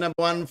up question number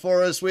 1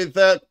 for us with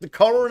the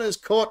Coroner's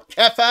Court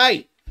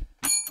Cafe.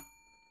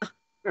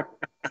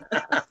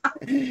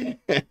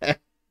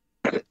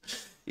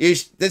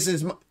 This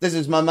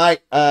is my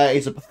mate.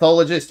 He's a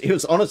pathologist. He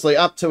was honestly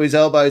up to his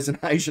elbows in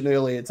Asian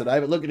earlier today,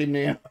 but look at him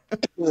now.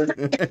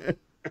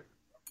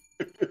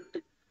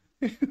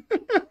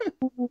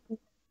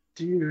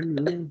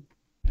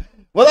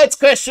 Well, that's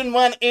question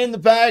 1 in the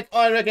bag.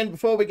 I reckon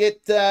before we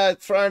get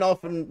thrown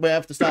off and we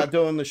have to start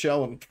doing the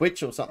show on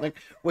Twitch or something,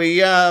 we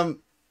go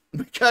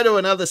to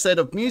another set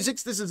of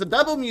musics. This is a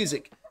double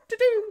music.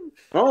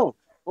 Oh,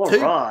 all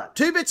right.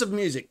 2 bits of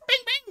music.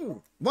 Bing,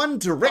 bing. One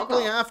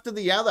directly after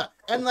the other.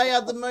 And they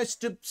are the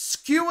most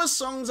obscure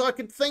songs I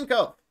could think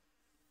of.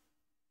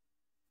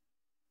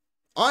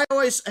 I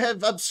always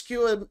have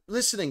obscure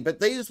listening, but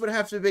these would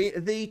have to be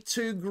the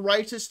 2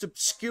 greatest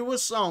obscure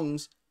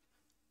songs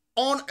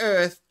on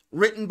earth,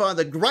 written by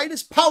the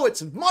greatest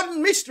poets of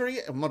modern history.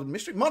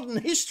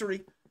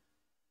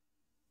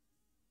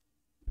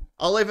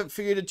 I'll leave it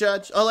for you to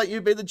judge. I'll let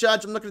you be the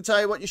judge. I'm not going to tell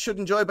you what you should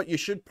enjoy, but you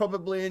should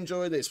probably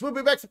enjoy this. We'll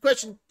be back for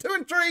question 2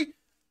 and 3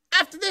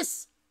 after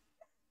this.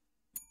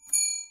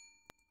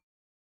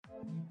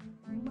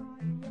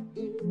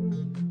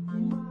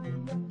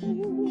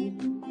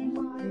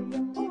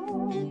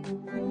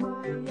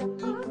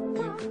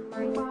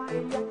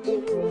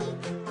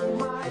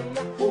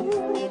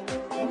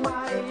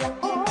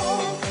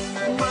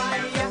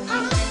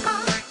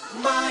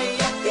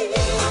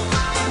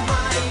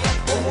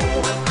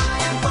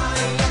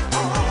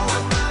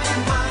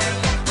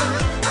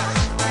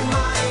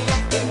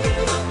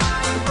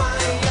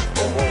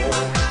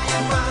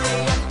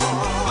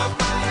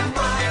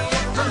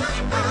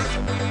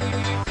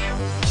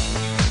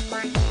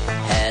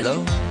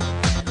 Hello,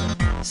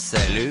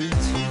 salute,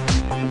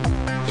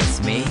 it's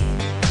me,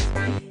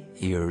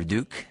 your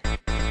Duke,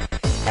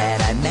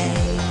 and I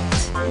made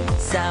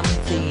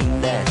something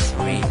that's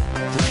free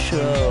to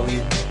show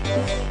you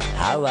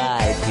how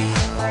I feel.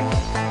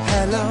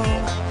 Hello,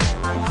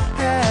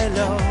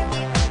 hello,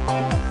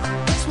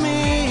 it's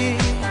me,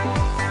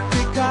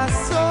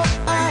 Picasso.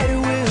 I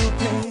will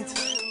paint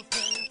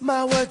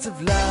my words of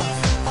love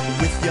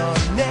with your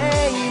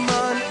name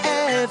on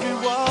every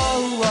wall.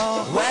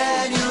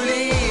 When you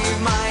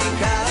leave, my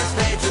colors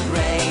fade to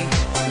gray.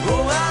 Go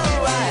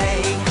away,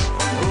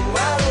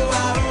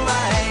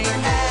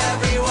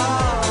 every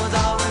word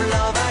of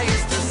love I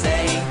used to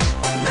say.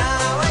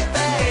 Now I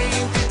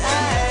paint it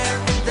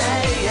every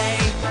day.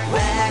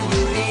 When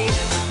you leave,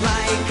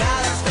 my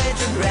colors fade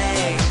to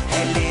gray.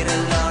 A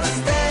little longer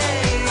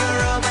stay,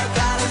 all my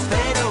colors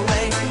fade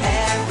away.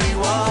 Every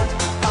word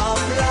of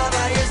love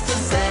I used to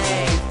say.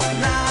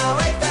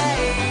 Now I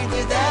paint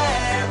it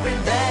every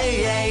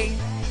day.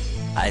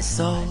 I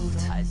sold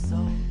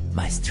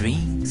my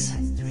strings,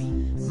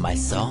 my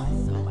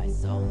song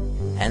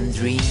and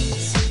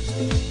dreams,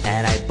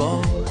 and I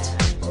bought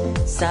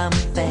some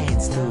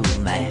paints to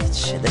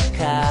match the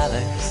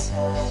colors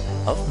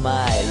of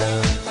my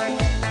love.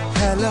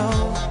 Hello,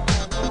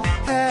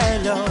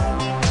 hello,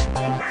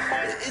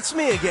 it's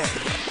me again.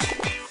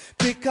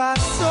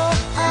 Picasso,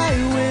 I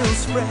will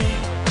spray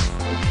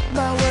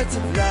my words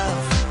of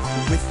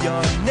love with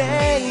your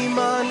name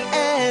on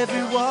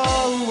every wall.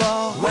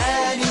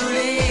 When you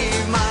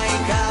leave, my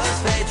colors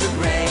fade to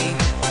gray.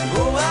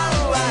 Go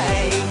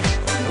away,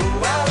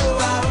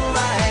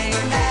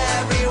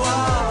 every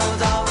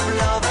word of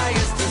love I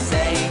used to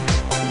say.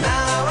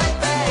 Now I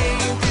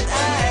paint it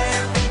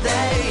every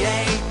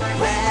day.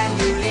 When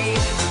you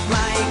leave,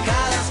 my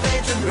colors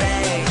fade to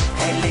gray.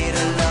 A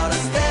little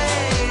longer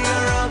stay,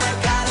 all my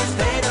colors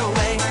fade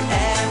away.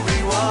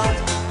 Every word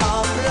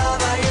of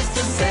love I used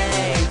to say.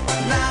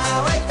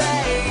 Now I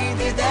paint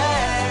it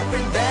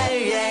every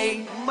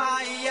day.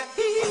 Maya,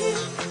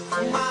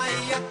 Maya,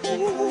 Maya,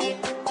 oh,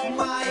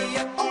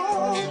 Maya,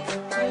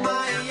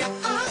 Maya,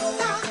 Maya,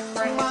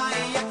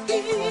 Maya,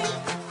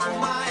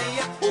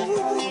 oh,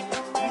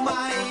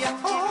 Maya,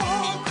 oh,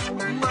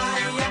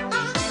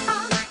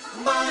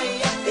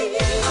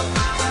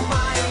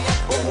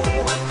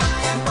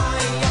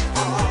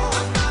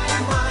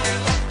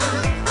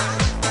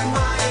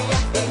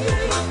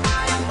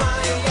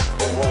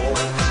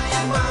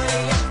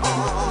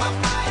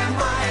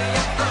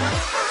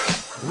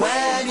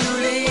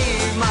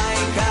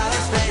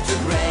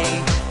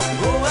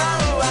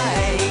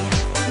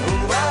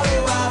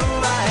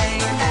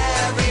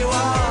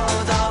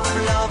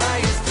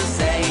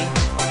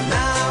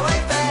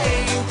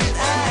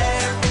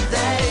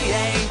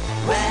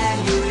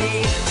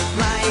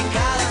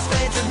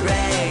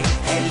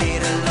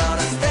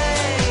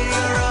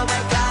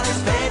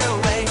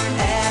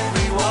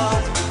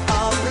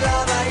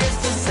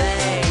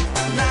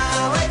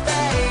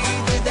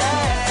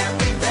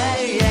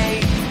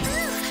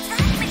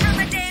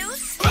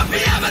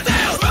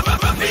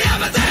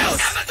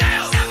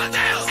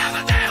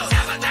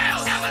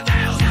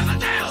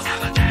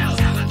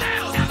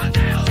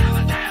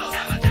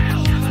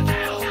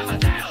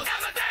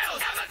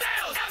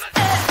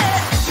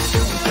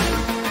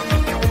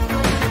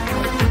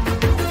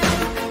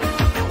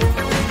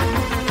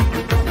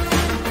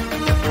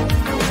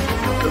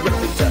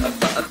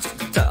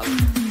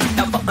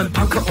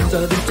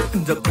 unterrichtet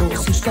in der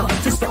großen Stadt.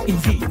 Es war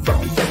in Wien, war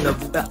Vienna,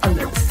 wo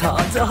alles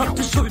tat.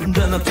 Hatte Schulden,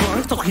 denn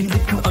trank, doch ihn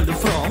liebten alle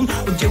Frauen.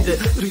 Und jede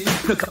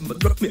rief, na kann man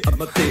Rock me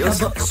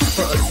Amadeus. Er war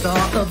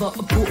Superstar, war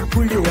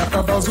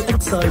populär, war so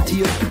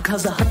exaltiert,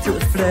 Kasa hatte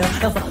Flair.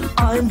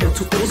 War ein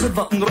Virtuose,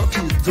 war ein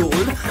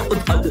Rockidol.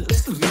 Und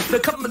alles rief, na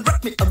kann man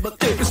Rock me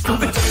Amadeus.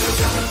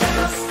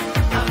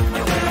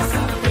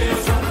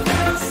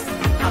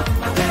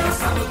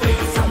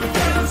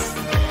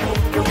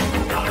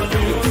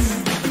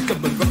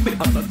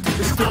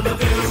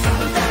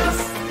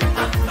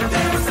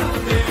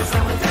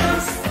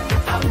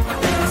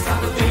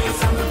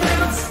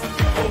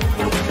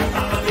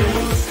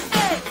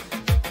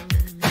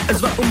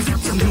 Es war um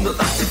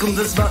 1780 und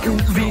es war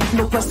irgendwie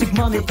no Plastic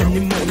Money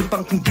anymore. Die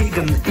Banken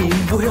gegen ihn.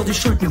 Woher die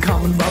Schulden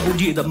kamen, war wohl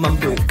jedermann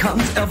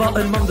bekannt. Er war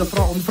ein Mann der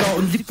Frauen,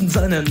 Frauen liebten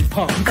seinen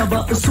Punk. Er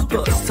war ein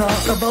Superstar,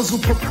 er war so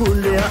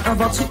populär, er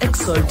war zu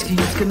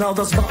exaltiert, genau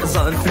das war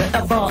sein Flair.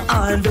 Er war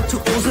ein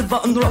Virtuose,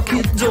 war ein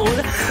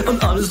Rockidol.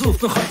 Und alle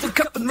suchten noch heute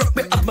Captain Rock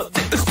me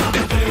Amadeus.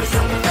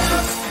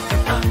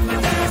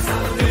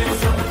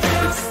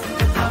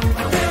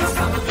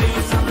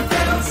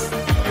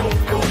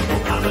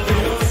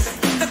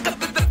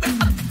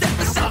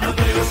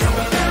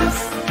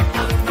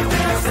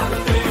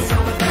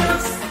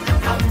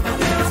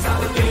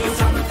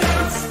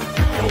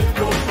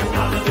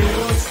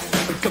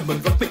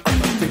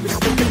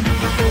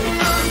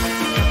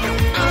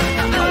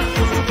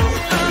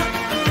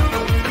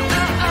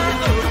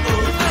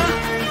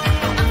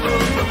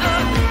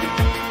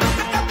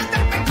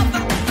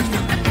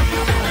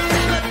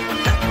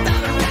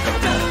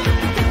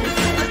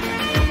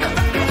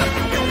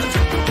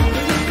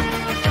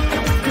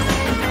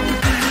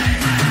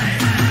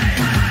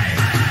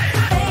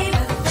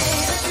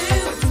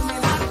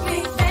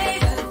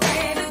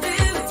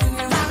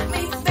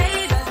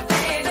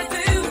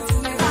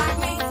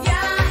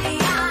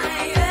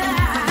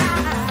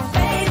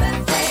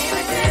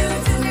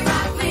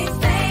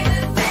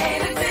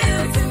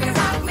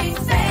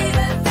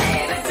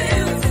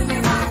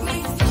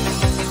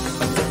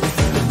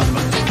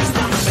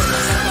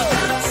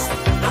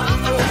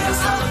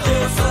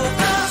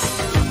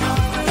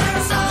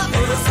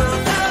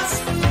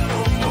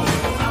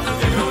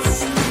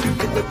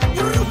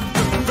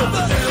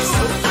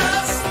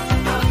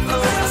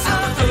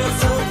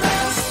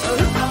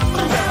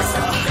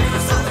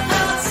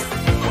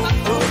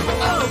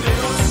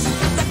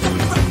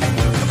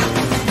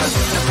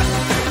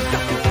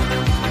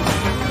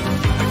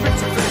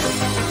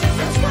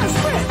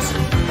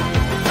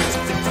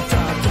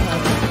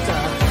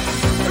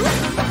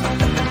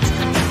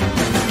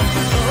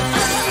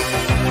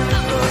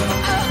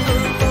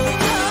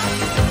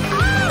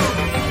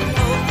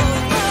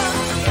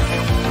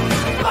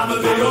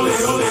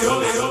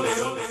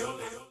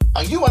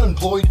 Are you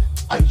unemployed?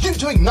 Are you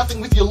doing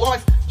nothing with your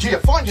life? Do you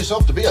find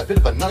yourself to be a bit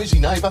of a nosy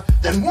neighbour?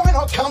 Then why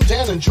not come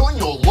down and join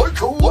your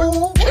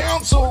local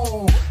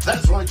council?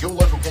 That's right, your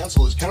local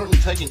council is currently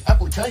taking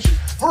applications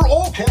for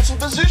all council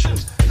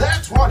positions.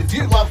 That's right, if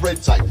you love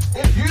red tape,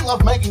 if you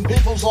love making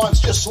people's lives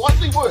just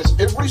slightly worse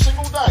every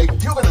single day,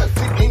 you're going to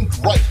fit in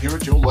great here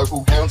at your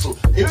local council.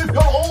 We've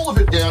got all of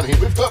it down here.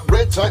 We've got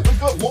red tape,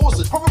 we've got laws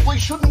that probably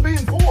shouldn't be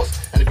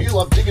enforced. And if you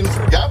love digging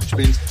through garbage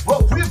bins,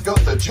 well, we've got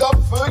the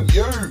job for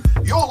you.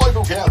 Your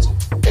local council.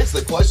 It's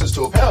the closest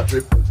to a power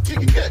trip you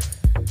can get.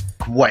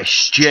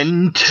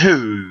 Question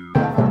 2.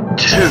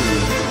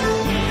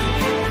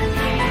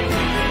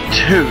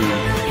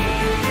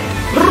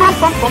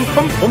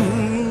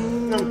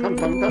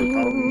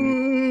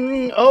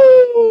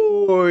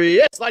 Oh,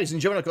 yes, ladies and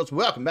gentlemen, of course,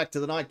 welcome back to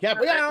the Nightcap.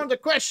 We are on to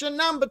question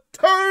number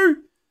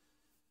 2.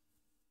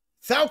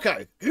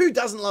 Falco. Who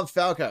doesn't love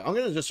Falco? I'm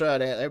going to just throw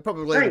it out there.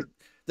 Probably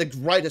the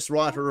greatest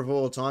writer of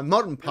all time,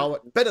 modern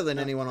poet, better than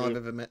anyone I've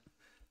ever met.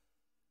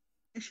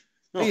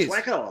 Oh,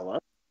 Flacco, I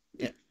love.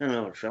 Yeah. I don't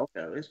know what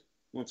Falco is.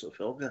 What's a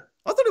Falco?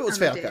 I thought it was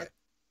Falco.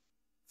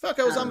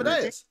 Falco was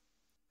Amadeus.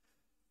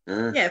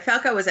 Yeah,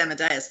 Falco was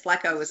Amadeus.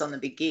 Flacco was on the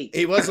big gig.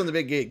 He was on the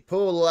big gig.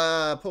 Paul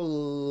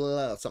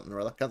something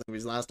or other. Can't think of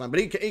his last name, but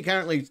he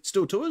currently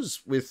still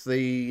tours with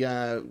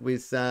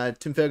the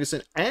Tim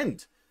Ferguson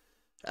and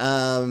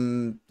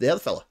the other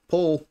fella,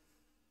 Paul.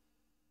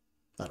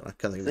 I don't know.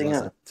 Can't think of his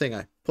last name.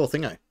 Thingo. Paul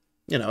Thingo.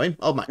 You know him,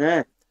 old mate.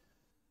 Yeah.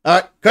 All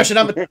right, question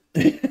number.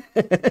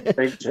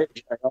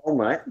 Old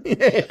mate.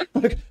 Yeah,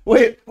 look,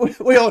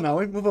 we all know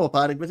him. We've all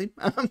partied with him.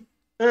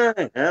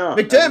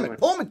 McDermott,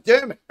 Paul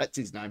McDermott. That's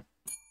his name.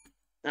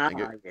 Thank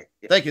you. Yeah.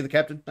 Thank you, the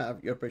captain.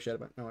 You appreciate it,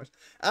 mate. No worries.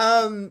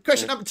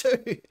 Question number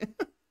 2.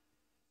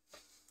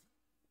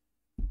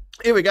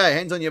 Here we go.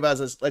 Hands on your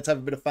buzzers. Let's have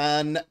a bit of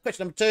fun.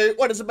 Question number 2.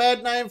 What is a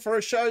bad name for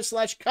a show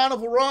 /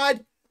 carnival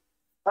ride?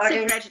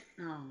 Secret Agent.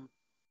 Oh.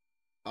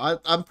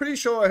 I'm pretty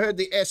sure I heard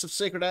the S of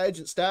Secret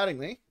Agent starting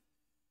there.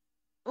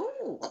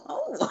 Oh.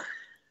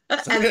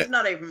 And it's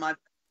not even my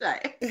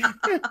birthday.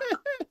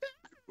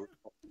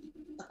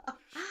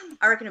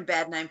 I reckon a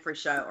bad name for a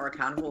show or a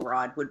carnival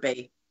ride would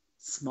be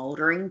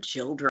Smouldering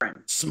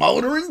Children.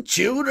 Smouldering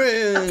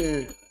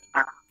Children.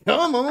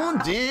 Come on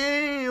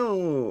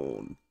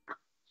down.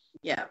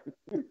 Yeah.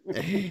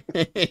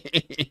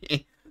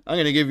 I'm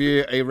going to give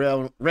you a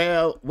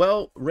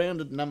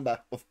well-rounded number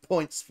of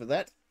points for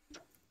that.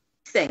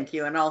 Thank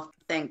you, and I'll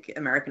thank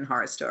American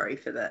Horror Story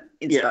for the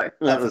inspo. Yeah,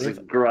 that was a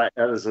great.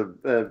 That was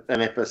an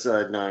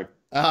episode name.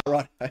 Ah,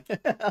 right.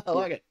 I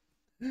like it.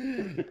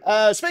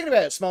 Speaking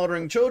about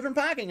smouldering children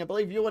parking, I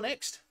believe you were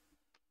next.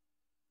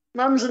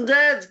 Mums and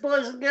dads,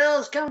 boys and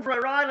girls, come for a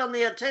ride on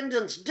the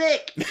attendant's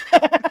dick.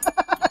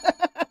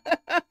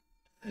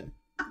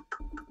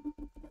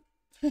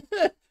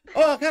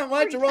 Oh, I can't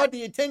wait to ride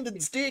the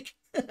attendant's dick.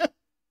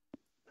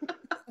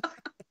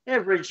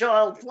 Every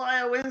child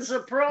player wins a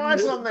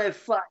prize on their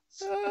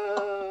face.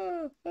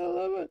 I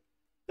love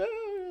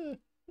it.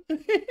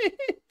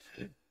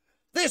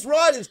 This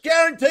ride is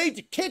guaranteed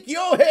to kick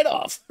your head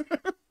off.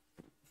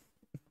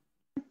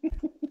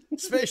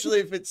 Especially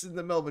if it's in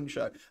the Melbourne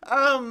show.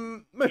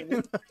 After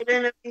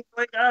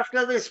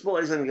this,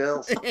 boys and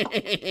girls.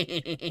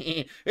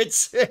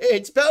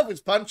 It's pelvis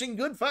punching,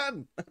 good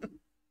fun.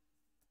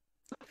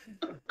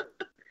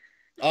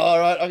 All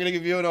right, I'm going to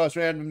give you a nice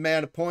round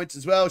amount of points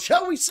as well.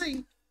 Shall we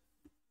see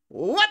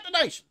what the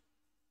nation?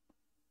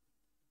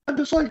 And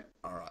to say.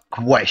 All right.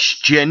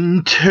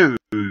 Question 2.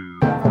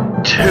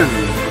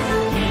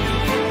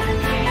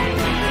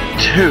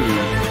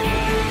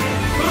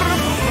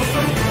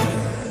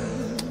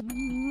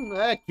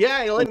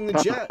 Okay, letting the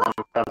chat.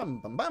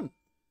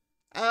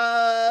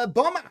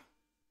 Bomber,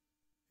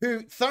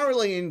 who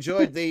thoroughly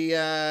enjoyed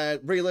the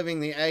reliving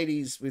the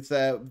 80s with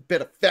a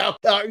bit of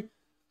Falco.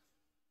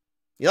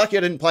 You're lucky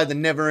I didn't play the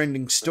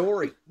Never-Ending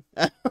Story.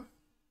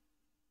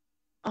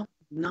 Oh,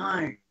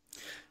 no.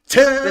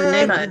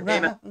 Turn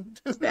Never.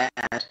 It's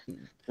bad.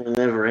 A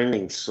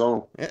never-ending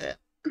song. Yeah.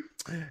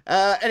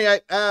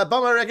 Anyway,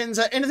 Bomber reckons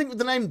anything with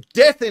the name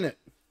Death in it.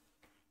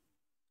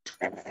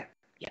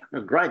 Yeah,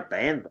 a great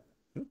band.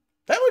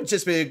 That would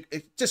just be,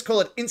 just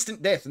call it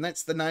Instant Death, and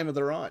that's the name of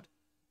the ride.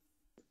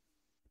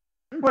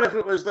 What if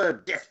it was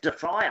the Death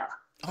Defier?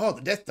 Oh,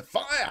 the Death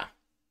Defier.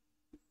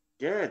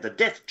 Yeah, the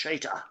Death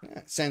Cheater.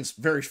 Yeah, sounds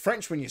very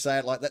French when you say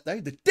it like that,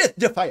 though. The Death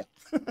Defier.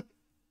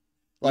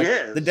 Like,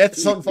 yes. the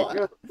death's on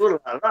fire. Ooh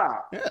la la.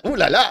 Yeah. Ooh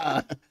la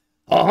la.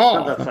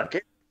 Uh-huh.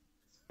 Motherfucker.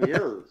 Yes.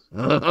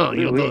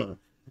 You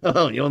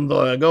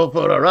go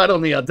for a ride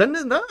on the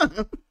attendant,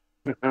 huh?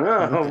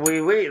 Oh,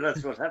 oui,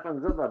 that's what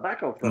happens at the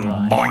back of the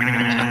line.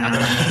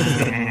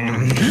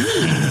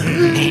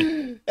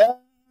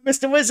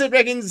 Mr. Wizard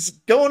reckons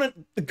going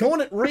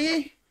at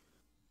rear.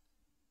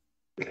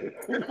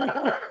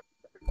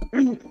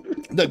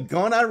 The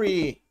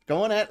gonorrhea.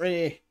 Going at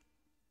rear.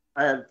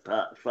 And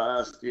part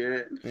fast,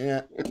 yeah.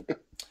 Yeah.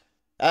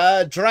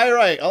 Dre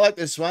Ray, I like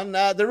this one.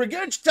 The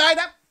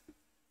regurgitator.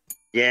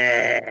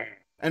 Yeah.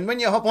 And when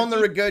you hop on the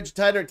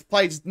regurgitator, it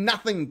plays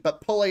nothing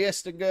but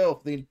Polyester Girl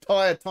the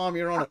entire time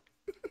you're on it.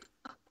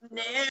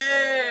 No.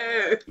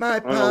 My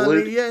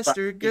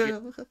polyester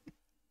girl.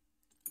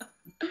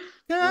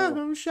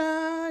 Come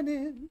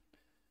shining.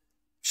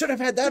 Should have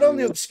had that on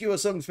the obscure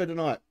songs for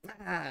tonight.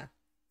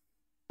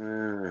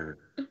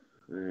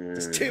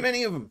 There's too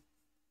many of them.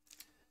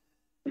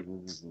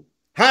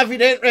 Harvey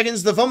Dent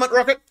reckons the vomit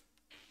rocket.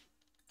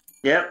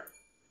 Yep.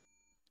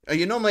 Oh,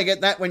 you normally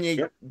get that when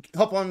you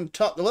hop on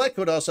top. Well, that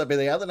could also be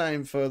the other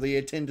name for the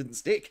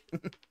attendant's dick.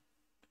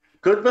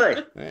 Could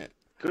be. Yeah.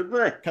 Could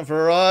be. Come for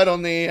a ride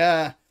on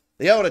the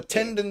old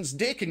attendant's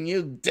dick, and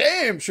you're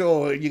damn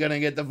sure you're going to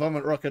get the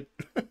vomit rocket.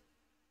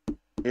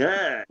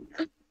 Yeah.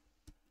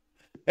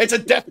 It's a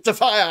death to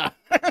fire.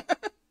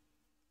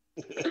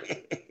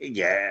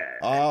 Yeah.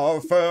 I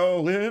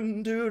fell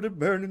into the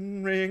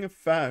burning ring of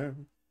fire.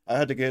 I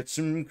had to get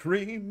some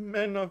cream,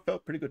 and I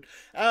felt pretty good.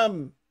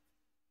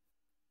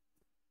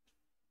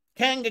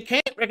 Kanga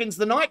Camp reckons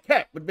the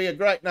Nightcap would be a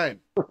great name.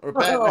 Or a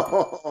bad name.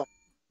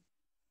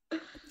 Why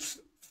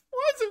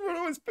does everyone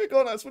always pick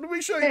on us? When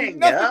we show you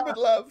nothing but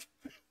love?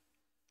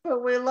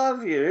 But we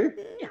love you.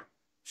 Yeah.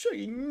 Show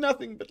you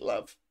nothing but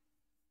love.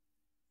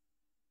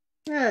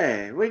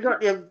 Yeah, we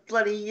got your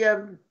bloody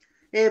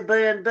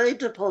Airbnb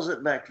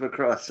deposit back, for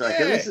Christ's sake.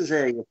 Yeah. And this is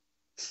how you...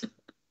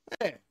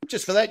 Yeah.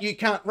 Just for that, you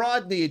can't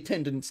ride the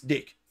attendant's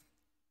dick.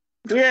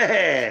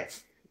 Yeah.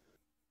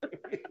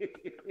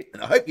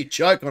 And I hope you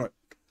choke on it.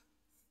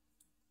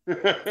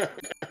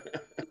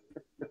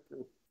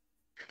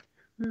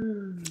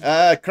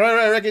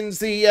 Crowder reckons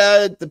the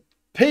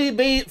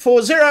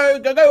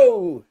PB40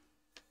 go.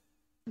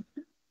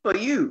 For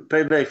you.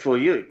 PB for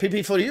you.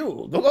 PP for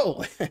you.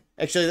 Go.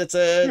 Actually, that's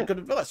good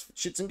advice.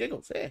 Shits and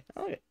giggles. Yeah,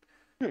 I like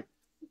it.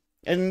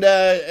 And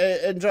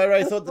Dre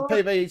Ray thought the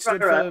PB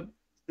stood for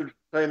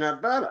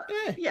peanut butter.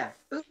 Yeah.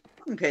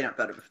 Peanut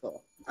butter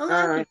before.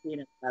 I like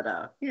peanut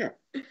butter. Yeah.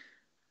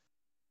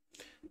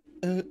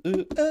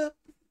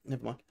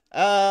 Never mind.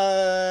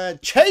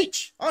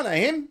 Cheech. I know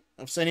him.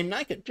 I've seen him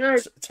naked.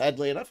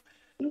 Sadly enough.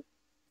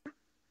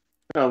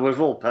 Oh,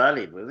 we've all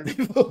partied with him.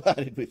 We've all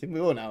partied with him. We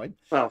all know him.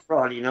 Well,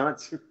 Friday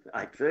nights,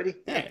 8:30.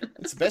 Yeah,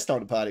 it's the best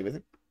time to party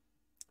with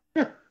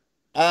him.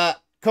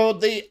 Called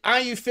the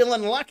Are You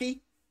Feeling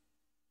Lucky?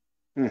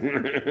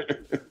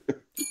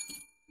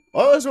 I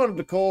always wanted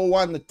to call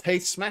one the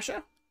Teeth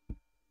Smasher.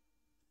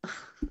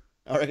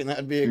 I reckon that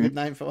would be a good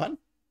name for one.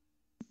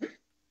 I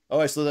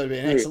always thought that would be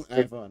an excellent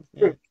name for one.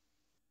 Yeah.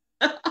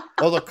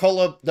 Or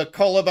the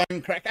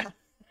collarbone cracker.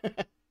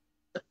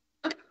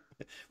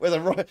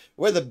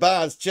 where the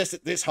bar's just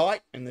at this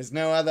height and there's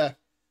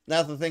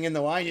nothing in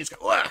the way, you just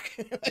go whack.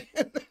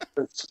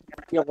 The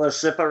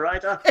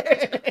separator.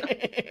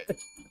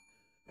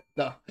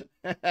 The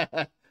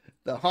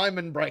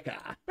hymen breaker.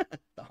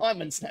 The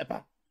hymen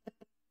snapper.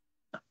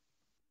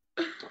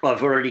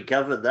 I've already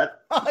covered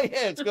that. Oh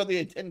yeah, it's got the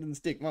attendance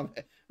stick. My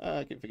bad. Oh,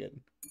 I keep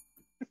forgetting.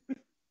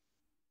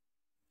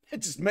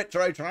 It's just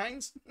metro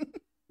trains.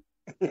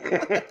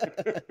 Yeah.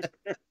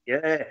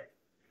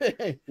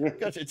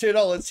 Got your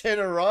 $2.10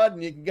 a ride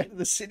and you can go to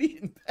the city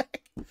and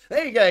back.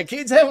 There you go,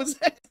 kids. How was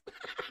that?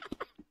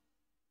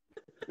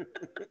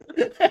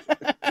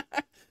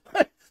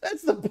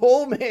 That's the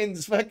poor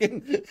man's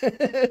fucking...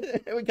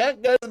 We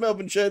can't go to the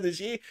Melbourne show this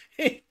year.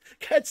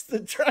 Catch the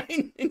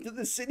train into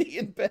the city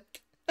and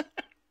back.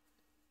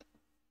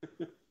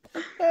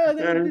 Oh,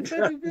 that would be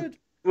very good.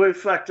 We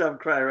fucked up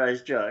Cray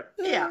Ray's joke.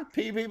 Yeah.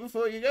 PB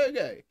before you go.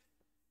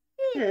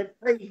 Yeah,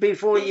 pee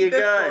before you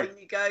go. Before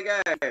you go.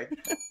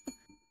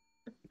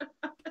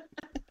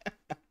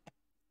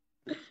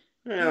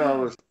 Yeah, I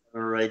was going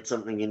to read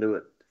something into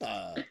it.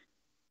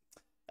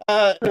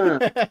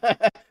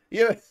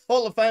 You're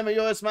Hall of Famer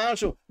U.S.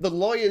 Marshal, the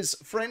lawyer's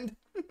friend.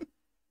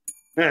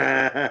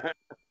 Yeah.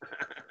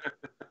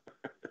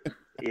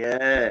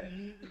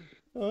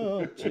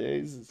 Oh,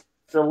 Jesus.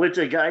 The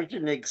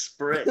Litigation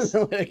Express.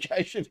 The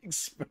Litigation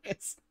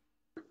Express.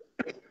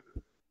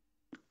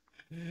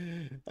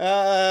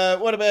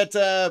 What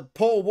about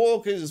Paul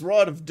Walker's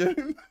Ride of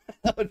Doom?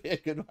 That would be a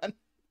good one.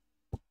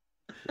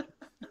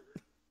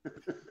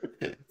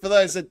 For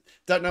those that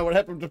don't know what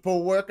happened to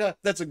Paul Walker,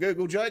 that's a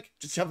Google joke.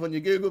 Just jump on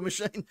your Google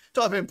machine,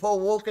 type in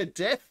Paul Walker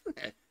death,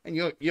 and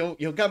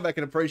you'll come back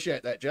and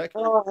appreciate that joke.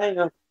 Oh, hang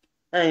on,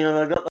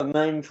 I got the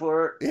meme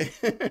for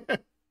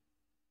it.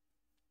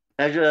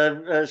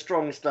 Actually,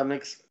 strong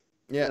stomachs.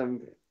 Yeah.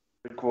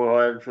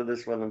 Required for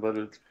this one, but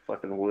it's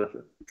fucking worth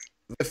it.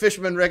 The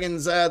fisherman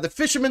reckons the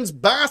fisherman's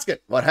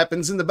basket. What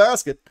happens in the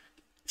basket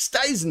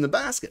stays in the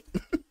basket.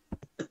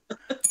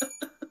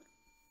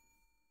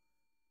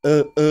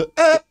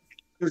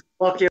 Just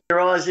lock your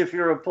eyes if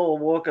you're a Paul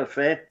Walker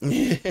fan.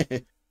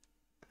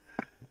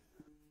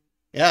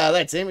 Yeah,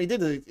 that's him. He did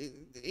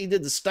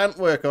the stunt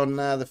work on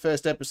the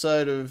first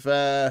episode of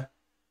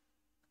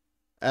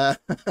I'm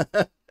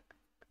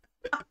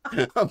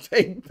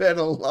being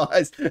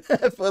penalised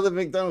for the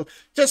McDonald's.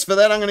 Just for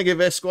that, I'm going to give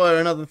Esquire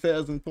another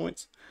 1,000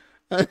 points.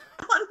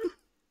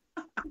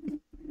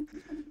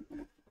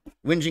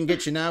 Whinging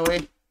gets you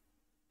nowhere.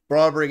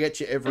 Bribery gets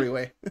you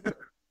everywhere.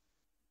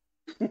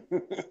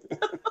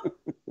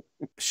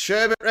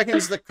 Sherbet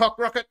reckons the cock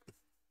rocket.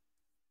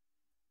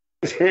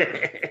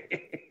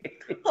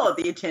 Oh,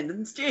 the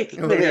attendance dick.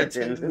 Oh, the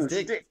attendance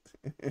dick.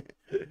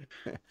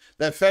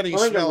 The fatty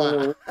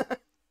smeller.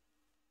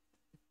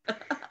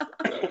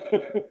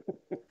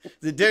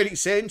 The Dirty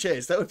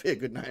Sanchez. That would be a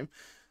good name.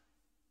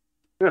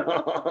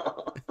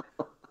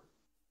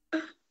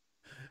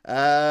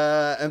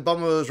 And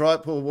Bomber was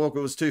right. Paul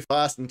Walker was too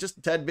fast and just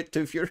a tad bit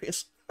too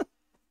furious.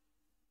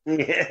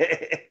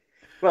 Yeah.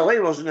 Well, he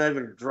wasn't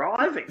even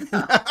driving. Do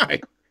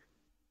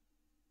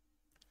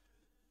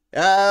you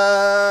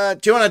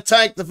want to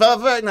take the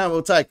Volvo? No,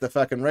 we'll take the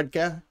fucking red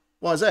car.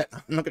 Why is that?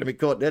 I'm not going to be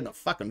caught dead in a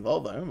fucking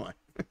Volvo, am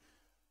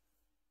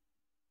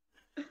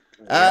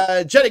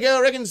I? Jetty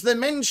Girl reckons the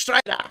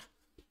menstruator.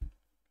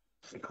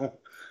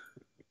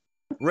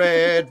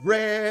 Red,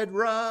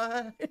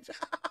 right.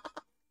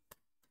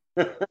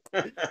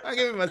 I'm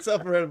giving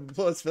myself a round of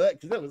applause for that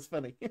because that was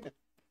funny.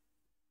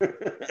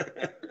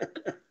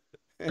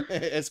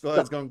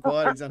 Esquire's gone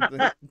quiet. He's under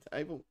the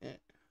table. Yeah.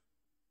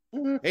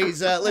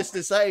 He's, let's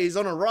just say, he's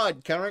on a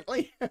ride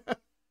currently. Well,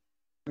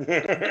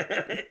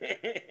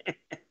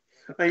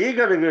 you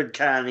got a good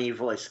carny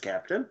voice,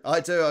 Captain.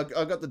 I do.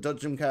 I got the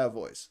Dodgem car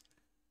voice.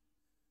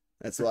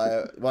 That's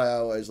why I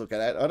always look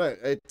at it. I don't.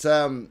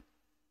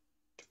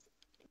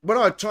 When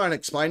I try and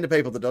explain to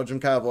people the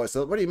Dodgem car voice,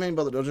 what do you mean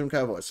by the Dodgem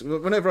car voice?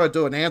 Whenever I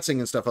do announcing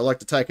and stuff, I like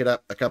to take it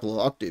up a couple of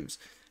octaves.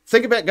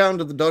 Think about going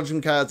to the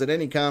Dodgem cars at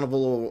any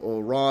carnival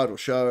or ride or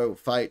show or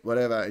fete,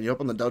 whatever, and you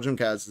hop on the Dodgem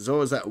cars. There's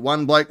always that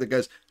one bloke that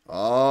goes,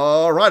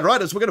 all right,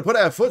 riders, we're going to put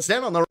our foot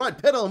down on the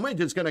right pedal and we're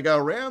just going to go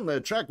around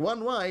the track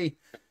one way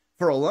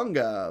for a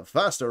longer,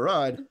 faster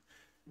ride.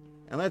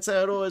 And that's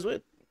how it always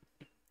went.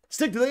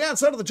 Stick to the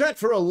outside of the track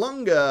for a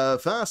longer,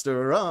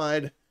 faster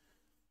ride.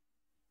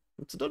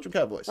 It's a Dodgem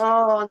car voice.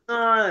 Oh,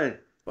 no.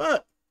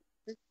 What?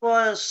 It's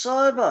why it's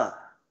sober.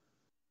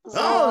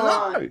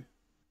 Oh, no.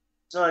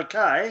 It's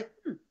okay.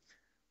 I'm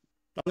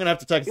going to have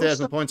to take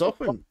 1,000 points off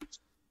him.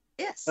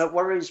 Yes. That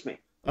worries me.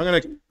 I'm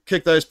going to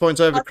kick those points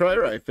over Cray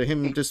Ray for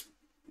him just...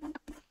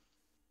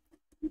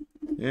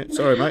 Yeah,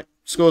 sorry, mate.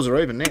 Scores are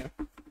even now.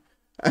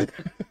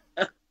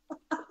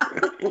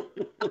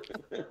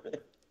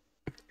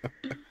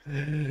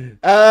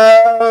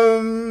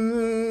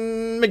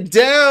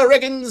 McDowell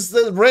reckons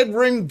the Red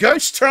Room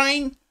ghost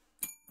train.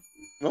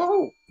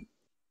 Oh.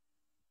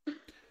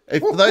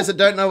 If, for those that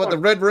don't know what the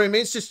Red Room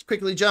is, just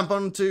quickly jump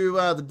onto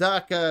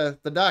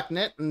the dark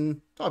net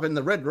and type in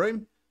the Red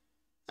Room.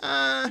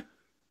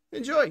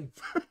 Enjoy.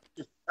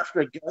 Just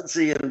after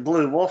Gutsy and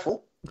Blue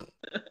Waffle.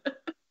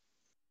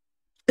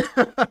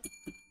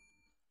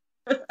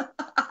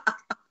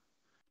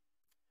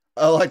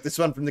 I like this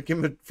one from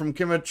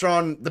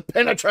Kimmertron, the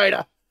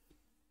Penetrator.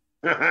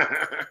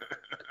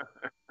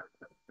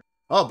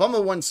 Oh,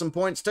 Bomber won some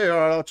points too. All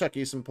right, I'll chuck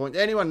you some points.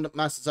 Anyone that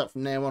musters up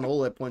from now on, all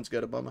their points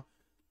go to Bomber.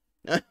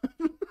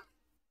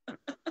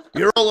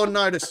 You're all on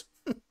notice.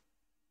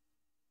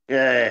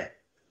 Yeah.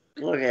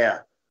 Look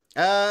out.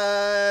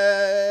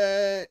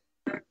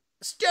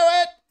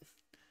 Stuart.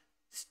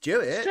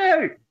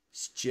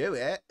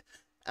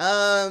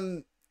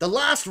 The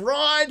Last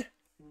Ride.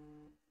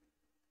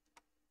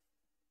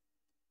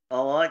 I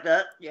like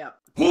that. Yeah.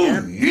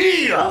 Oh,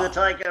 yeah.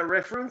 Undertaker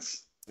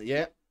reference.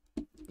 Yeah,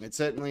 it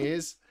certainly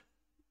is.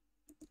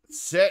 It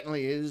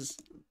certainly is.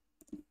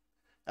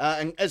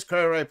 And as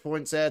Crow Ray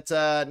points out,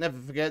 never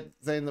forget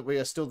then that we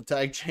are still the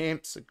tag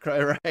champs.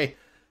 Crow Ray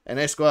and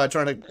Esquire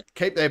trying to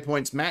keep their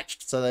points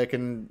matched so they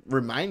can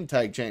remain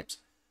tag champs.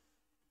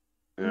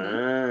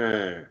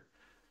 And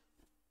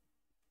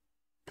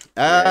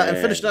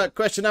finishing up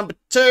question number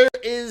 2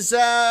 is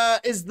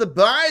the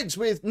Bards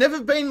with Never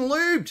Been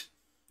Lubed.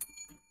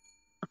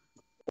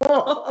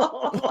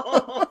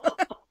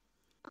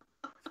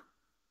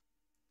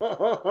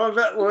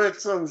 That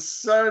works on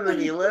so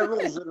many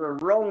levels that are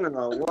wrong, and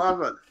I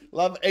love it.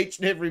 Love each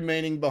and every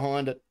meaning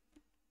behind it.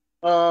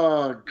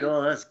 Oh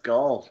god, that's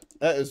gold.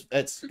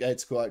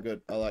 It's quite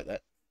good. I like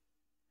that.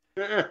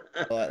 I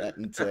like that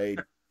indeed.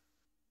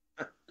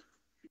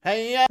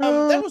 Hey,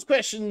 that was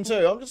question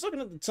 2. I'm just looking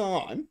at the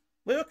time.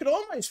 We could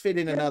almost fit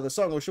in another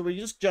song, or should we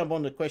just jump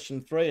on to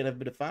question 3 and have a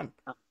bit of fun?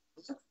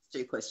 Let's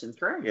do question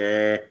 3.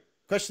 Yeah.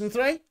 Question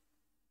 3?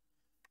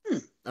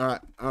 All right.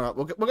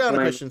 We'll go on to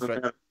question 3.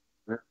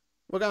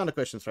 We'll go on to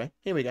question 3.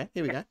 Here we go.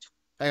 Hang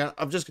on.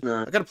 I've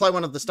got to play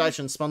one of the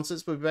station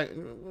sponsors. We'll be back.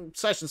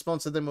 Station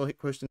sponsor, then we'll hit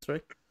question 3.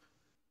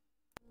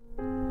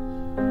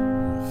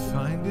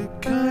 Find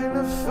it kind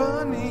of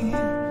funny,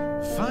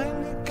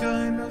 find it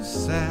kind of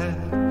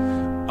sad.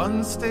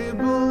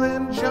 Unstable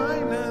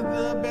angina,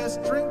 the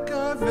best drink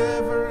I've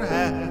ever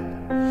had.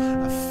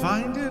 I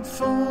find it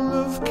full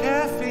of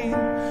caffeine,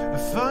 I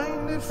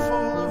find it full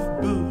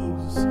of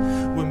booze.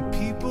 When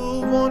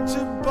people want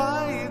to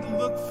buy it,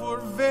 look for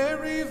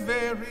very,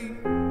 very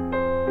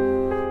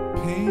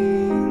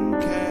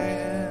pink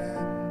can.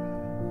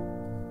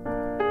 A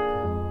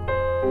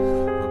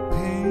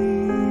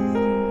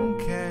pink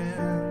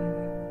can.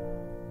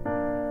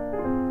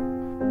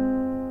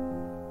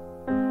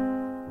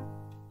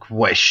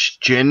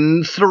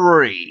 Question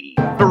 3.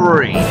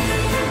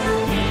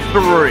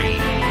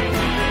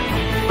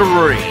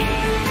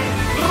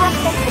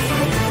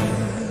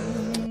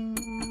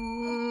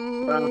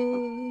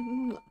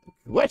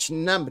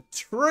 Question number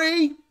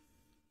 3.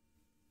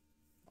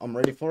 I'm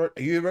ready for it.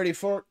 Are you ready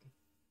for it?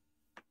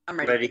 I'm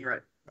ready.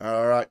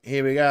 All right,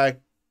 here we go.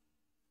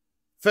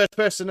 First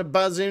person to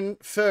buzz in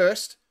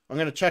first, I'm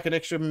going to chuck an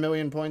extra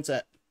 1,000,000 points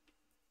at.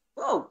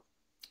 Whoa.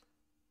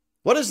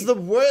 What is the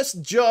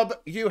worst job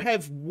you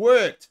have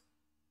worked?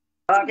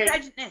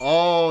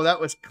 Oh, that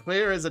was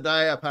clear as a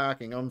day of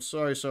parking. I'm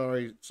so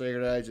sorry,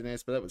 Secret Agent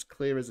S, but that was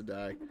clear as a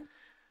day.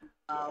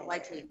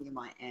 Wait till you hear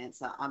my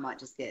answer. I might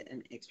just get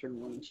an extra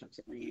 1,000,000 chucked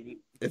at me.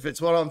 If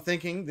it's what I'm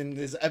thinking, then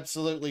there's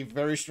absolutely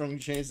very strong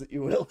chance that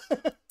you will.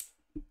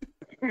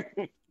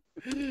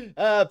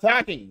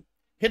 Parking.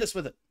 Hit us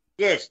with it.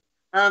 Yes.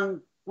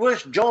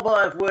 Worst job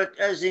I've worked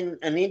as in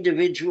an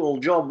individual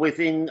job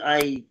within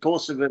a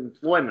course of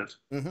employment.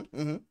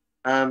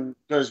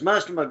 Because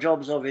most of my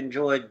jobs I've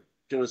enjoyed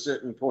to a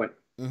certain point.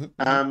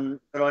 But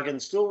I can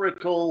still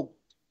recall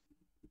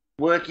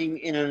working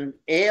in an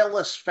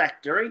airless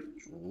factory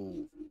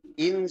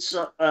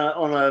inside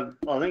I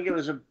think it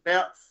was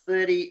about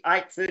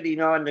 38,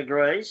 39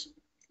 degrees.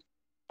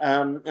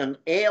 An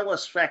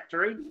airless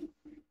factory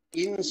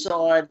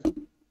inside.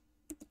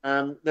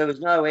 There was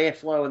no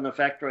airflow in the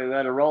factory. We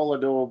had a roller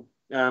door,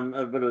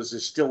 but it was a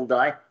still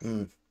day.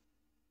 I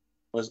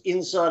was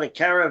inside a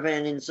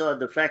caravan inside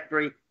the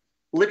factory,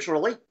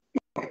 literally.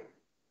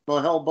 My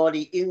whole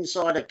body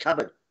inside a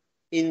cupboard,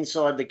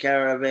 inside the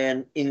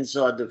caravan,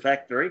 inside the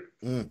factory.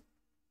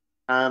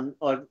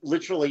 I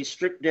literally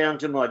stripped down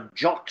to my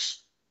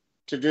jocks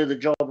to do the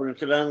job, and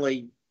could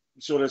only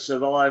sort of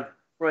survive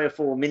 3 or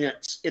 4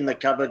 minutes in the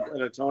cupboard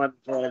at a time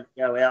before I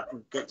go out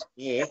and get some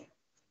air.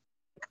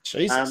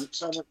 Jesus.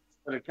 So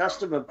when a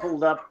customer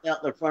pulled up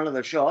out the front of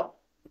the shop,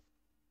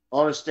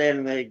 I was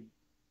standing there,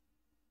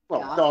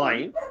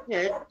 dying.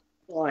 Yeah,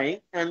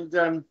 dying.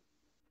 And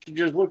she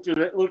just looked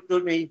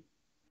at me,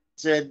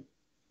 said,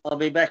 "I'll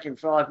be back in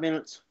 5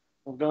 minutes."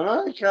 I've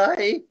gone,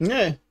 okay.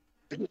 Yeah.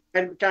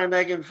 And came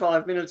back in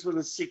 5 minutes with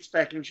a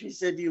 6-pack, and she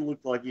said, "You look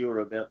like you were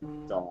about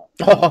to die."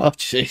 Oh,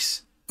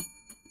 jeez.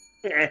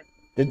 Yeah.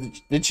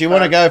 Did she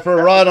want to go for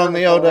a ride on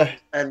the old...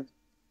 And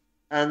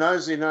And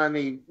those who know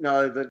me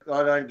know that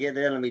I don't get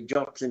out of my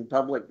jocks in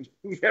public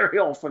very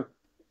often.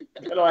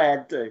 But I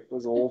had to. It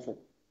was awful.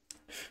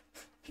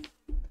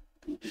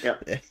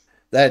 Yep.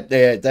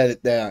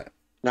 That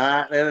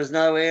Nah, there was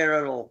no air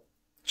at all.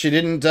 She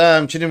didn't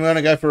want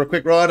to go for a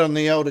quick ride on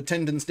the old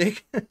attendance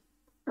stick.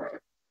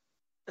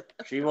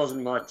 She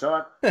wasn't my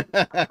type.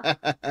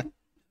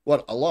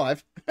 What,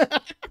 alive?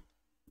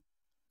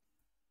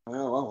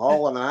 Well,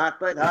 hole in a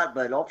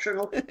heartbeat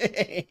optional.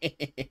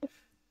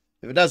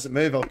 If it doesn't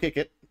move, I'll kick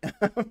it.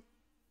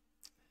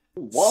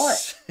 Why?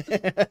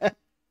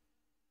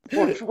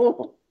 What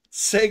for?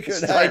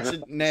 Secret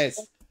Agent Ness.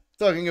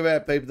 Talking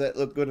about people that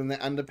look good in their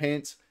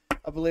underpants.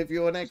 I believe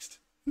you're next.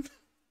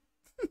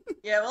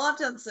 Yeah, well, I've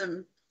done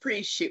some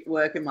pretty shit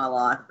work in my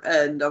life,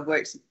 and I've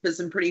worked for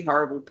some pretty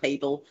horrible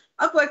people.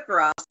 I've worked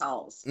for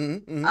assholes.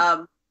 Mm-hmm.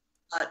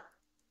 But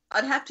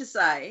I'd have to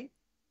say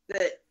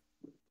that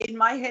in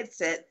my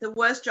headset, the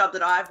worst job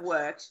that I've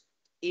worked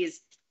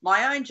is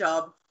my own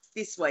job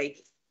this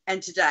week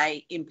and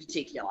today in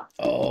particular.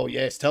 Oh,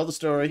 yes. Tell the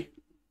story.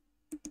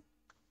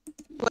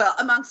 Well,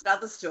 amongst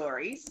other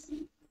stories,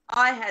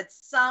 I had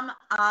some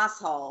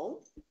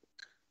asshole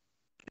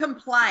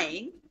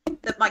complain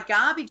that my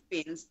garbage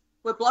bins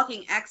were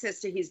blocking access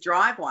to his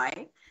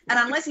driveway. And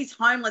unless he's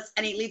homeless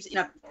and he lives in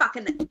a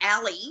fucking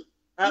alley,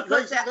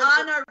 because there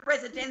are no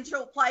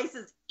residential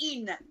places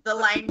in the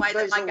laneway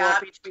that my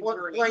garbage bins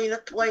are in.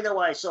 Clean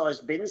away size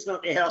bins,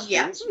 not the house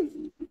bins.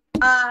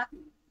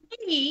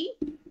 He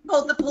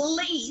called the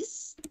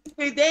police,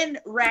 who then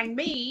rang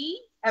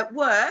me at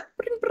work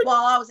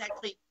while I was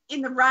actually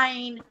in the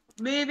rain,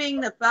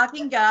 moving the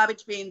fucking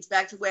garbage bins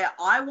back to where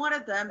I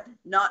wanted them,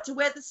 not to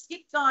where the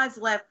skip guys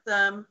left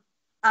them,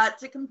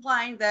 to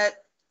complain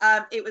that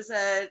it was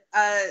a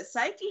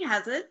safety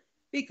hazard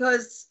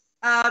because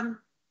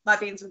my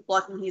bins were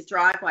blocking his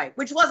driveway,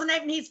 which wasn't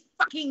even his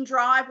fucking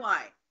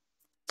driveway.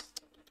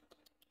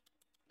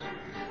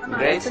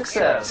 Great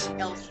success.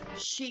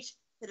 Shit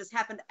that has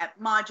happened at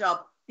my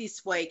job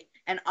this week,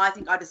 and I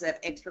think I deserve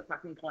extra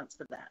fucking points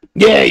for that.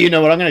 Yeah, you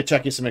know what? I'm going to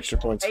chuck you some extra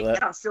points for that.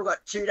 And I've still got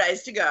 2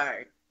 days to go.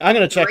 I'm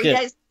going to chuck 3 you.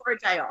 days for a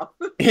day off.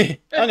 You're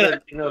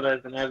not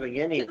even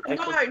having any. No,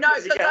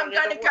 because I'm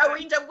going to go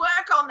into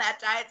work on that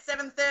day at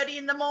 7:30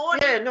 in the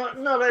morning. Yeah, not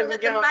even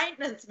let going. the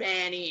maintenance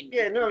man in.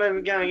 Yeah, not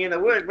even going into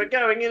work, but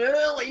going in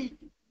early.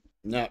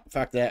 No,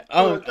 fuck that.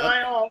 On a day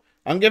off.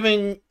 I'm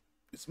giving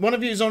one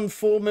of you's on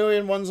 4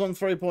 million, one's on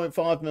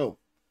 3.5 mil.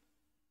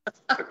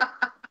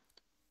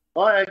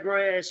 I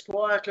agree,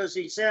 Esquire, because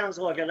he sounds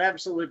like an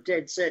absolute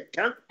dead set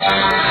cunt.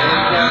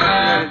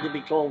 And wanted to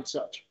be called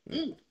such.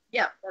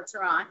 Yeah, that's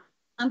right.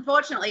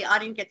 Unfortunately, I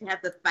didn't get to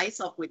have the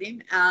face-off with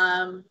him.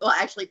 Well,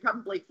 actually,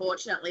 probably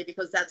fortunately,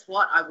 because that's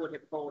what I would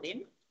have called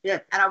him. Yeah.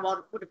 And I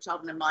would have told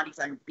him to mind his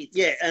own business.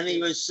 Yeah, and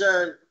he was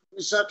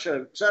such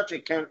a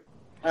cunt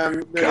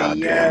that Goddamn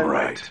he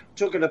right.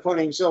 took it upon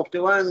himself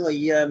to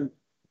only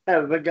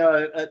have a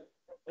go at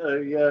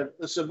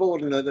a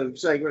subordinate of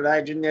Secret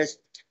Agent Ness,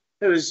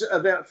 who was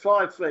about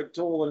 5 feet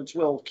tall and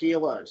 12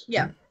 kilos.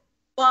 Yeah.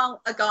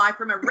 Well, a guy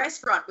from a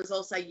restaurant was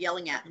also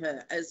yelling at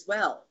her as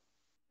well,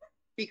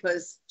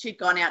 because she'd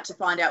gone out to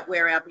find out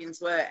where our bins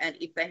were and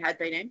if they had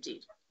been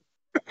emptied.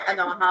 And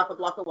they were half a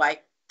block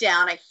away,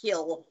 down a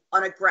hill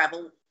on a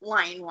gravel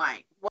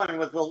laneway. One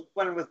with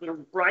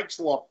the brakes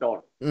locked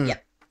on. Yeah.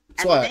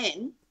 And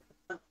then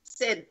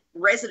said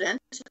resident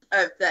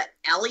of the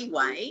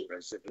alleyway.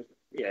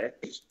 Yeah.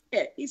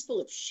 Yeah, he's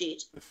full of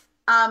shit.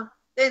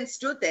 Then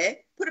stood there,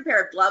 put a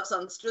pair of gloves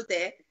on, stood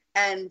there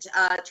and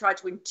tried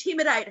to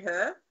intimidate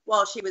her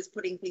while she was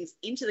putting things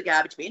into the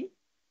garbage bin,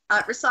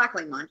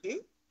 recycling, mind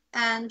you.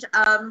 And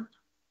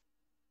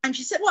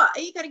she said, "What,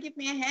 are you going to give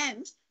me a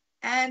hand?"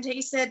 And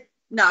he said,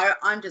 "No,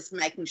 I'm just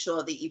making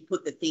sure that you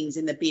put the things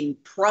in the bin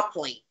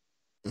properly."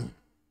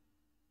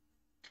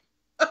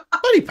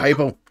 Bloody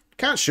people.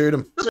 Can't shoot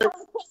them. The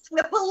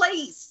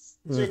police.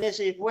 So,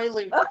 Nessie, if we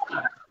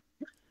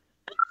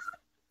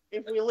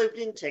lived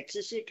in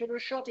Texas, you could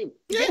have shot him.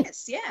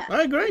 Yes, yeah.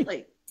 I agree.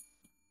 Absolutely.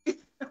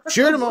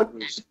 Shoot them all.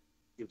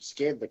 You've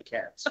scared the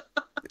cats.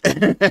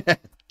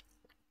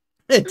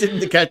 Didn't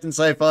the captain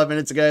say 5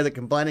 minutes ago that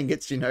complaining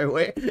gets you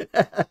nowhere?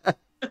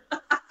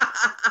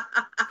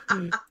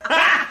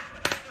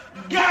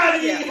 Got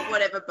it! Yeah,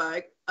 whatever,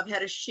 Bo. I've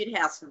had a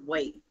shithouse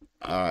week.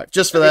 All right,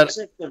 just for that.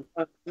 Except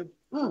that,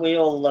 we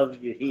all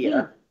love you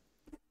here.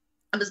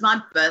 It was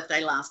my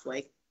birthday last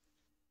week.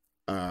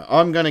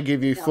 I'm going to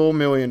give you 4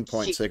 million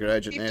points, Secret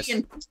Agent Ness.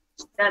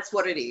 That's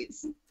what it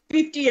is.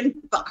 50 and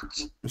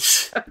fucked.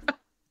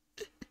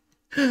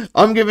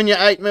 I'm giving you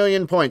 8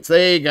 million points.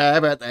 There you go. How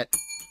about that?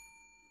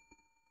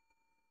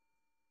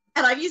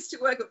 And I used to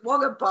work at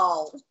Wagga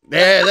Bowl.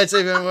 Yeah, that's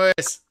even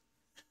worse.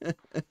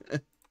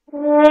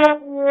 All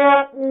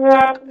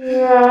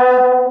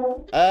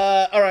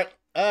right.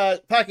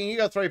 Parking, you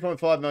got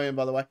 3.5 million,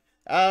 by the way.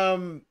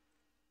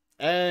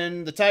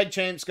 And the tag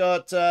champs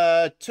got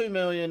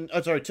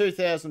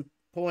 2,000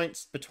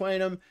 points between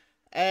them.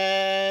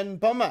 And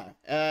Bomber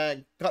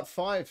got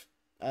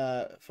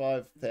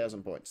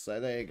 5,000 points. So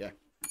there you go.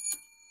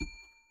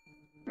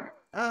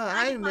 Oh,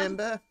 I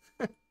remember.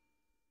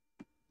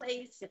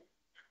 Please.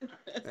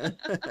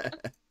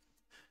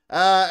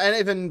 And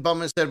even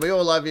Bomber said, we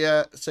all love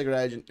you, Secret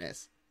Agent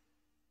Ness.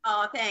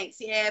 Oh, thanks.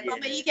 Yeah,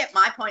 Bomber, you get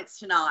my points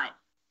tonight.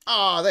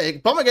 Oh, there you go.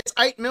 Bomber gets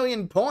 8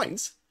 million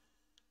points.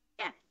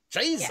 Yeah.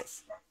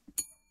 Jesus.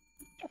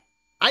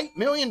 8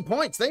 million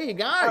points. There you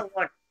go. I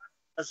like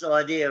this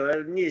idea.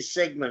 A new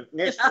segment.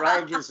 Nest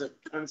rages that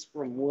comes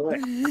from work.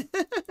 No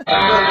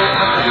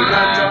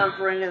time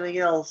for anything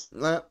else.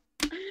 No.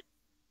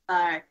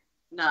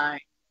 No.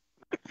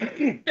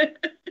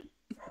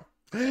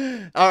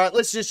 All right,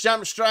 let's just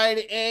jump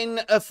straight in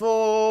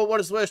for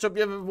what is the worst job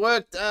you ever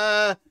worked?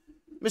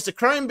 Mr.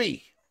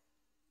 Crombie.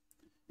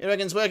 He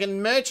reckons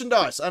working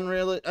merchandise,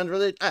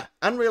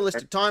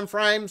 unrealistic time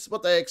frames,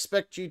 what they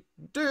expect you to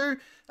do,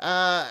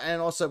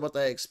 and also what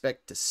they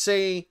expect to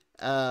see.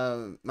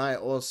 May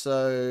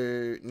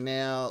also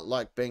now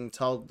like being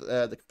told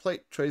the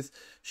complete truth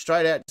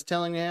straight out, just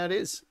telling you how it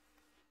is.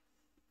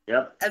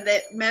 Yep. And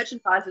the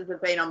merchandisers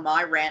have been on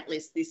my rant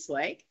list this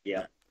week.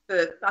 Yeah.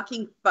 For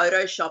fucking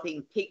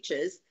photoshopping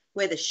pictures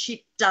where the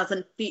shit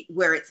doesn't fit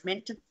where it's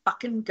meant to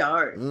fucking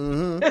go.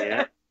 Mm-hmm.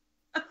 Yeah.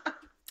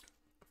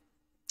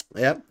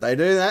 Yep, they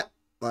do that.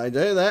 They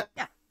do that.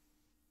 Yeah.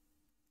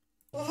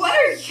 What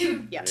are you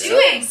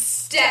doing,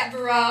 step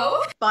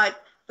bro?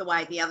 But the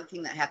way, the other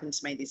thing that happened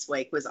to me this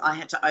week was I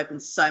had to open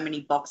so many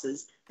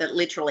boxes that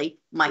literally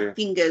my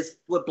fingers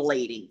were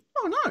bleeding.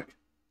 Oh, no.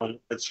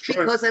 It's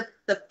true. Because of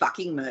the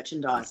fucking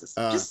merchandisers.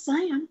 Just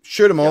saying.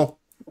 Shoot them all.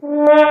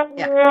 Yeah.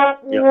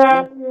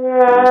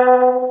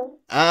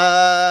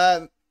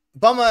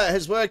 Bomber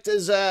has worked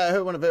as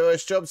one of her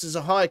worst jobs is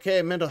a high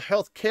care mental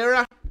health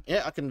carer.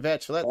 Yeah, I can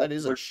vouch for that. That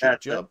is a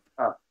shit job.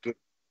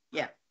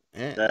 Yeah.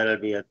 Yeah. That'd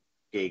be a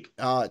gig.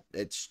 Oh,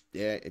 it's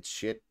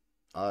shit.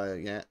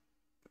 Can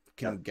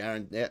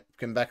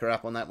back her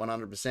up on that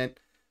 100%.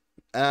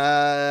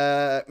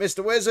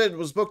 Mr. Wizard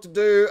was booked to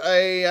do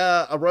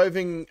a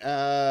roving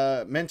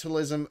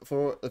mentalism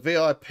for the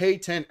VIP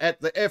tent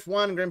at the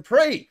F1 Grand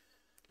Prix.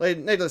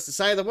 Needless to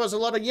say, there was a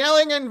lot of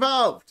yelling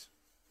involved.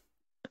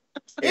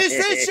 Is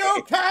this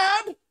your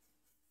card?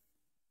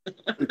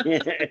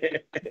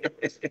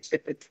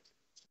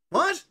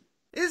 What?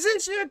 Is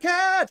this your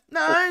card?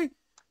 No.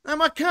 No,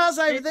 my car's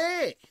over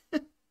there.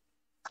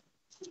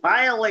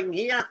 Failing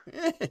here.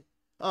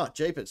 Oh,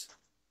 jeepers.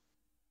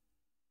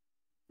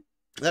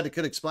 That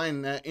could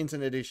explain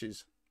internet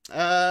issues.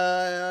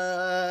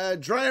 Dre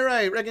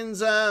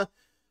reckons oh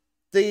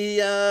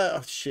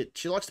shit,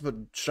 she likes to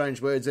put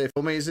strange words there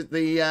for me. Is it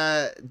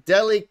the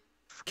deli?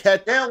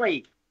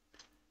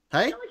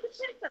 Hey?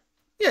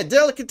 Yeah,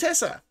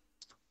 delicatessa.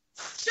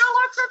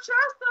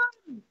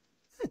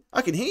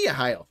 I can hear you,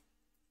 Hale.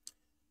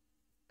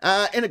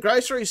 In a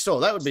grocery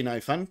store, that would be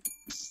no fun.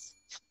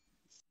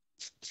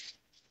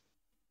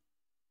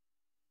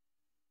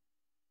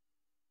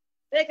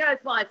 There goes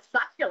my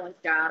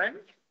succulent garden.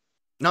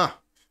 No,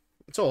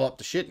 it's all up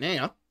to shit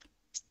now.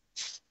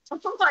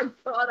 Oh my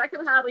God, I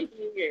can hardly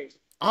hear you.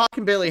 I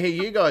can barely hear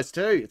you guys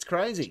too. It's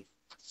crazy.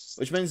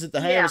 Which means that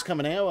the hair is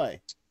coming our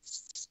way.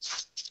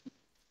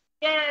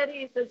 Yeah, it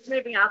is. It's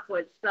moving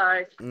upwards.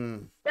 So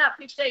about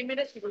 15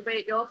 minutes, it will be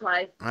at your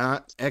place. All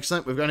right,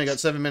 excellent. We've only got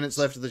 7 minutes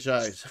left of the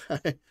show.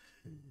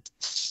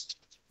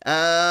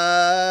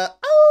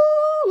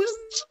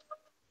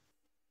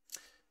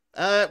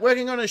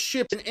 Working on a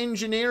ship in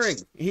engineering.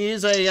 He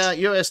is a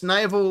US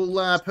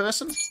naval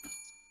person.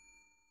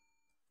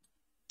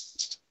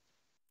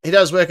 He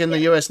does work in the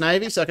US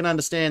Navy, so I can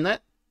understand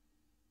that.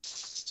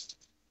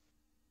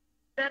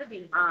 That'd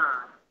be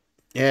hard.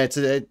 Yeah,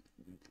 it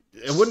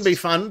wouldn't be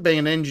fun being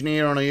an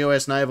engineer on a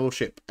US naval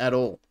ship at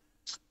all.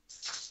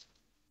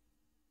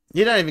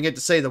 You don't even get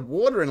to see the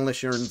water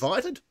unless you're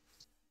invited.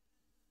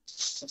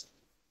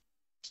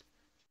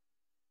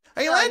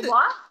 Are you allowed to...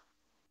 What?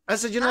 I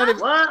said, you're not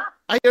even...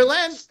 Are you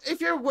allowed...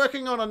 If you're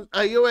working on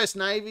a US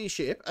Navy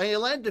ship, are you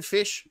allowed to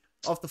fish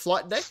off the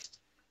flight deck?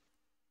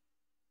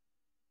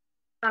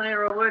 I can't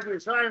hear a word you're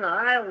saying. The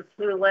hail is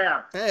too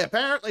loud. Yeah,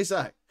 apparently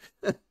so.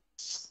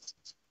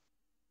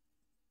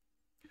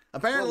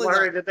 Apparently, I'm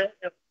worried about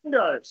the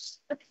windows.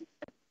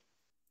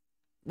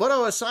 What I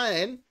was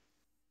saying.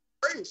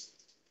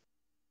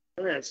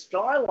 Yeah,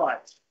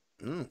 skylights.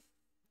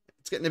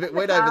 It's getting a bit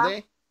wet over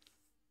there.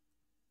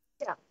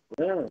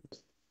 Yeah.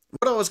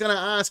 What I was going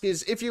to ask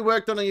is, if you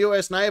worked on a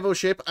US naval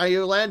ship, are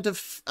you allowed to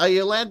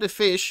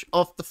fish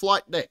off the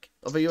flight deck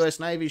of a US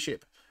Navy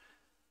ship?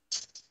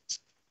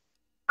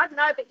 I don't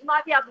know, but you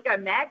might be able to go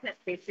magnet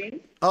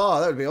fishing.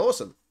 Oh, that would be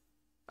awesome.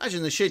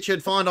 Imagine the shit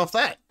you'd find off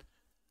that.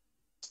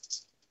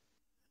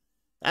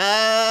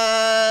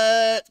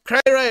 Cray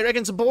Ray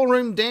reckons a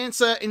ballroom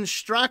dancer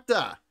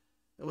instructor.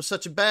 It was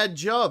such a bad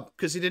job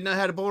because he didn't know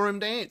how to ballroom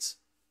dance.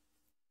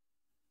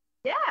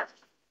 Yeah.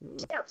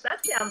 Yeah,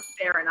 that sounds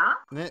fair enough.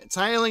 Yeah, it's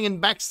hailing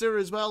in Baxter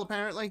as well,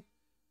 apparently.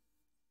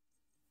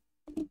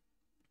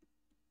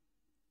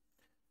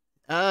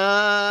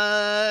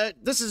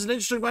 This is an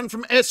interesting one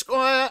from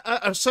Esquire,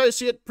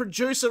 associate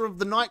producer of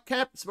the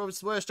Nightcap. It's probably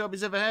the worst job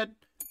he's ever had.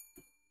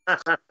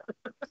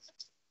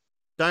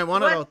 Don't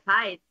want it. Weren't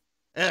paid.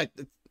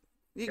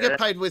 You get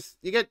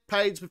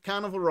paid with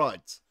carnival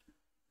rides.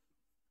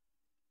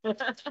 Yeah,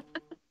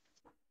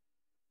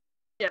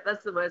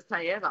 that's the worst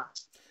pay ever.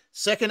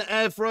 Second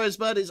Av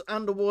Rosebud is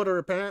underwater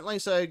apparently,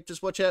 so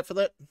just watch out for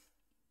that.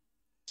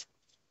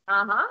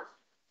 Well,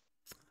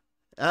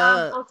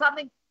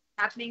 something's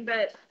happening,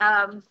 but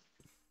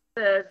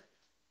the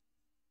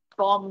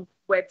bomb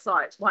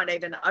websites won't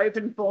even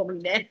open for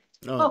me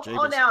now.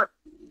 Oh, now.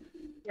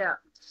 Yeah.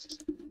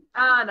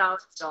 No,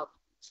 it's stopped.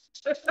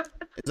 Is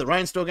the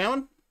rain still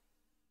going?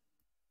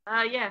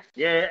 Yeah.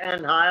 Yeah,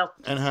 and hail.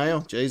 And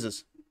hail,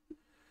 Jesus.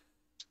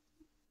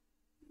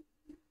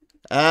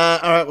 All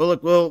right. Well,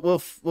 look, we'll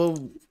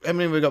how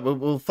many have we got?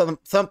 We'll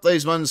thump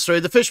these ones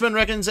through. The Fishman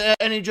reckons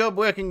any job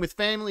working with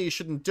family, you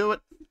shouldn't do it.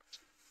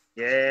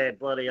 Yeah,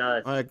 bloody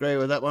oath. I agree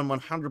with that one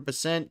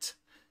 100%.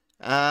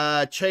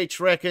 Cheech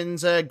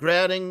reckons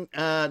grouting,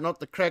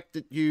 not the crack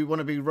that you want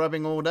to be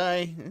rubbing all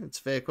day. It's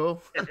a fair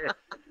call.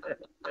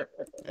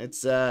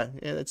 It's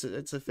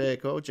it's a fair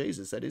call.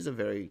 Jesus, that is a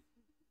very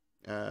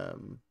the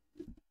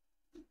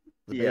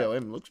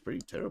BOM looks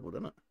pretty terrible,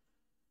 doesn't it?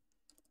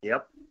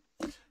 Yep.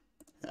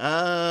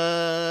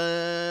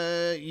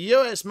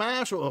 US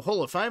Marshal, or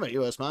Hall of Famer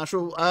US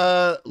Marshal,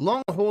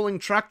 long hauling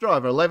truck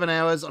driver, 11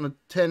 hours on a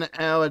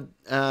 10-hour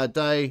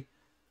day.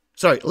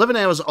 Sorry, 11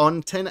 hours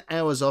on, 10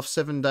 hours off,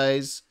 7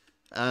 days,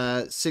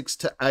 6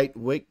 to 8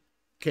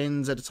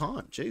 weekends at a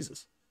time.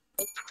 Jesus.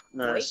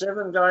 No,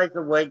 7 days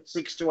a week,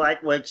 6 to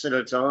 8 weeks at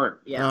a time.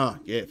 Yeah. Oh,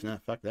 yeah, no,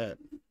 fuck that.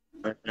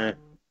 Okay.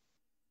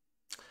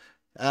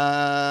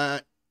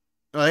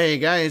 Well, there you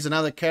go. Here's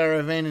another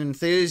caravan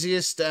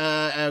enthusiast.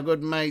 Our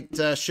good mate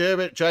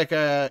Sherbet,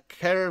 Joker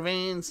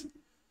Caravans.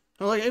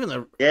 Well, like even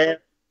the I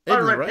even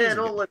the reckon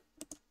Razor all the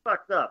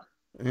fucked up.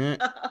 Yeah.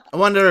 I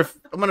wonder if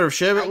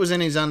Sherbet was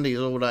in his undies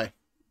all day.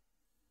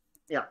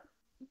 Yeah.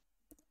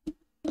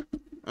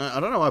 I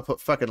don't know why I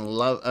put fucking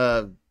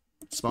love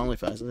smiley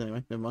faces.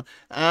 Anyway, never mind.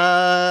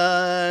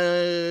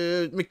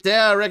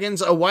 McDowell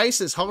reckons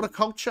Oasis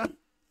horticulture.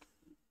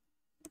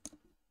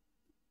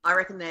 I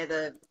reckon they're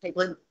the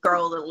people who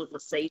grow all the little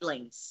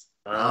seedlings.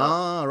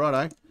 Ah,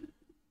 righto.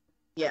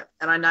 Yeah,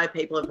 and I know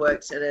people have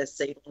worked at a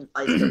seedling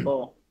place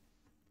before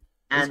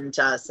and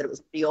said it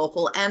was pretty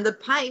awful. And the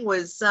pay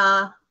was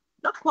not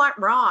quite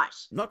right.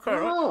 Not quite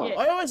right.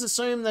 Yeah. I always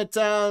assumed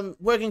that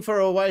working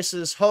for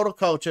Oasis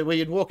horticulture, where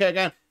you'd walk out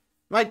going,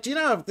 mate, do you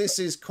know if this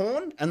is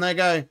corn? And they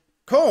go,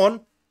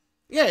 corn?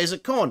 Yeah, is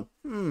it corn?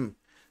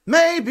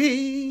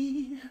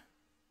 Maybe.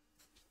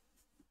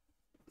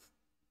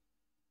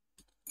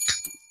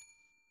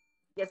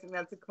 Guessing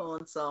that's a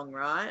corn song,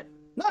 right?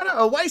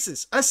 No,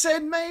 Oasis. I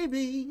said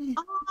maybe.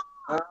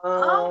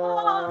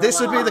 Oh.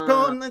 This would be the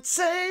corn that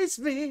saves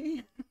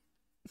me.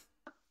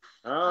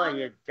 Oh,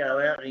 you go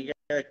out and you get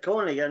a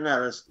corn, you go,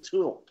 no, that's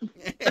tool.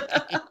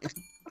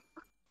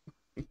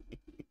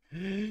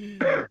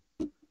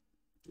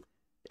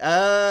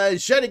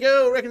 Shady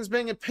Girl reckons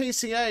being a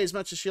PCA, as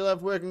much as she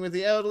loved working with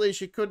the elderly,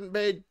 she couldn't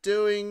be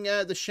doing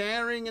the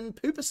showering and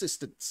poop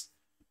assistance.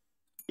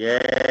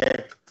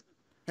 Yeah.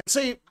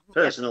 See,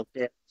 personal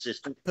care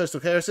assistant.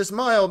 Personal care assistant.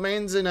 My old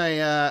man's in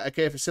a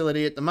care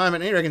facility at the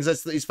moment. He reckons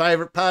that's his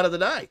favourite part of the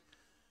day.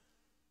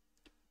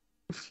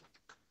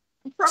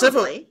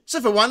 Probably.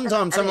 Except for one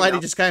time, some lady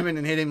just came in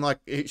and hit him like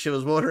she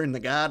was watering the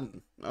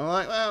garden. I'm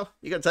like, well,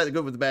 you got to take the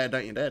good with the bad,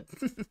 don't you, Dad?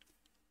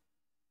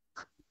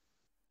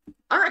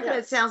 I reckon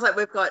it sounds like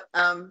we've got,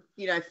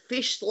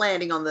 fish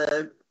landing on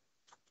the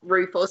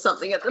roof or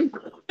something at the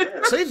moment.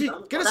 See if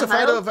you get us a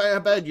photo of how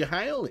bad your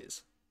hail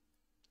is.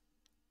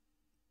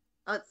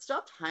 It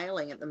stopped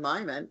hailing at the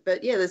moment,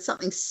 but yeah, there's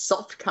something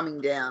soft coming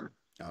down.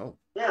 Oh.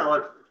 Yeah,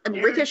 and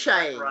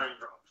ricocheting.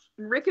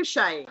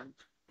 Ricocheting.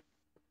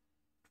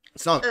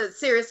 It's not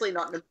seriously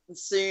not in the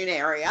monsoon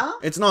area.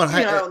 It's not.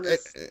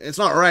 It's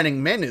not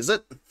raining men, is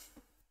it?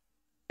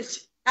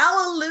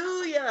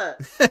 Hallelujah!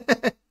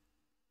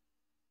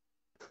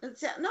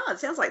 It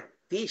sounds like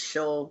fish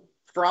or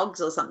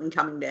frogs or something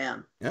coming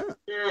down. Yeah. But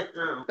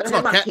It's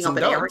not cats and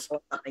dogs.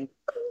 Or something.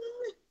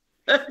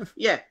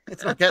 Yeah.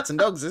 It's not cats and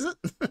dogs, is it?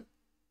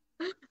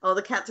 Oh,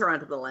 the cats are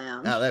under the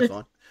lounge. Oh, they're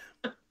fine.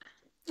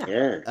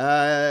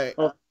 Yeah.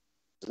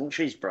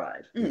 She's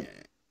brave. Yeah.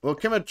 Well,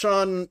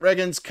 Kimatron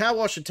reckons car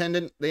wash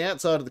attendant, the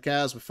outside of the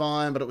cars were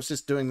fine, but it was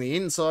just doing the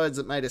insides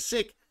that made her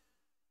sick.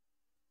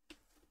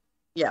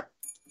 Yeah.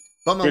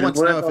 Bomber wants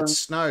to know if it's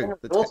snow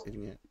that's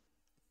hitting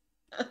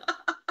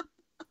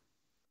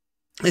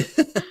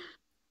it.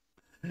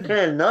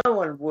 Yeah, no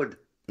one would.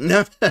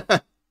 No.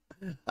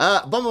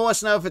 Bomber wants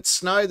to know if it's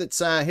snow that's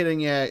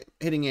hitting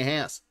your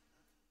house.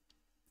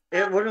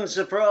 It wouldn't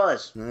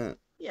surprise.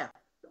 Yeah,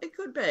 it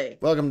could be.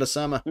 Welcome to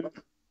summer.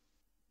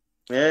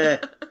 Yeah.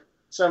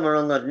 Somewhere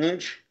on the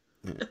ninch.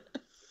 Yeah.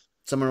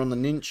 Somewhere on the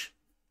ninch.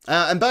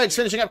 And Bogue's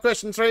finishing up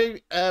question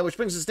 3, which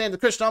brings us down to the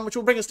question time, which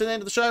will bring us to the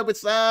end of the show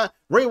with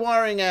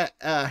rewiring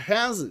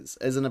houses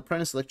as an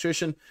apprentice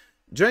electrician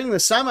during the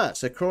summer.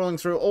 So crawling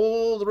through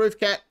all the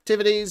roof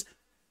activities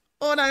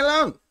all day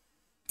long.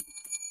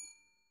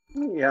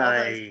 All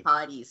those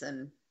parties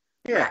and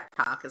rat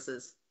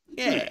carcasses.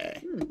 Yeah.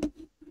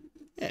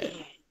 Yeah.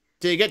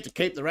 Do you get to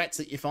keep the rats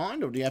that you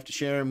find, or do you have to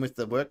share them with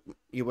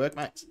your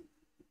workmates?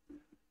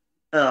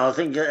 Oh, I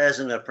think as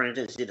an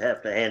apprentice, you'd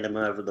have to hand them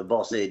over the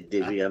boss head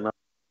divvy them up.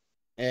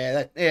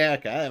 Yeah, okay,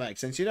 that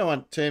makes sense. You don't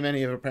want too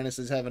many of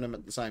apprentices having them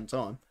at the same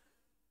time.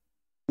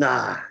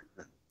 Nah,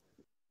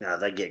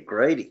 they get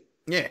greedy.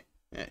 Yeah.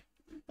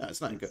 No,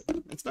 it's no good.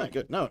 It's no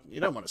good. No, you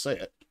don't want to see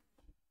it.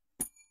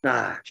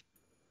 Nah.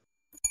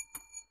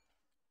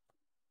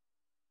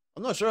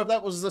 I'm not sure if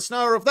that was the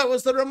snow or if that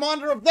was the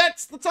reminder of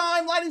that's the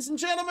time, ladies and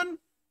gentlemen.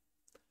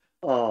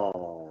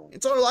 Oh.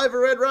 It's all over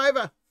Red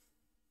Rover.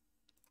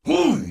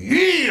 Oh,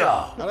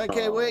 yeah! I don't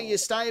care where you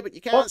stay, but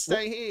you can't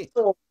stay here.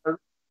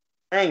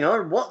 Hang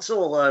on, what's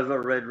all over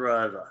Red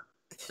Rover?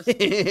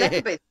 That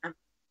could be a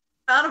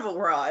carnival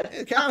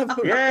ride.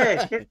 Carnival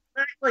Yeah,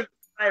 exactly.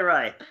 Hey,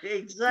 Ray,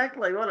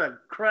 exactly. What a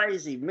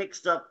crazy,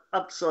 mixed up,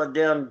 upside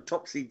down,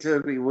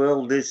 topsy-turvy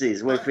world this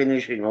is. We're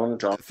finishing on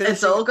top.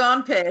 It's all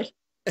gone pear.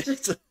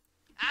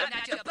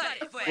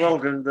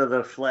 Welcome to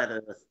the flat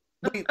earth.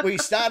 We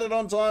started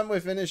on time,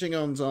 we're finishing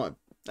on time.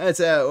 That's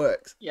how it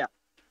works. Yeah.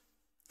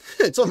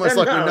 It's almost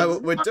like we know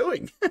what we're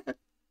doing.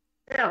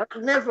 Yeah,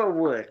 it never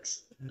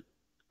works.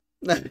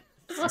 No,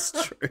 that's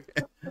true.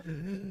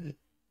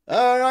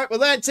 All right, well,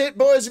 that's it,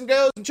 boys and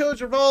girls and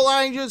children of all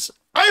ages.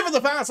 Over the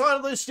far side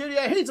of the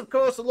studio, he's, of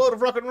course, the Lord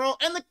of Rock and Roll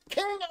and the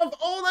king of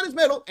all that is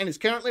metal, and is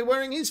currently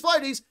wearing his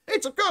floaties.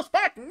 It's, of course,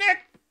 back Nick.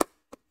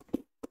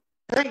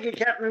 Thank you,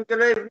 Captain.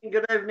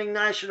 Good evening,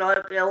 nation. I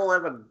hope you all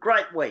have a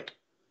great week.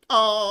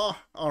 Oh,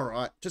 all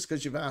right. Just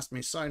because you've asked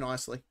me so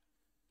nicely.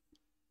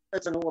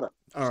 That's an order.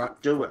 All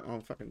right. Do it.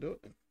 I'll fucking do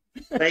it then.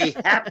 Be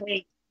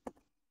happy.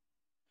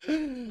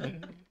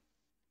 In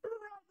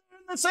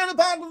the center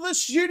part of the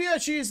studio,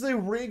 she is the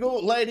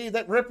regal lady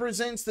that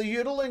represents the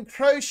Udall and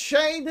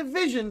Crochet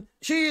division.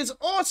 She is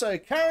also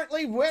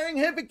currently wearing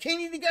her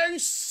bikini to go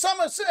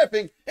summer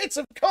surfing. It's,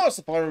 of course,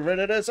 the pirate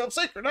red herself,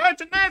 Secret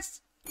Agent Ness.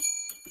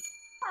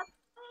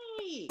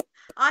 Hey,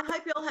 I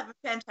hope you all have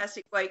a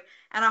fantastic week,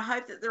 and I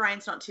hope that the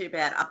rain's not too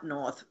bad up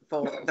north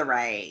for the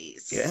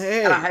Rays. Yeah.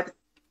 And I hope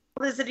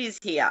as it is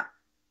here.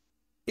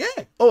 Yeah.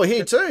 Oh,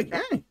 here too.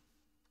 Yeah.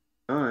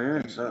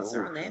 Oh,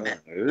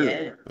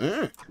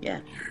 yeah. Yeah.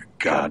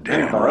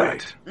 Goddamn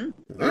right.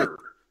 Yeah.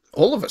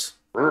 All of us.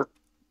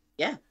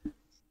 Yeah.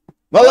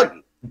 Well, look,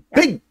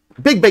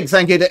 big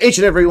thank you to each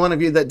and every one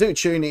of you that do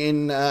tune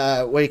in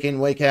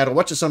week out or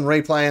watch us on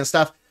replay and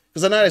stuff.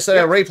 Because I noticed that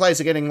our replays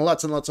are getting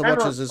lots and lots of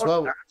watches as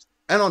well.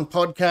 And on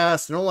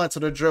podcasts and all that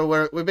sort of drill.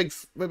 We're big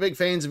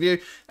fans of you.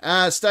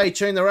 Stay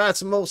tuned. There are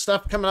some more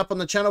stuff coming up on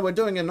the channel. We're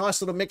doing a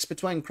nice little mix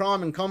between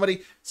crime and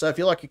comedy. So if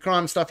you like your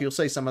crime stuff, you'll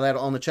see some of that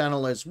on the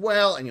channel as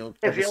well. And you'll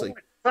obviously... If you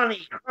like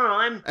funny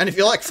crime. And if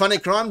you like funny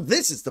crime,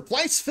 this is the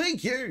place for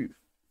you.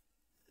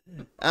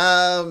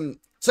 So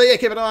yeah,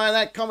 keep an eye on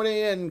that,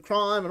 comedy and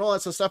crime and all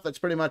that sort of stuff. That's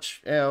pretty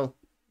much our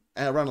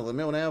run of the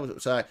mill now.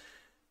 So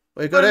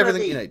we've got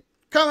everything you need.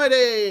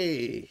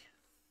 Comedy.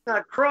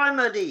 No,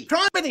 crimedy.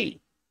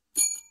 Crimedy.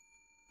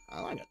 I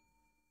like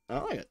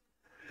it.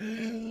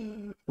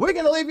 We're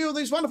going to leave you with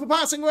these wonderful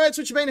passing words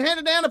which have been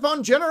handed down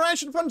upon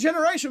generation,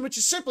 which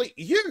is simply,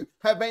 you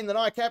have been the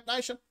Nightcap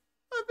Nation.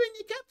 I've been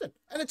your captain.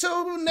 And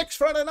until next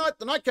Friday night,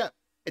 the Nightcap.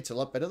 It's a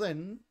lot better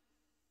than...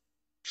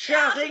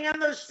 Shouting in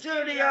the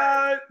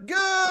studio.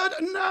 Good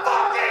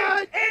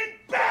night. Fucking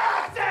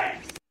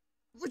embarrassing.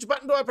 Which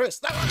button do I press?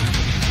 That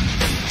one.